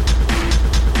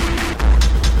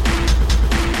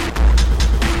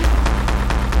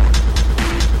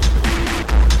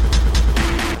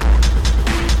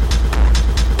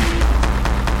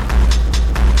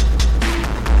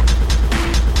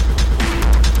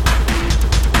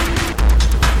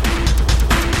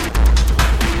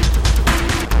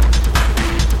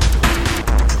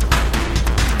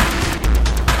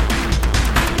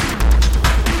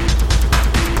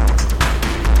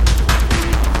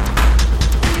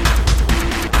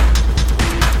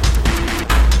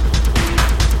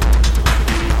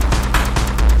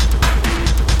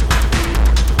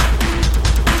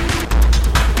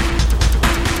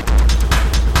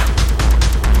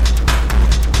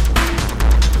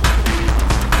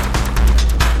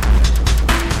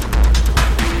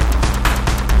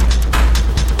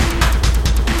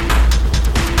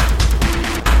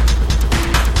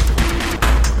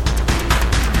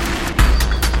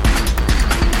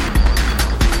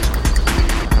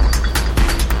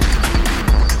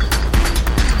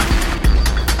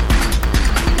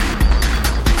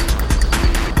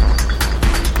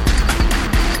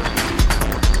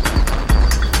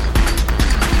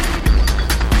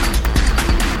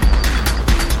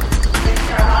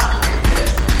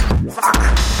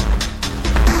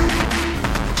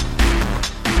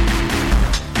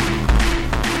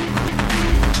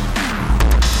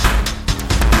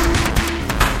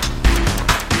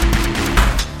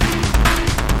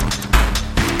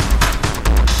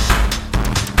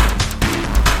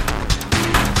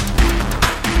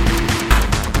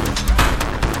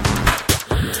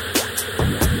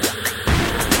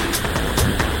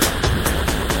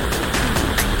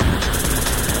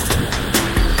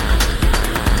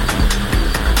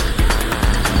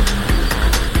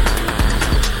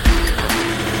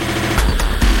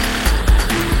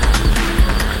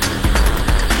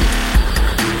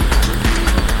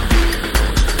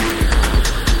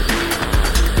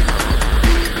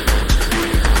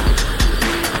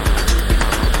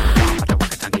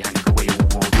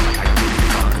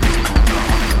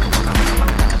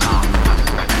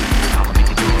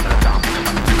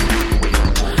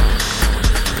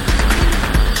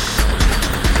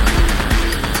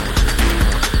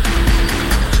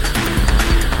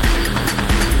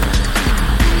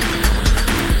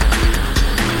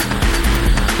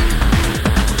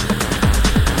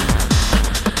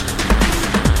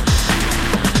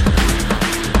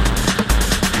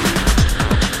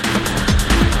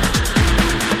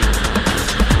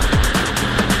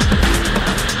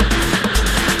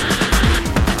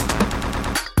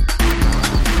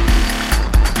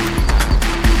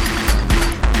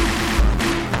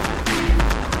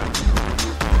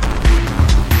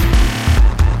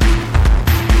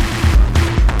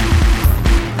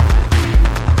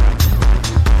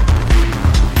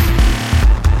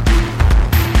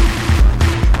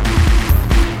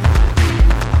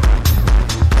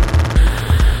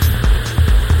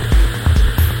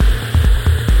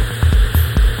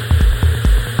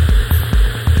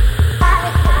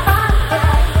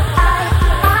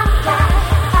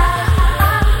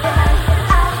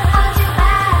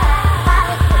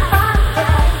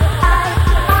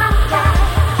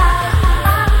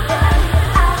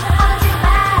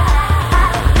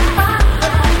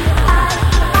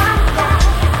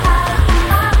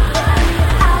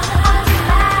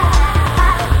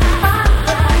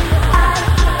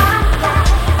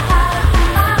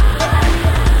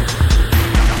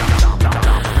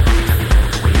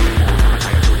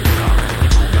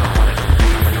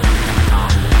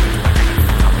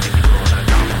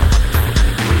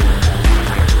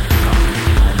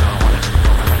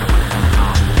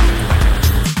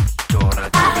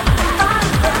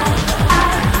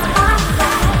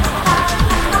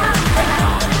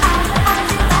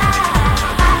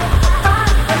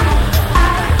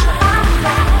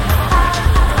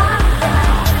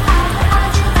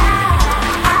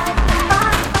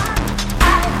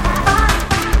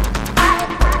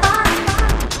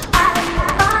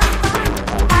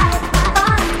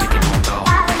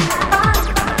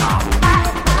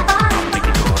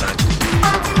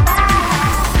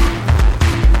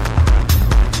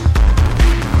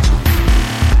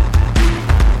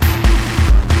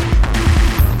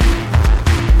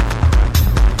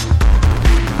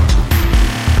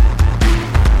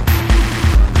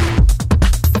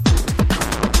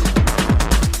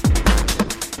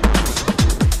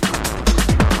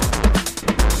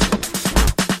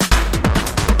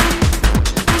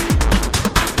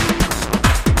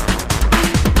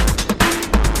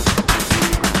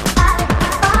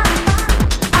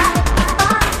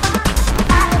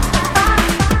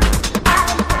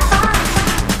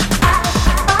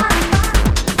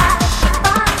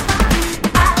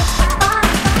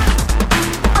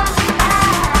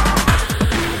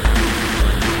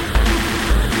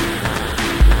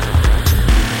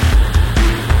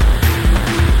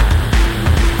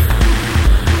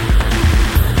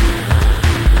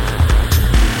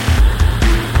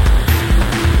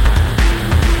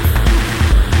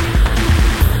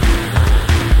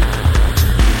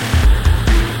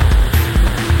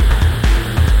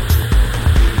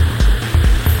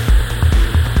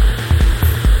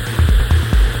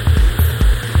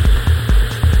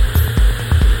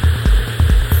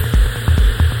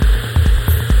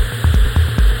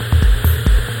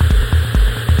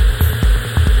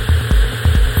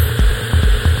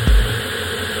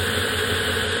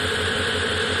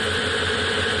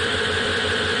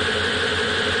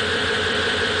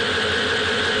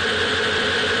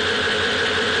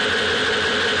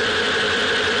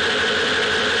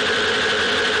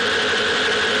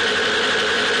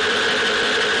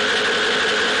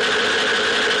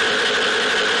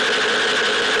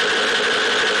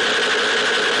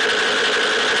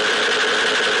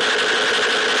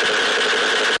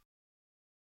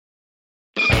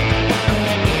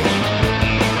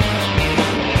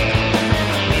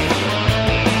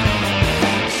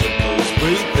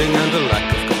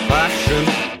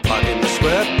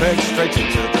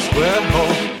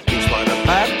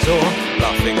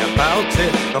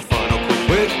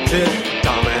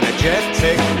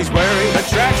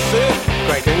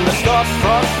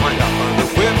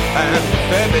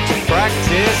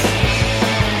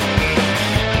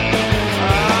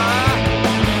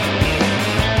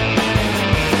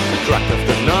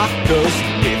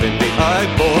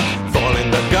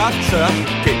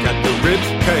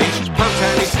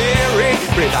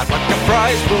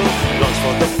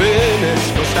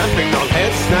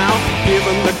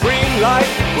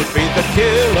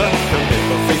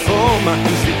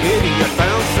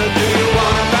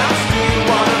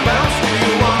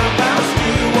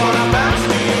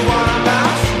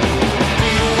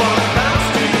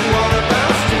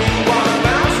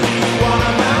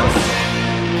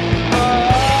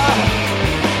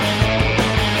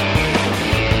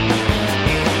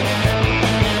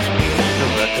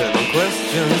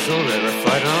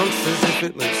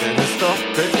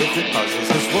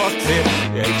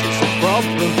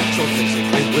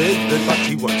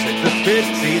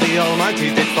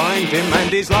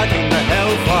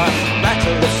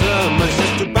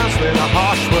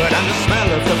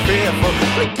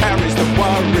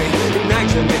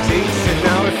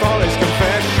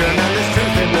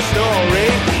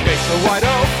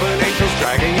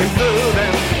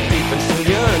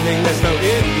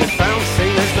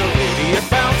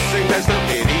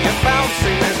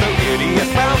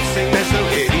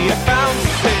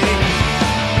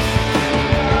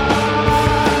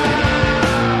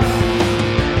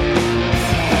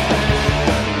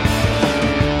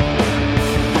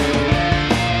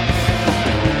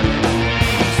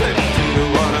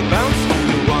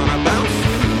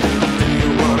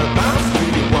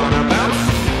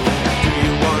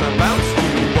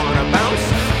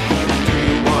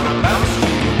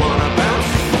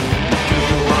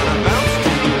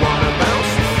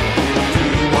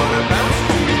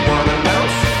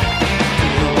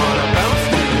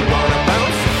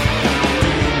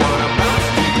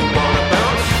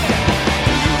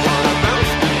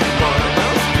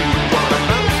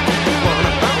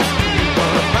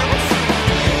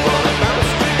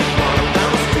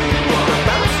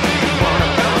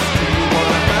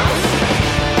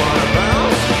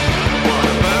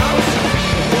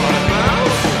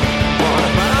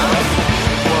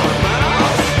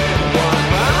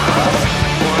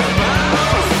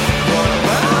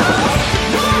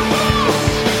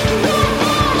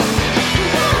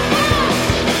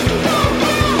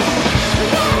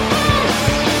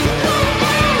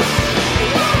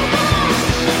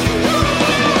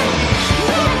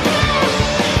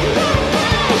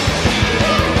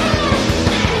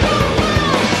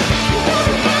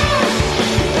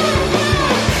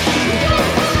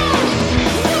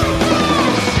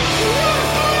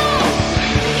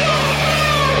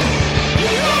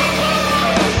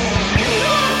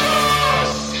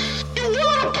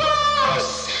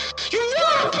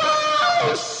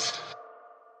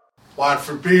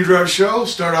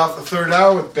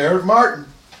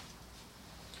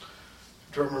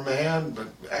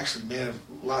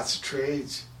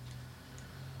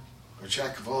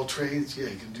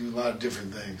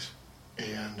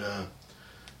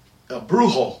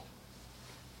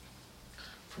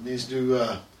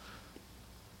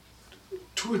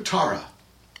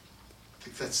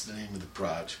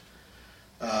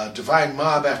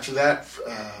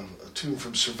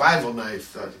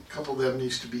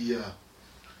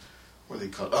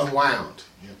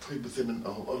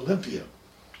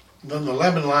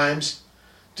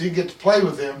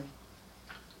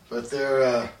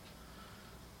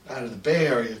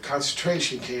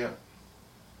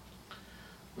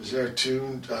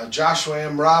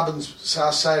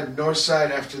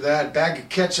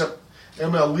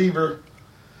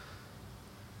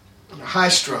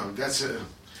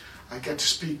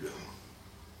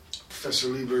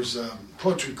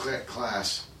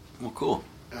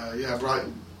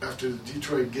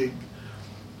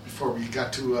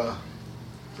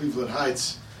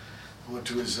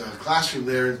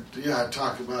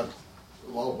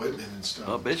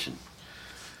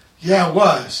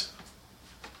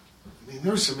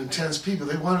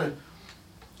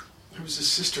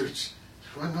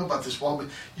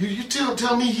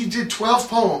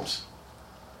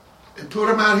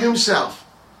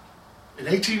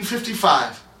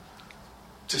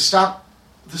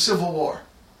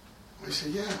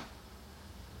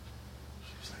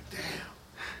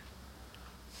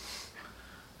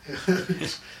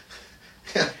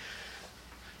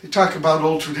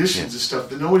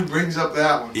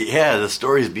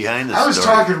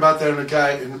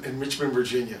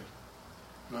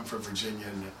 I'm from Virginia,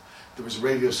 and there was a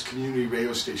community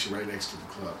radio station right next to the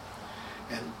club.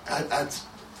 And I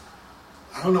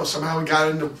don't know, somehow we got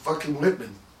into fucking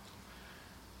Whitman.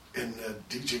 And the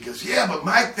DJ goes, yeah, but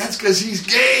Mike, that's because he's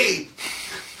gay.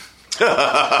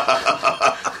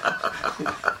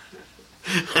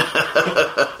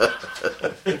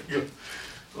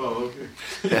 Oh, okay.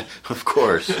 Yeah, of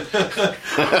course.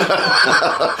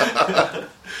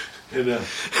 And,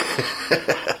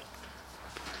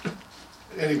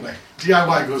 anyway,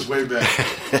 DIY goes way back.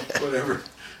 Whatever.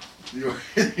 The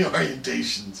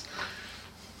orientations.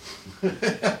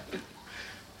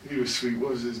 He was sweet.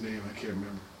 What was his name? I can't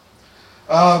remember.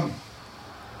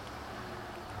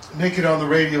 Naked on the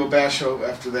Radio Bash.o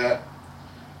after that.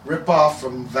 Rip off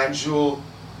from Vanjul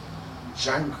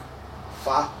Zhang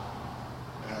Fa.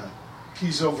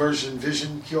 Piezo version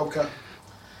Vision Kyoka.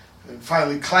 And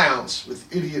finally Clowns with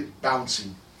Idiot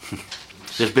Bouncing.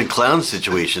 There's been clown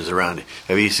situations around.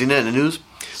 Have you seen that in the news?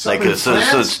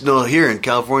 Here in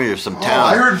California, there's some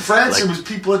town. I heard in France there was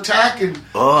people attacking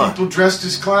people dressed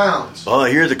as clowns. Oh,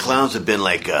 here the clowns have been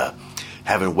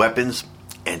having weapons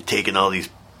and taking all these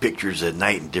pictures at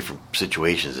night in different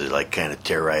situations. They're kind of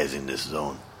terrorizing this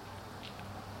zone.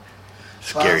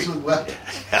 Scary. Clowns with weapons.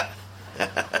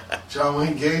 John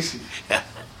Wayne Gacy.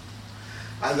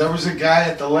 There was a guy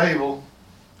at the label,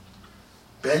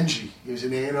 Benji. He was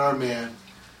an A&R man,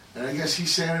 and I guess he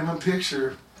sent him a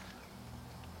picture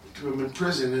to him in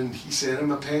prison, and he sent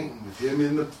him a painting with him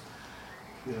in the,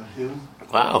 him,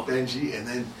 wow, Benji, and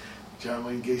then John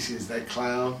Wayne Gacy is that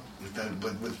clown with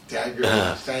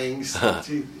dagger fangs.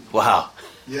 Wow.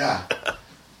 Yeah.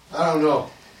 I don't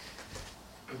know.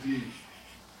 Kind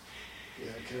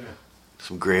of.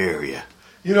 Some gray area.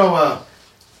 Did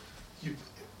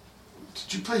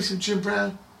you play some Jim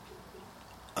Brown?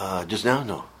 Just now?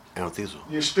 No, I don't think so.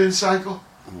 Your spin cycle?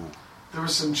 Mm. There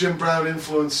was some Jim Brown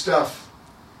influenced stuff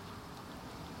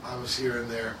I was here and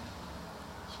there,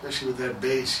 especially with that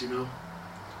bass,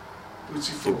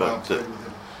 Bootsy for a while played with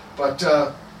him. But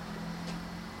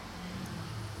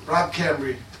Rob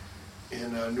Camry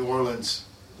in New Orleans,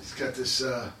 he's got this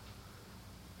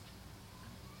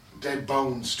Dead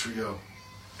Bones trio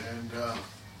and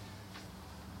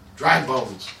Dry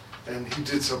Bones, and he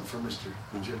did something for Mr.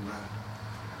 Jim Brown.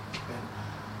 And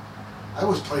I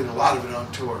was playing a lot of it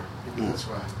on tour, maybe that's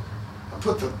why. I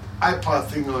put the iPod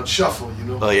thing on shuffle,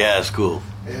 Oh yeah, that's cool.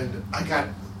 And I got,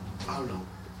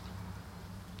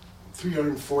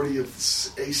 340 of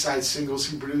the A-side singles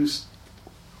he produced.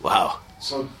 Wow.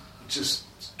 So just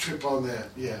trip on that,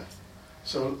 yeah.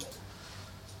 So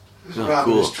there's Oh, Rob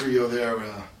cool. and his trio there.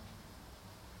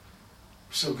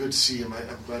 So good to see him.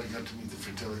 I'm glad I got to meet the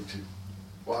Fratelli too.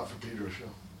 Watt for Pedro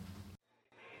Show.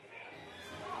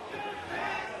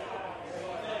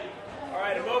 All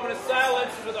right, a moment of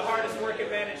silence for the hardest working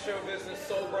man in show business,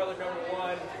 soul brother number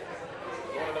one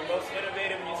of the most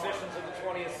innovative musicians of the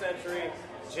 20th century,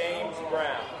 James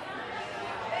Brown.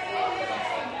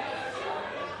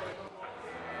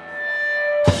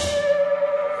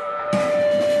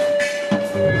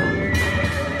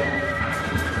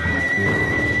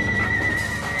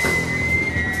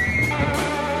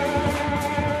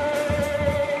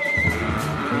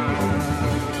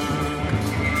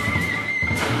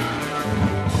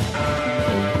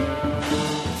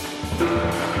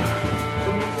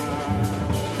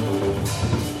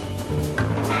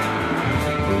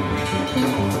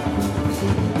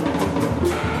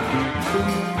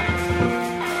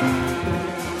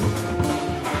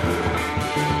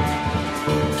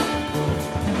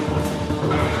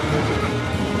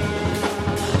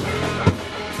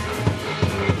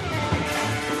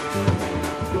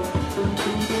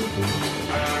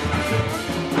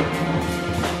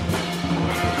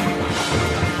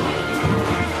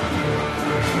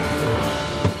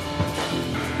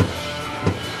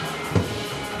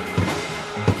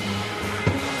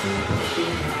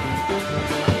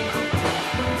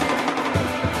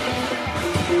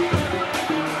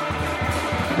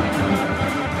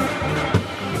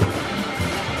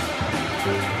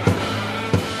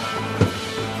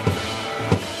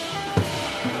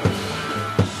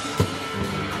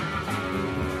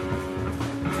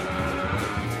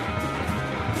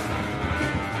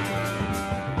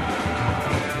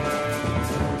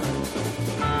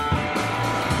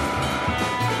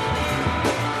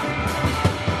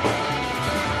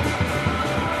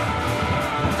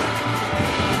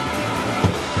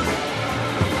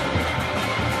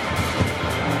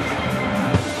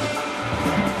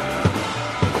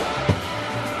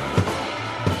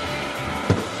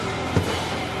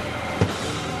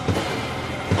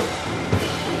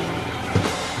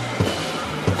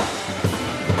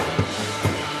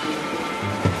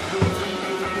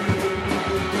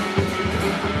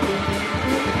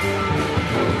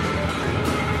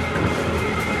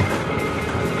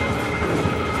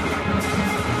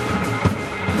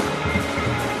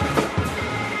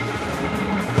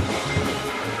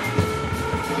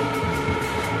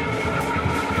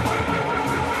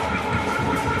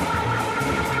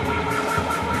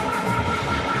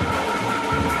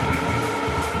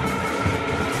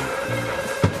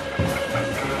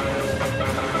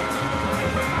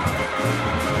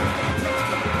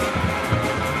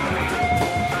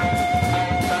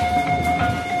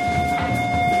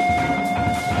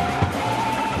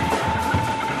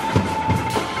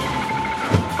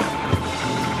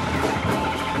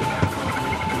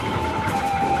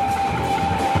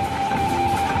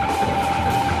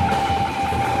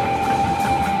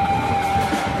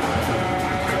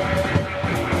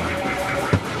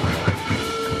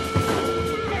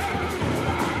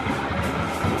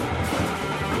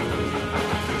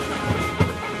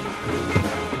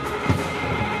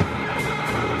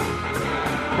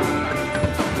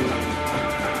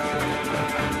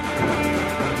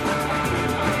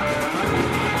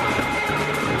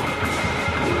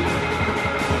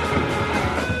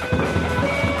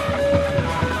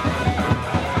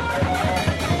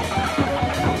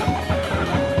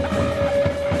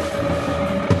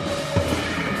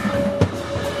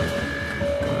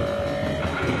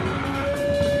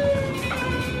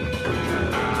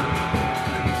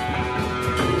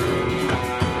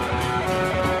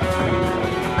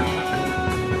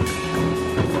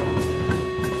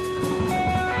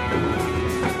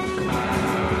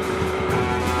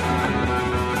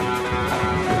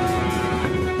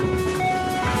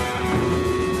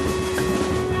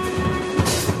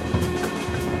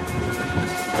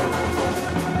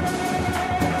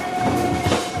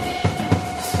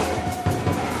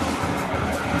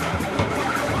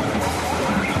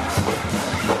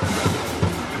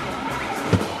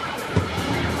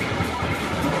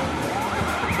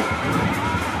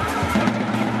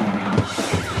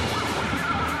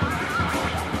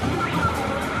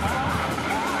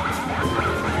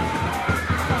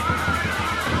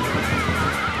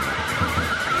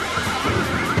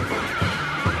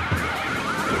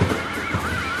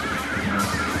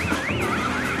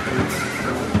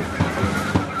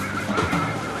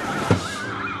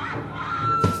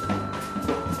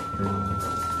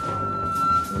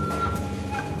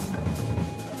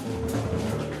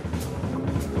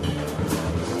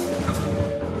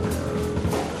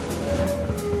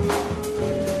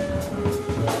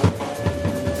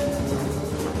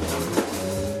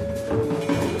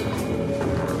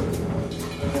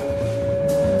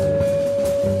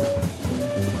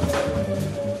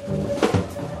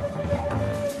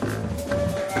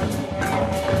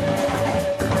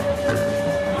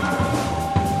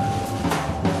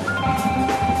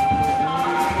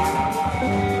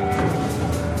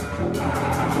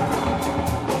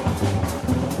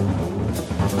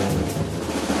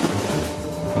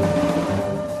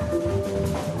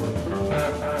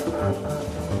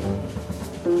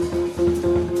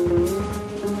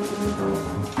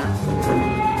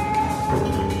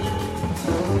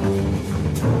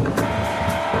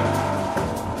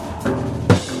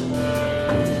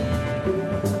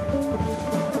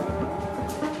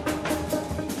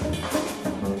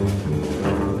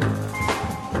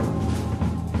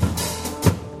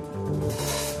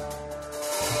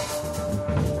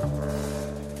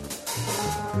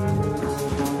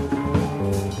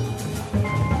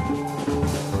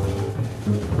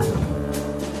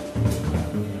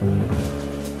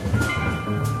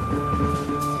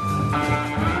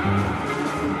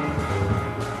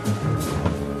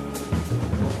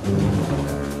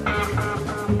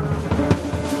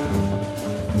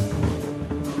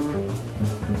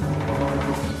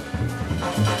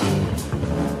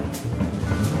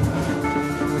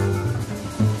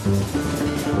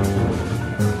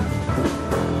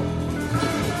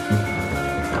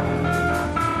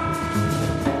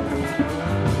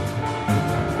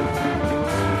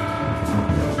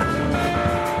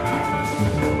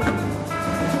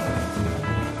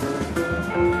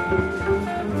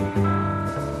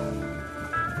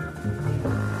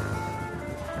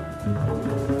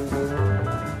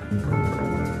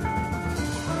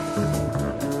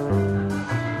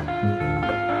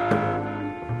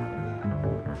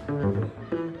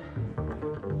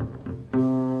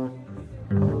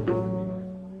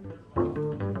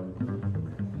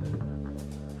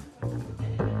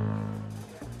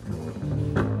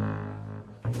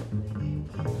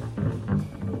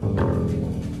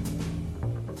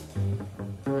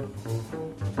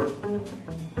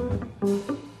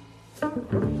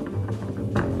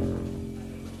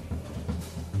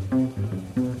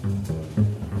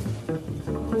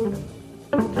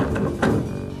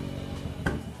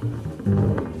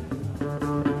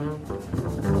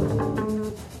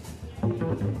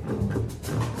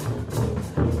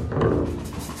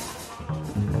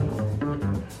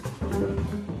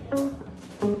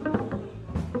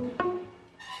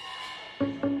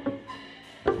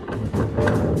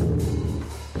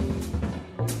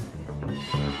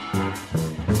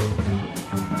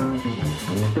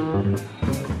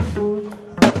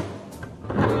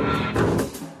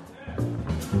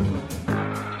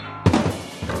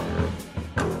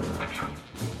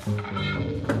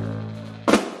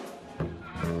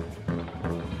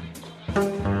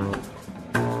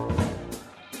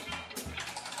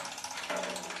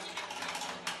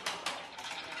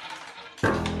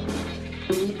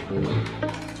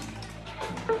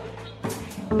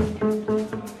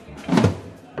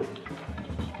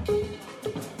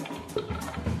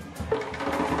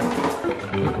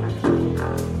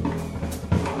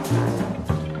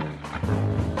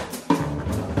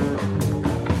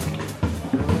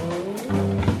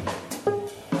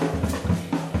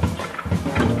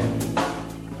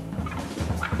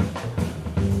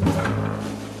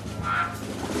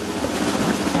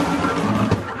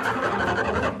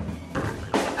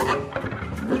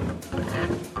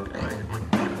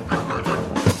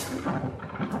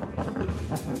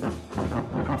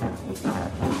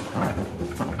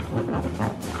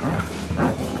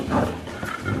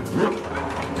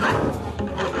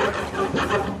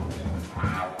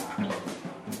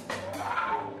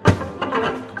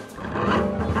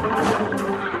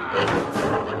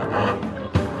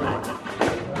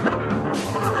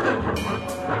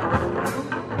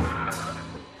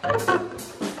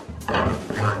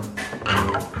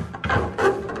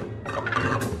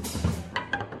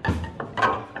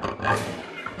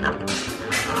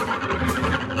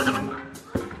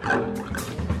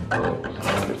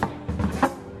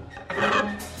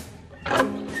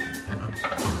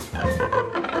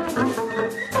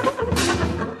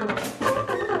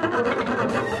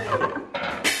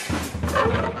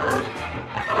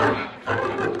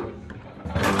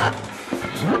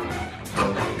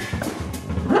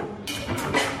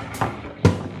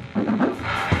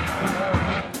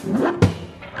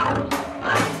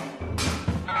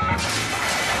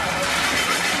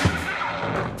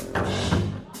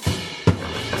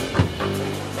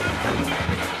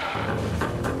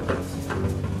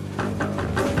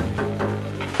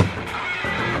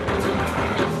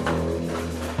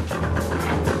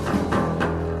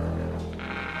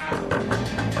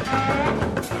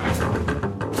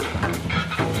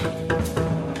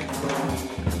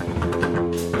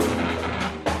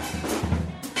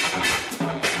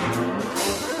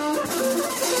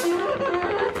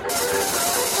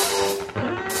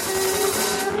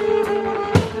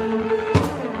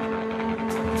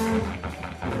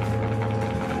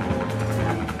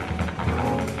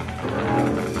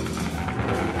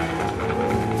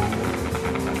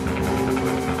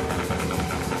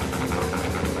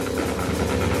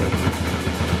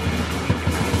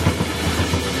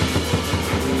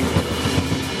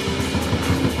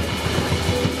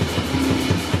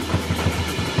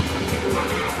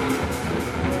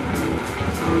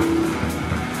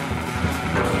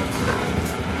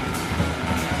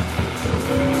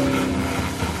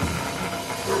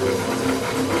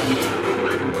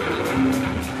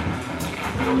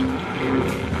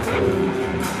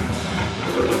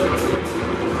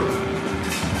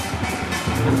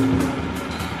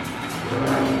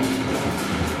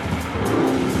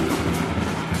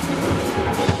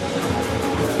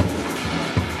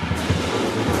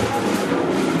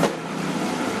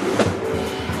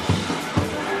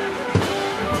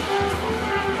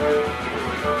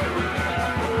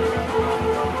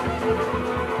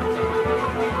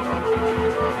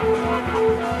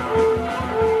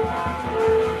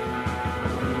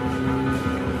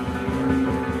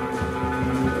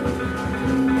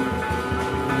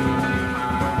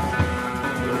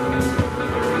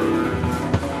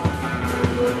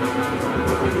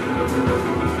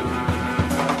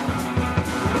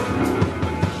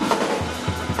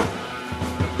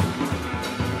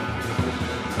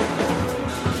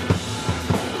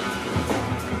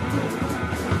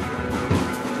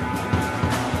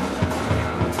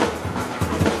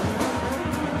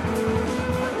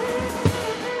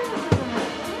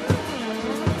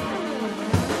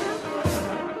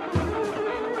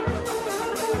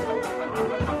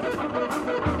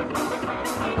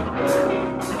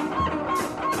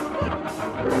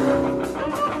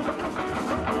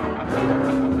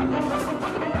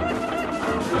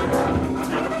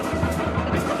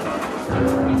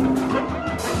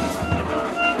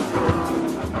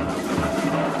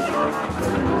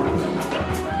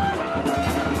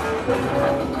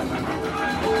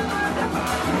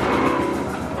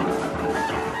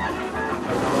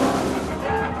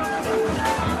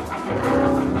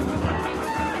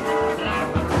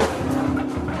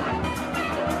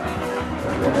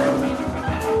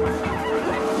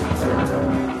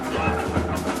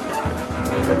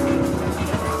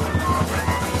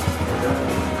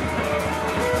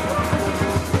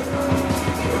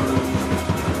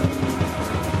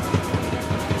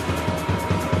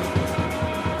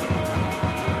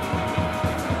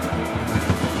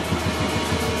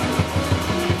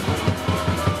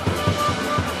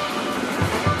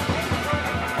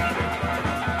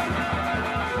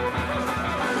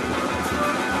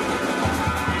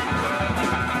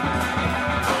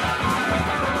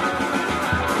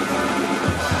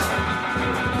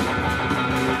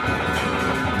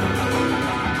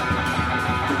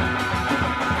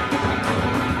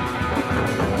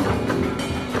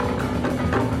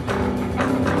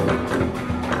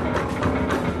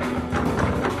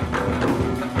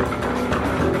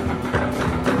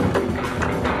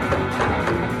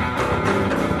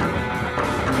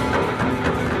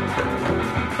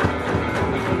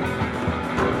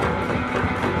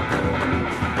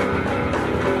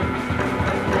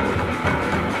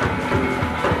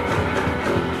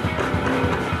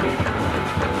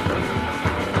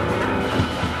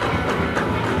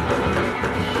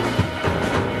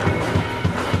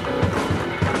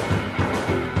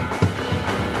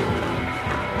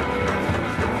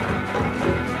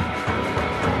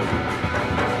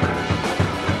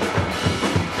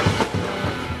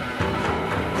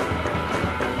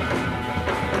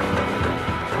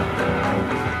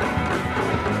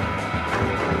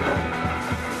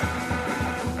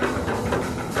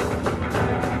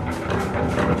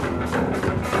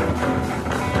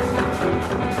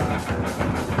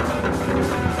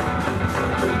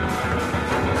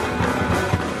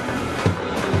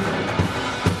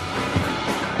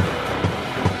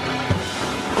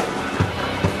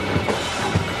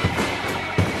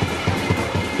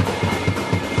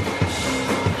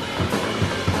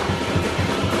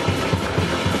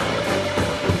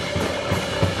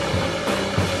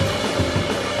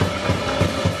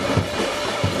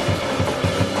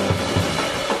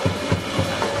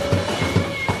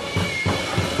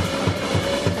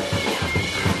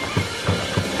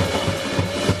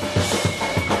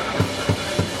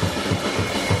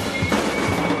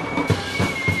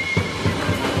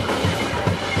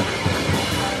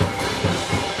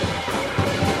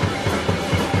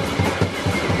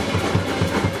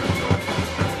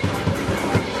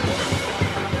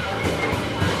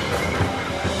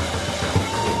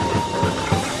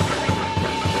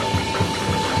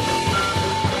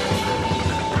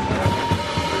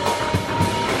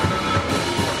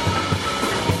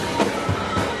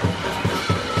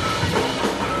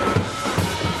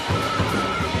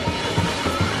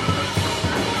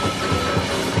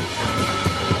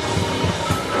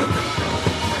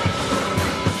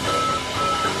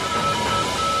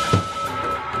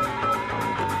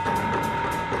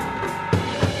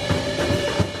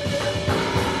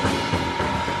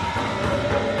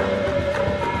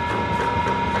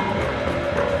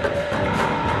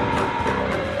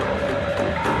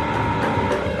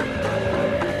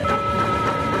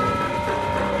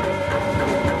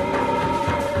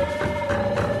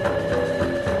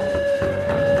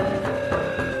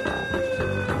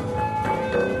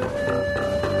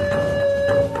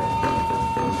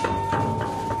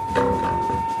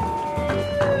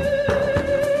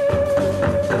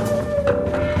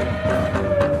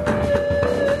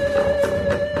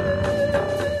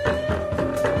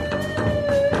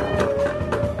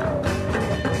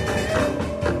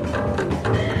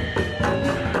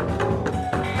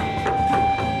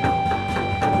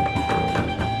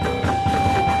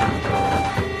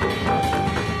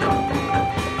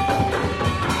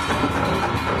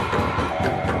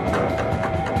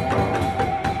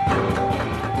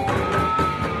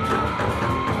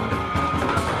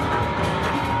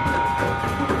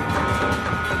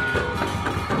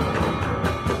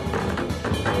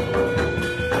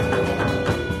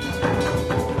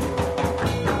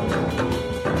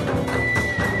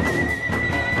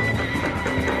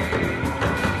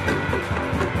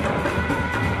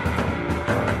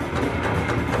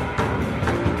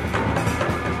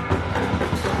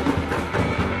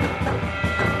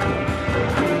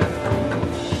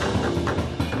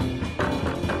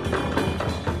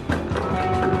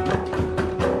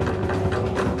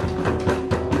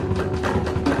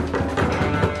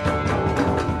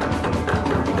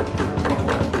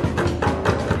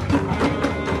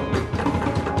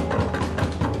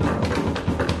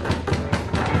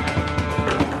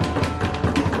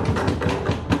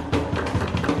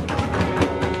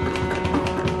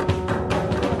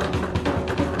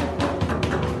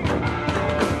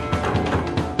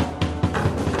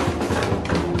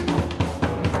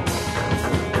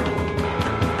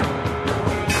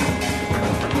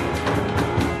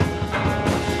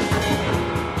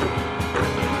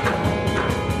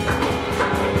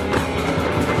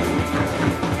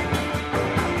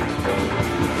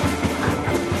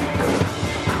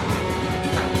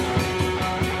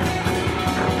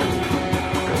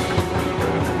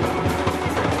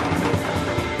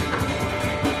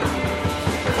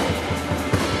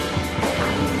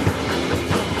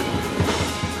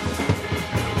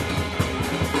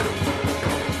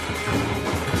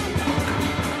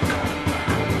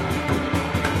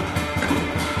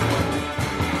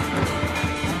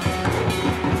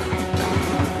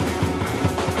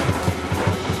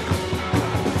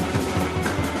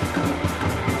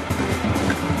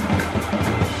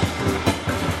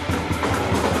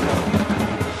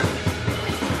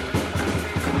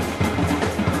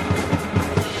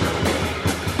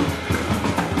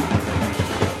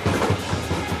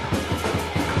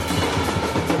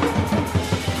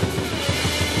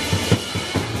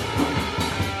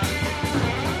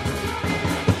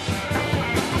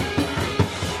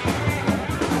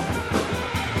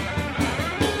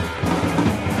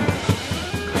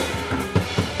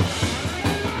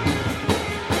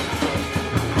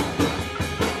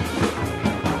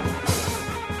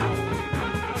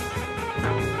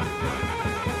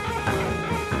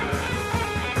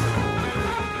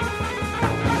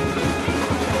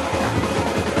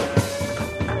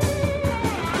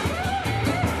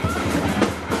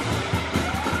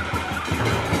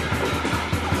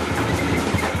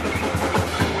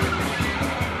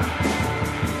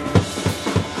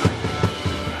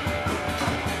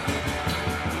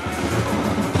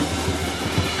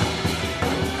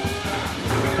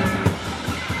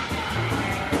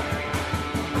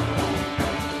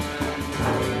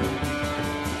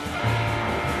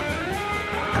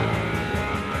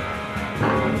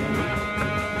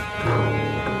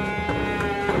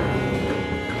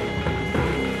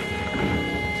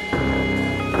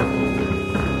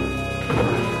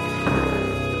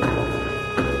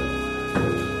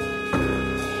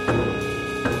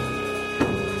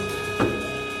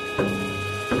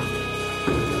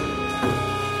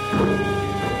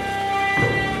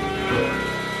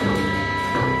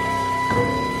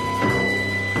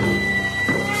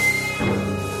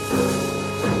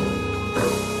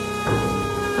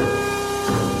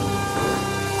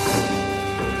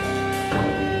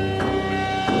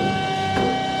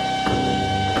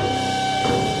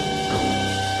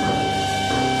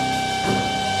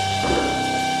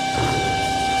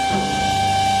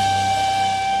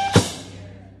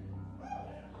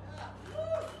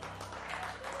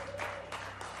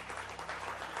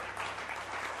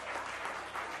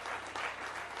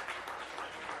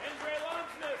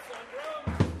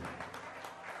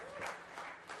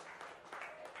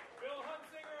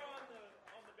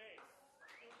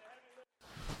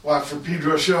 Watt for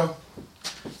Pedro Show.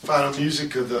 Final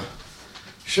music of the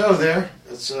show there.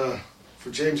 That's for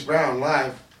James Brown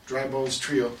live, Dry Bones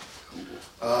Trio.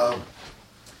 I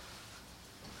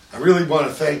really want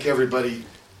to thank everybody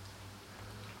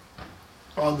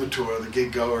on the tour, the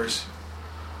gig goers,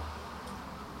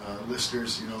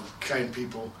 listeners, kind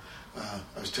people. I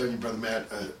was telling you, Brother Matt,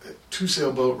 2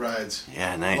 sailboat rides.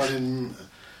 Yeah, nice. One in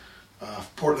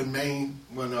Portland, Maine,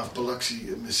 one off Biloxi,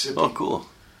 Mississippi. Oh, cool.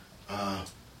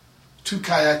 2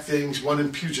 kayak things, one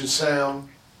in Puget Sound,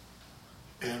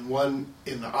 and one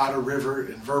in the Otter River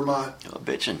in Vermont. Oh,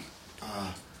 bitchin'.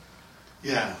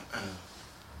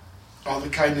 All the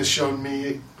kindness shown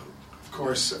me, of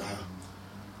course,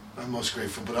 I'm most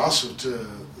grateful, but also to, the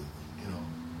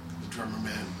drummer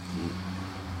man,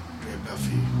 Andrea,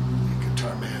 belfi, the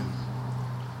guitar man,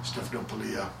 Stefano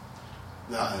Paglia.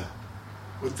 I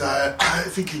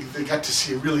think they got to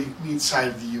see a really neat side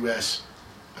of the U.S.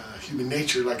 Human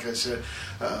nature, like I said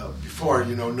before,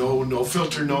 no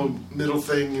filter, no middle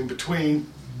thing in between,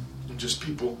 just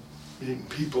people meeting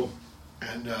people.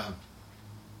 And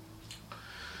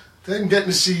then getting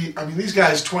to see, these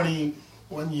guys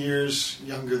 21 years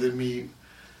younger than me,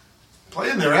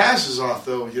 playing their asses off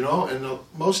though, and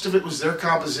most of it was their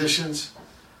compositions.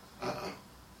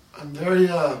 I'm very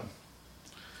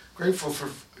grateful for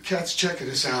cats checking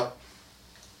us out,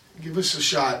 give us a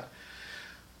shot,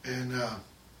 and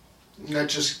not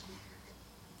just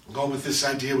going with this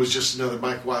idea was just another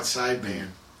Mike Watt side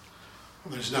band.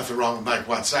 Well, there's nothing wrong with Mike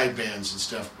Watt side bands and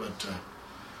stuff, but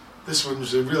this one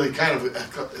was a really kind of a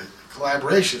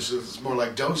collaboration, so it's more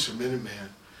like Dose or Minuteman.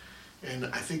 And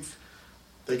I think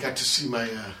they got to see my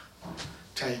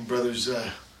Italian brothers'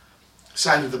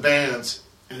 side of the bands,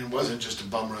 and it wasn't just a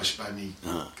bum rush by me,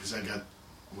 because I got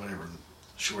whatever the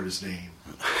shortest name.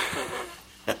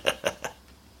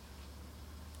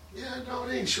 Yeah, no,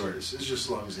 it ain't shortest. It's just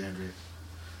as long as Andrea.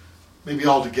 Maybe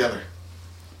all together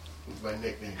with my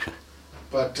nickname.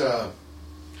 But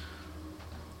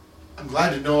I'm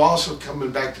glad to know also coming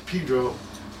back to Pedro,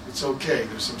 it's okay.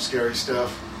 There's some scary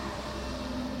stuff.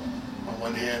 On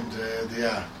one hand,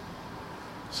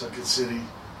 Sunken City.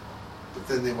 But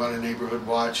then they want a neighborhood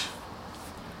watch.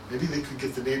 Maybe they could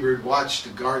get the neighborhood watch to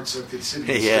guard Sunken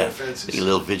City instead of fences. A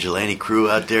little vigilante crew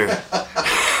out there.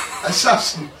 I saw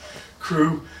some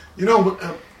crew.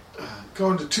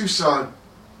 Going to Tucson,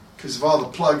 because of all the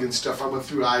plug and stuff, I went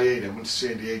through I-8. I went to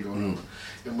San Diego. And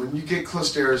when you get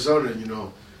close to Arizona,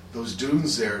 those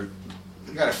dunes there,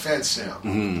 they got a fence now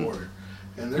on the border.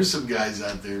 And there's some guys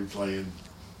out there playing,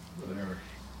 whatever.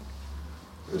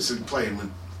 There's some playing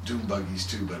with dune buggies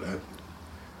too, but...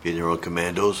 Getting their own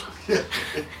commandos? Yeah.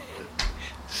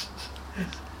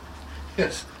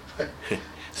 Yes.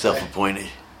 Self-appointed.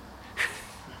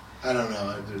 I don't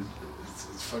know.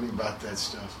 It's funny about that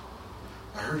stuff.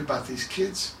 I heard about these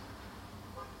kids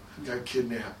who got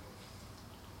kidnapped.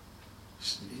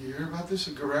 You hear about this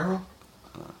in Guerrero?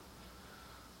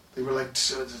 They were like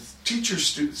teachers,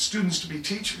 students to be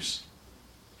teachers.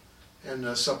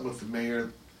 And something with the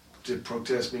mayor did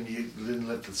protest. Maybe he didn't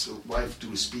let the wife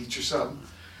do a speech or something.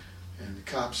 And the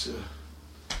cops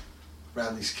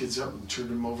round these kids up and turned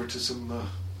them over to some,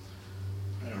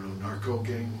 narco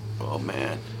gang. Oh,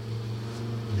 man.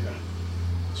 Yeah.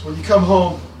 So when you come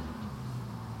home,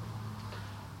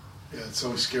 it's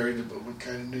always scary to what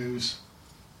kind of news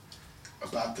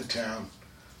about the town.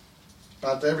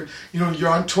 About you're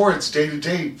on tour, it's day to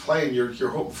day playing. You're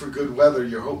hoping for good weather.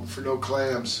 You're hoping for no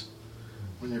clams.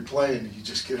 When you're playing, you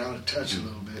just get out of touch a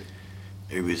little bit.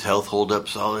 Everybody's health hold up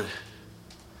solid?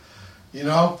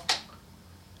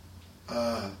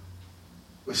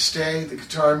 With Stay, the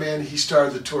guitar man, he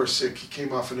started the tour sick. He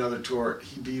came off another tour.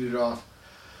 He beat it off.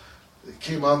 It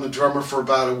came on the drummer for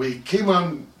about a week.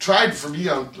 Tried for me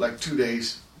on like 2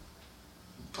 days.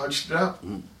 Punched it up.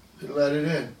 Didn't let it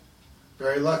in.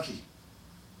 Very lucky.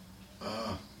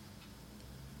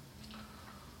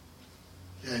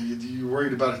 You're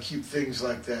worried about acute things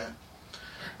like that.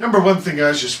 Number one thing, I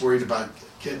was just worried about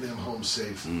getting them home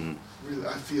safe. Really,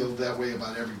 I feel that way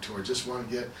about every tour. Just want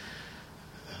to get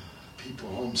people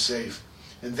home safe.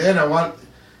 And then I want,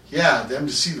 them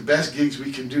to see the best gigs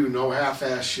we can do. No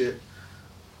half-ass shit.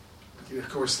 Of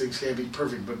course, things can't be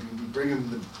perfect, but we bring them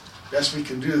the best we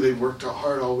can do. They worked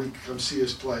hard all week to come see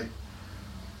us play.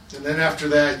 And then after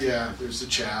that, there's the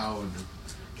chow and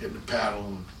getting the paddle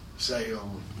and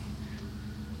sail.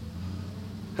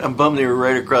 I'm bummed they were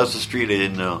right across the street. I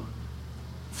didn't know.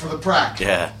 For the prac.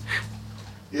 Yeah.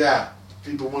 Yeah.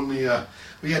 People, when we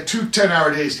had 2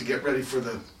 10-hour days to get ready for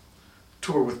the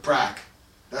tour with prac.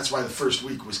 That's why the first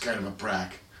week was kind of a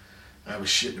prac. I was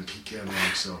shitting a pecan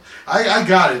log, so I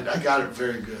got it. I got it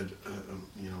very good,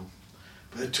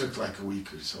 but it took like a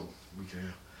week or so,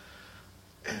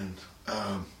 and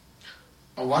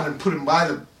I wanted to put him by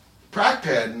the prac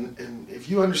pad, and if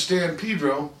you understand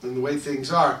Pedro and the way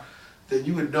things are, then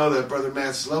you would know that Brother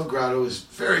Matt's Love Grotto is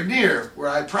very near where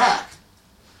I prac.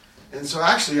 And so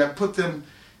actually I put them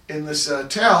in this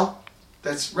tell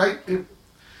that's right in,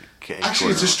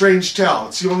 actually it's a strange tell.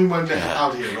 It's the only one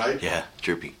out here, right? Yeah,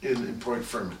 chirpy. In Point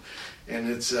Fermin. And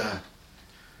it's kind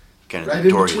of right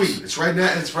notorious. in between. It's right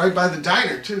now. It's right by the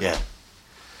diner too. Yeah.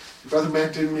 Brother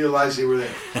Matt didn't realize they were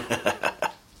there.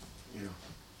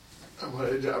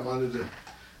 I wanted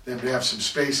them to have some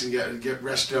space and get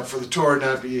rested up for the tour, and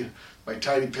not be my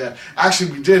tiny pad.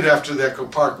 Actually, we did after the Echo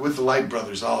Park with the Light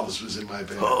Brothers. All of us was in my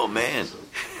band. Oh man! So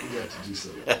we got to do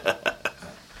something.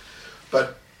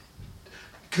 But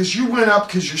because you went up,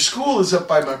 because your school is up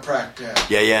by my prac pad.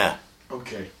 Yeah.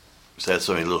 Okay. So that's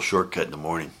only a little shortcut in the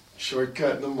morning.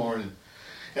 Shortcut in the morning,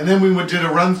 and then we did a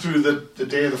run through the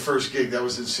day of the first gig. That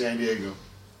was in San Diego.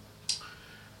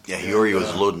 Yeah, he already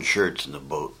was loading shirts in the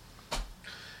boat.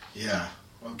 Yeah,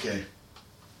 okay.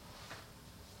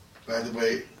 By the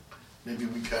way, maybe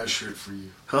we got a shirt for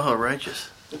you. Oh, righteous.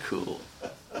 Cool.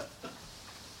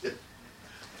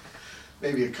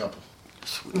 Maybe a couple.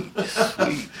 Sweet.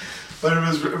 But it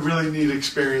was a really neat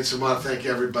experience. I want to thank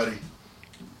everybody.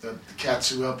 The cats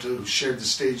who helped, who shared the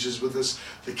stages with us.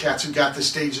 The cats who got the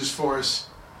stages for us.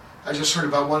 I just heard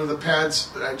about one of the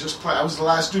pads that I just played. I was the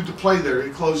last dude to play there.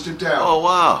 He closed it down. Oh,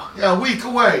 wow. Yeah, a week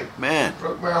away. Man.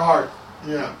 Broke my heart.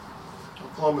 Yeah.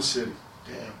 Oklahoma City.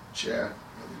 Damn. Chad.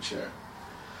 Another Chad.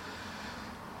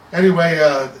 Anyway,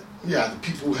 the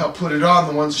people who helped put it on,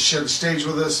 the ones who shared the stage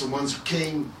with us, the ones who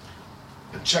came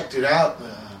and checked it out,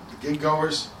 the gig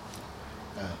goers.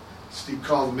 Steve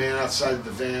called the man outside of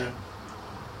the van.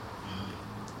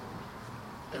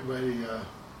 Everybody,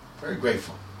 very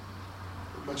grateful.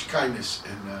 Much kindness,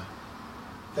 and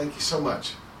thank you so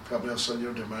much. Familea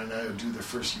Sogno de Marinaio do their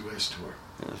first U.S. tour.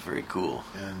 That's very cool.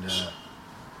 And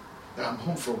I'm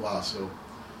home for a while, so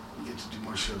we get to do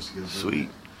more shows together. Sweet.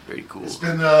 Very cool. It's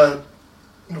been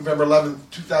November 11th,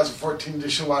 2014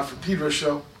 edition live from Pedro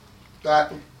Show.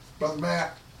 That, Brother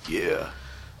Matt. Yeah.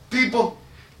 People,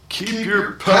 keep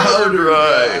your powder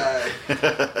dry.